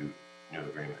this new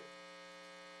agreement.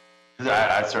 Because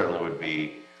I certainly would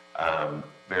be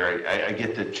I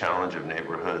get the challenge of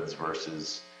neighborhoods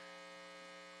versus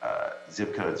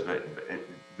zip codes,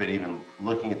 but even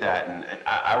looking at that, and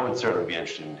I would certainly be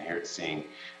interested in seeing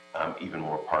even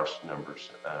more parsed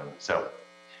numbers.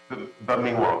 But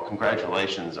meanwhile,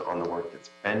 congratulations on the work that's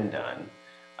been done.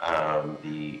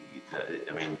 The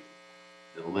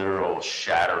literal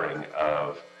shattering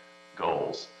of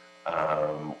goals,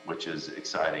 which is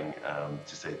exciting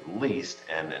to say the least,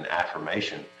 and an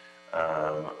affirmation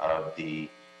of the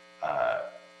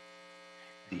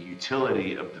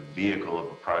utility of the vehicle of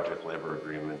a project labor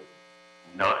agreement,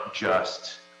 not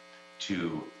just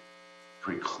to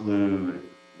preclude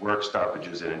work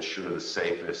stoppages and ensure the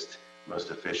safest, most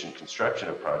efficient construction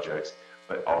of projects,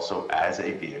 but also as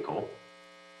a vehicle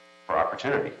for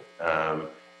opportunity.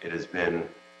 It has been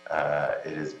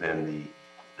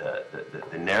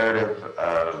the narrative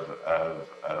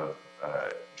of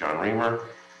John Reamer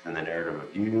and the narrative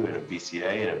of you and of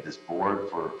BCA and of this board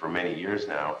for many years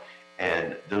now,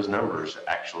 and those numbers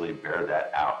actually bear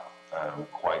that out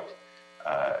quite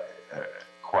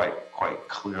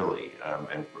clearly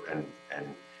and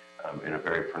in a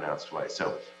very pronounced way.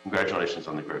 So congratulations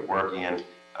on the great work, Ian.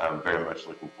 I'm very much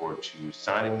looking forward to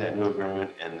signing that new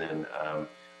agreement, and then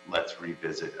let's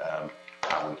revisit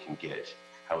how we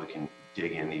can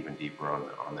dig in even deeper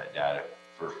on that data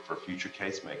for future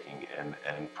case making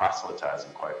and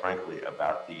proselytizing, quite frankly,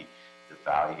 about the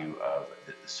value of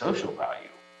the social value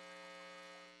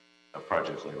of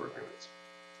project labor agreements.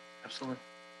 Absolutely.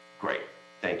 Great.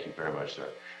 Thank you very much, sir.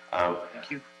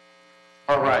 Thank you.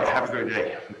 All right. Have a great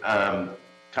day.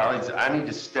 Colleagues, I need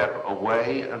to step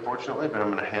away, unfortunately, but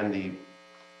I'm going to hand the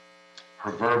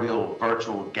proverbial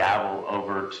virtual gavel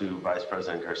over to Vice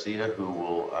President Garcia, who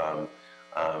will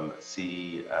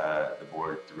see the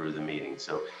board through the meeting.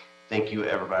 So thank you,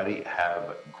 everybody.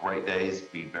 Have great days.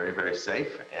 Be very, very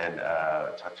safe, and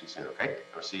talk to you soon, okay?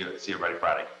 I'll see everybody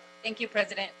Friday. Thank you,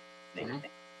 President. Thank you.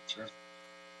 Sure.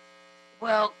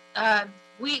 Well,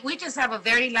 we just have a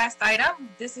very last item.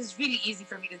 This is really easy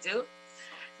for me to do.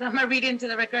 So I'm going to read into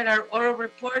the record our oral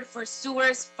report for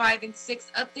sewers 5 and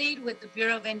 6 update with the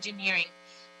Bureau of Engineering.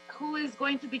 Who is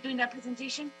going to be doing that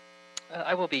presentation?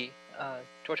 I will be,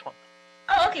 George Huang.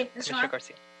 Oh, okay. That's Mr. fine.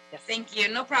 Garcia. Yes. Thank you.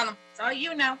 No problem. It's all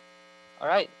you now. All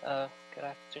right. Good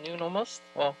afternoon, almost.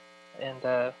 Well, and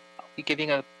I'll be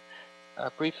giving a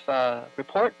brief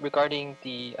report regarding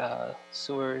the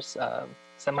sewers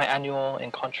semi-annual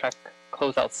and contract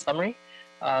closeout summary.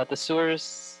 The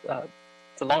sewers,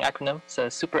 it's a long acronym. It's a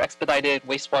super expedited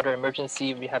wastewater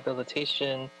emergency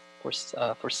rehabilitation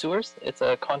for sewers. It's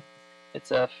a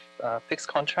fixed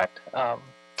contract,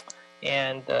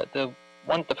 and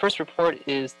the first report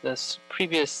is the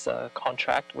previous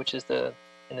contract, which is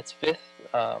in its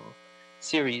 5th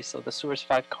series, so the Sewers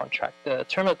 5 contract. The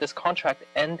term of this contract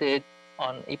ended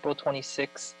on April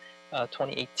 26,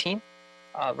 2018.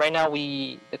 Right now,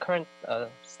 the current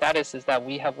status is that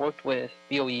we have worked with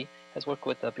BOE, has worked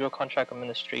with the Bureau of Contract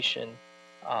Administration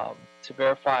to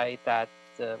verify that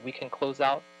we can close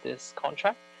out this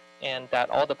contract, and that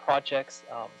all the projects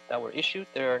that were issued,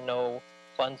 there are no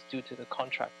funds due to the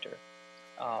contractor,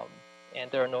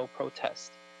 and there are no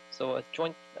protests. So a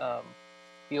joint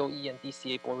BOE and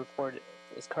DCA board report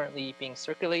is currently being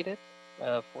circulated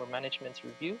for management's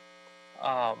review,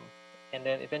 and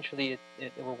then eventually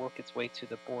it will work its way to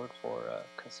the board for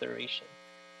consideration.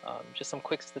 Just some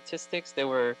quick statistics. There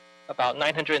were about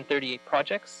 938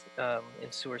 projects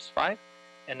in Sewers 5,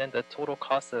 and then the total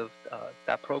cost of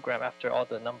that program after all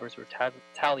the numbers were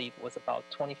tallied was about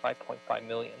 $25.5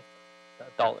 million.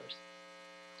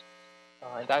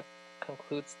 And that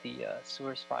concludes the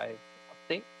Sewers 5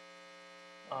 update.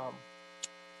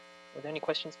 Were there any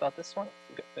questions about this one?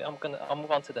 I'll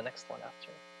move on to the next one after.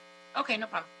 Okay, no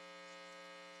problem.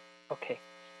 Okay.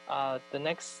 The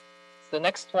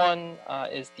next one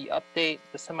is the update,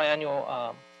 the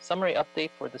semi-annual summary update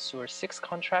for the Sewer 6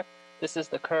 contract. This is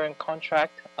the current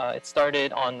contract. It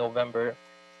started on November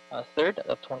 3rd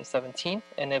of 2017,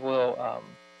 and it will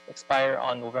expire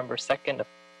on November 2nd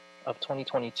of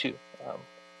 2022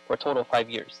 for a total of 5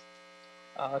 years.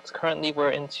 Currently,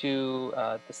 we're into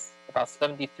about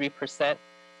 73%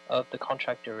 of the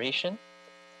contract duration,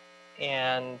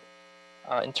 and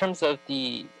in terms of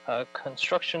the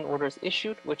construction orders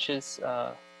issued, which is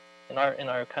in our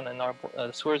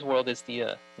sewers world is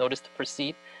the notice to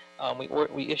proceed.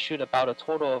 We issued about a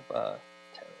total of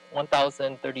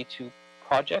 1,032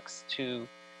 projects to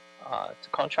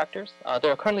contractors.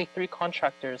 There are currently 3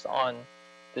 contractors on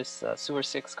this Sewer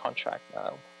 6 contract.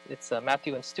 It's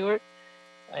Matthew and Stewart,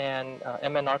 and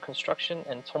MNR Construction,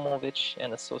 and Tomovich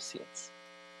and Associates.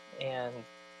 And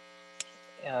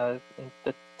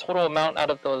the total amount out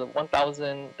of the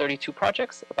 1,032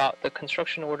 projects, about the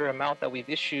construction order amount that we've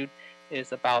issued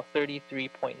is about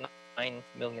 $33.9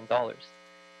 million.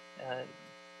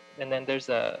 And then there's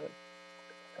out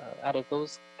of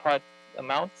those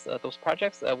those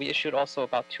projects, we issued also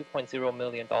about $2.0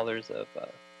 million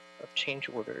of change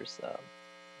orders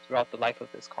throughout the life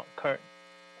of this current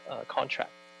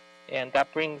contract. And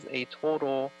that brings a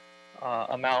total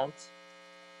amount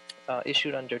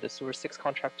issued under the Sewer 6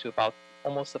 contract to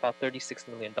almost about $36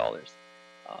 million.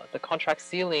 The contract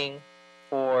ceiling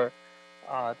for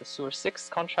the Sewer 6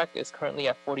 contract is currently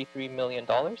at $43 million,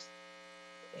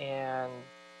 and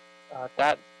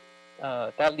that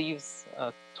leaves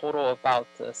a total of about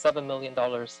 $7 million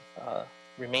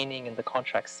remaining in the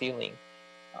contract ceiling,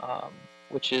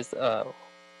 which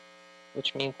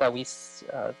means that we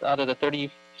out of the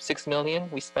 $36 million,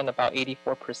 we spend about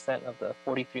 84% of the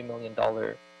 $43 million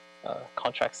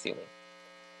contract ceiling.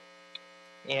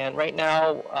 And right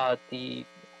now, the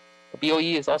BOE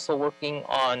is also working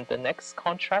on the next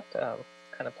contract,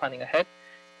 kind of planning ahead,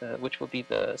 which will be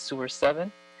the Sewer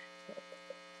 7.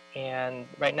 And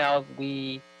right now,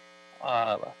 we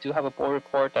do have a board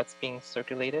report that's being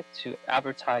circulated to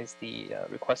advertise the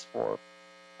request for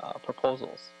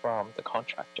proposals from the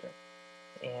contractor.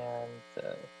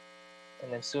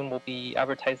 And then soon we'll be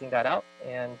advertising that out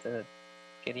and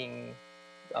getting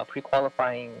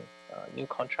pre-qualifying new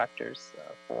contractors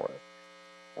for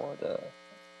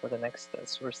the next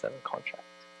Sewer 7 contract.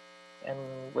 And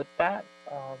with that,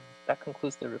 that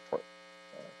concludes the report.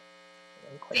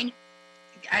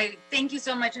 Thank you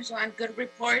so much, Antoine. Good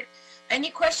report. Any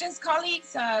questions,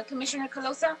 colleagues? Commissioner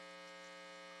Calosa?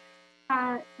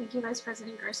 Thank you, Vice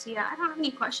President Garcia. I don't have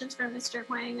any questions for Mr.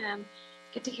 Huang.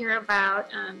 Get to hear about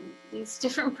these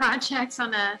different projects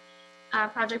on a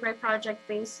project-by-project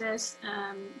basis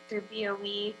through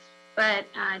BOE, but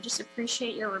I just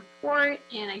appreciate your report,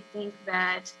 and I think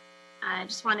that I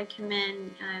just want to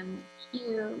commend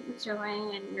you, Mr.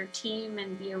 Huang, and your team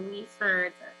and BOE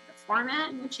for the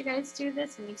format in which you guys do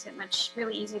this. It makes it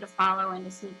really easy to follow and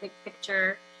to see big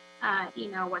picture,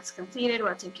 what's completed,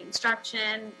 what's in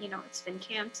construction, it's been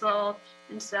canceled.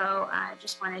 And so I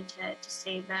just wanted to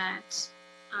say that,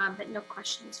 but no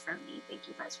questions from me. Thank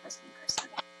you, Vice President Garcia.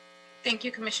 Thank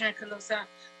you, Commissioner Calosa.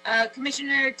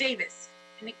 Commissioner Davis,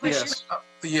 any questions?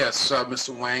 Yes,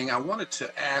 Mr. Wang, I wanted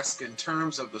to ask in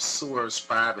terms of the Sewers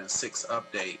 5 and 6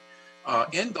 update,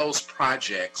 in those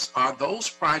projects, are those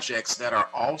projects that are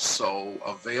also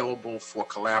available for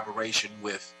collaboration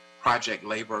with project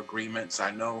labor agreements?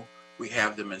 I know we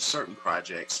have them in certain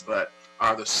projects, but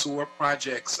are the sewer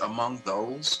projects among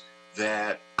those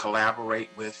that collaborate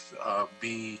with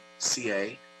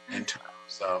BCA in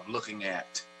terms of looking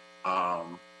at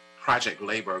project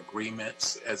labor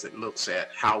agreements as it looks at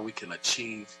how we can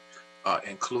achieve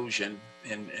inclusion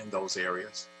in those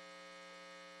areas?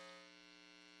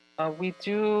 We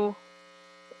do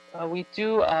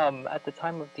at the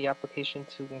time of the application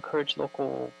to encourage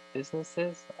local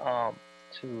businesses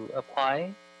to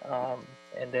apply,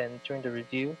 and then during the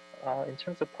review. In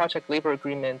terms of project labor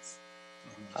agreements,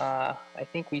 I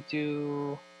think we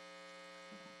do.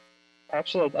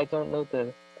 Actually, I don't know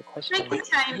the question.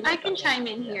 I can chime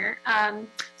in here.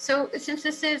 So since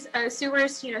this is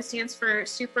sewers, stands for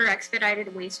Super Expedited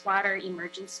Wastewater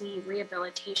Emergency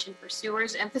Rehabilitation for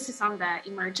Sewers, emphasis on the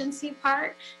emergency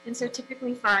part. And so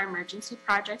typically for our emergency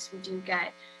projects, we do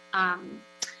get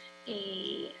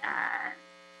a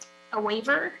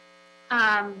waiver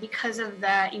because of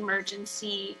the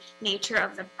emergency nature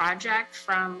of the project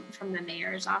from the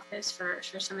mayor's office for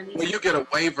some of these. Well, you get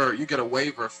a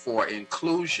waiver for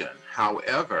inclusion.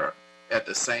 However, at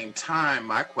the same time,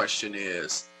 my question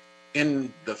is,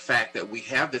 in the fact that we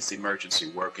have this emergency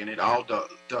work and it all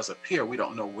does appear, we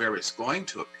don't know where it's going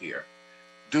to appear.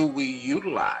 Do we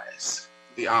utilize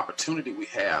the opportunity we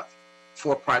have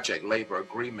for project labor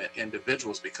agreement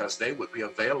individuals, because they would be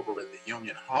available in the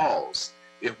union halls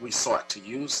if we sought to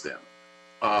use them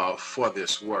for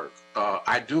this work?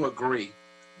 I do agree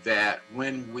that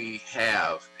when we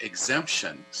have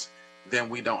exemptions, then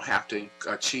we don't have to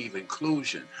achieve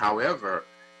inclusion. However,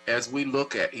 as we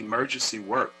look at emergency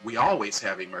work, we always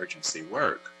have emergency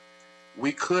work.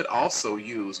 We could also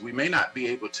use, we may not be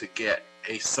able to get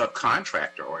a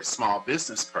subcontractor or a small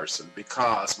business person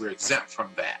because we're exempt from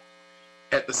that.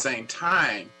 At the same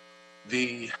time,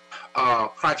 the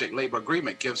project labor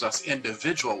agreement gives us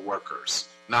individual workers,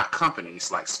 not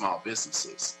companies like small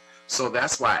businesses. So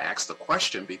that's why I asked the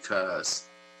question, because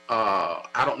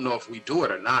I don't know if we do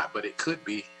it or not, but it could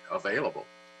be available.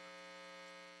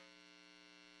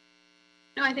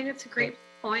 No, I think that's a great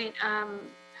point.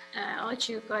 I'll let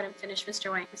you go ahead and finish,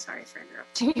 Mr. Wang. Sorry for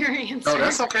interrupting your answer. No,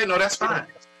 that's okay. No, that's fine.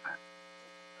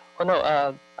 Oh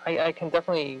no, I can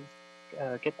definitely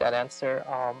get that answer.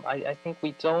 I think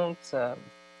we don't. I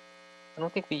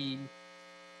don't think we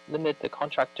limit the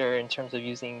contractor in terms of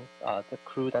using the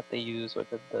crew that they use or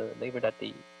the labor that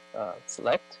they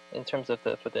select in terms of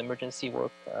for the emergency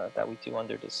work that we do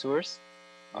under the sewers.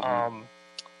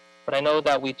 But I know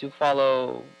that we do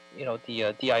follow,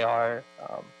 the DIR,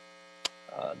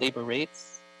 labor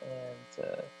rates, and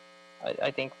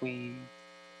I think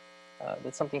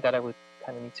that's something that I would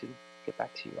kind of need to get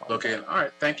back to you on. Okay, all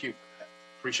right, thank you.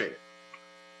 Appreciate it.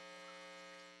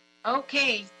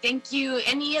 Okay, thank you.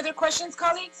 Any other questions,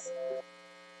 colleagues?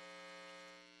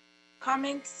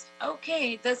 Comments?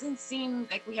 Okay, it doesn't seem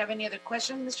like we have any other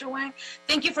questions, Mr. Wang.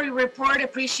 Thank you for your report.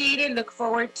 Appreciate it. Look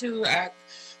forward to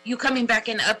you coming back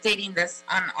and updating us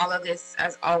on all of this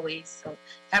as always. So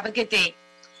have a good day.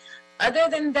 Other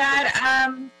than that,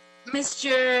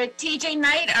 Mr. TJ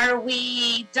Knight, are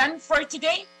we done for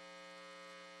today?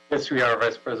 Yes, we are,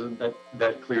 Vice President.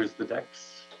 That clears the decks.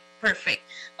 Perfect.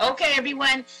 Okay,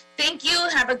 everyone. Thank you.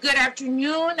 Have a good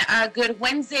afternoon, a good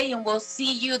Wednesday, and we'll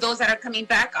see you, those that are coming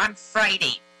back, on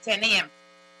Friday, 10 a.m.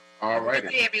 All right.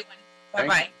 Good day, everyone.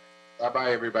 Bye-bye.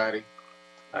 Bye-bye, everybody.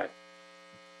 Bye.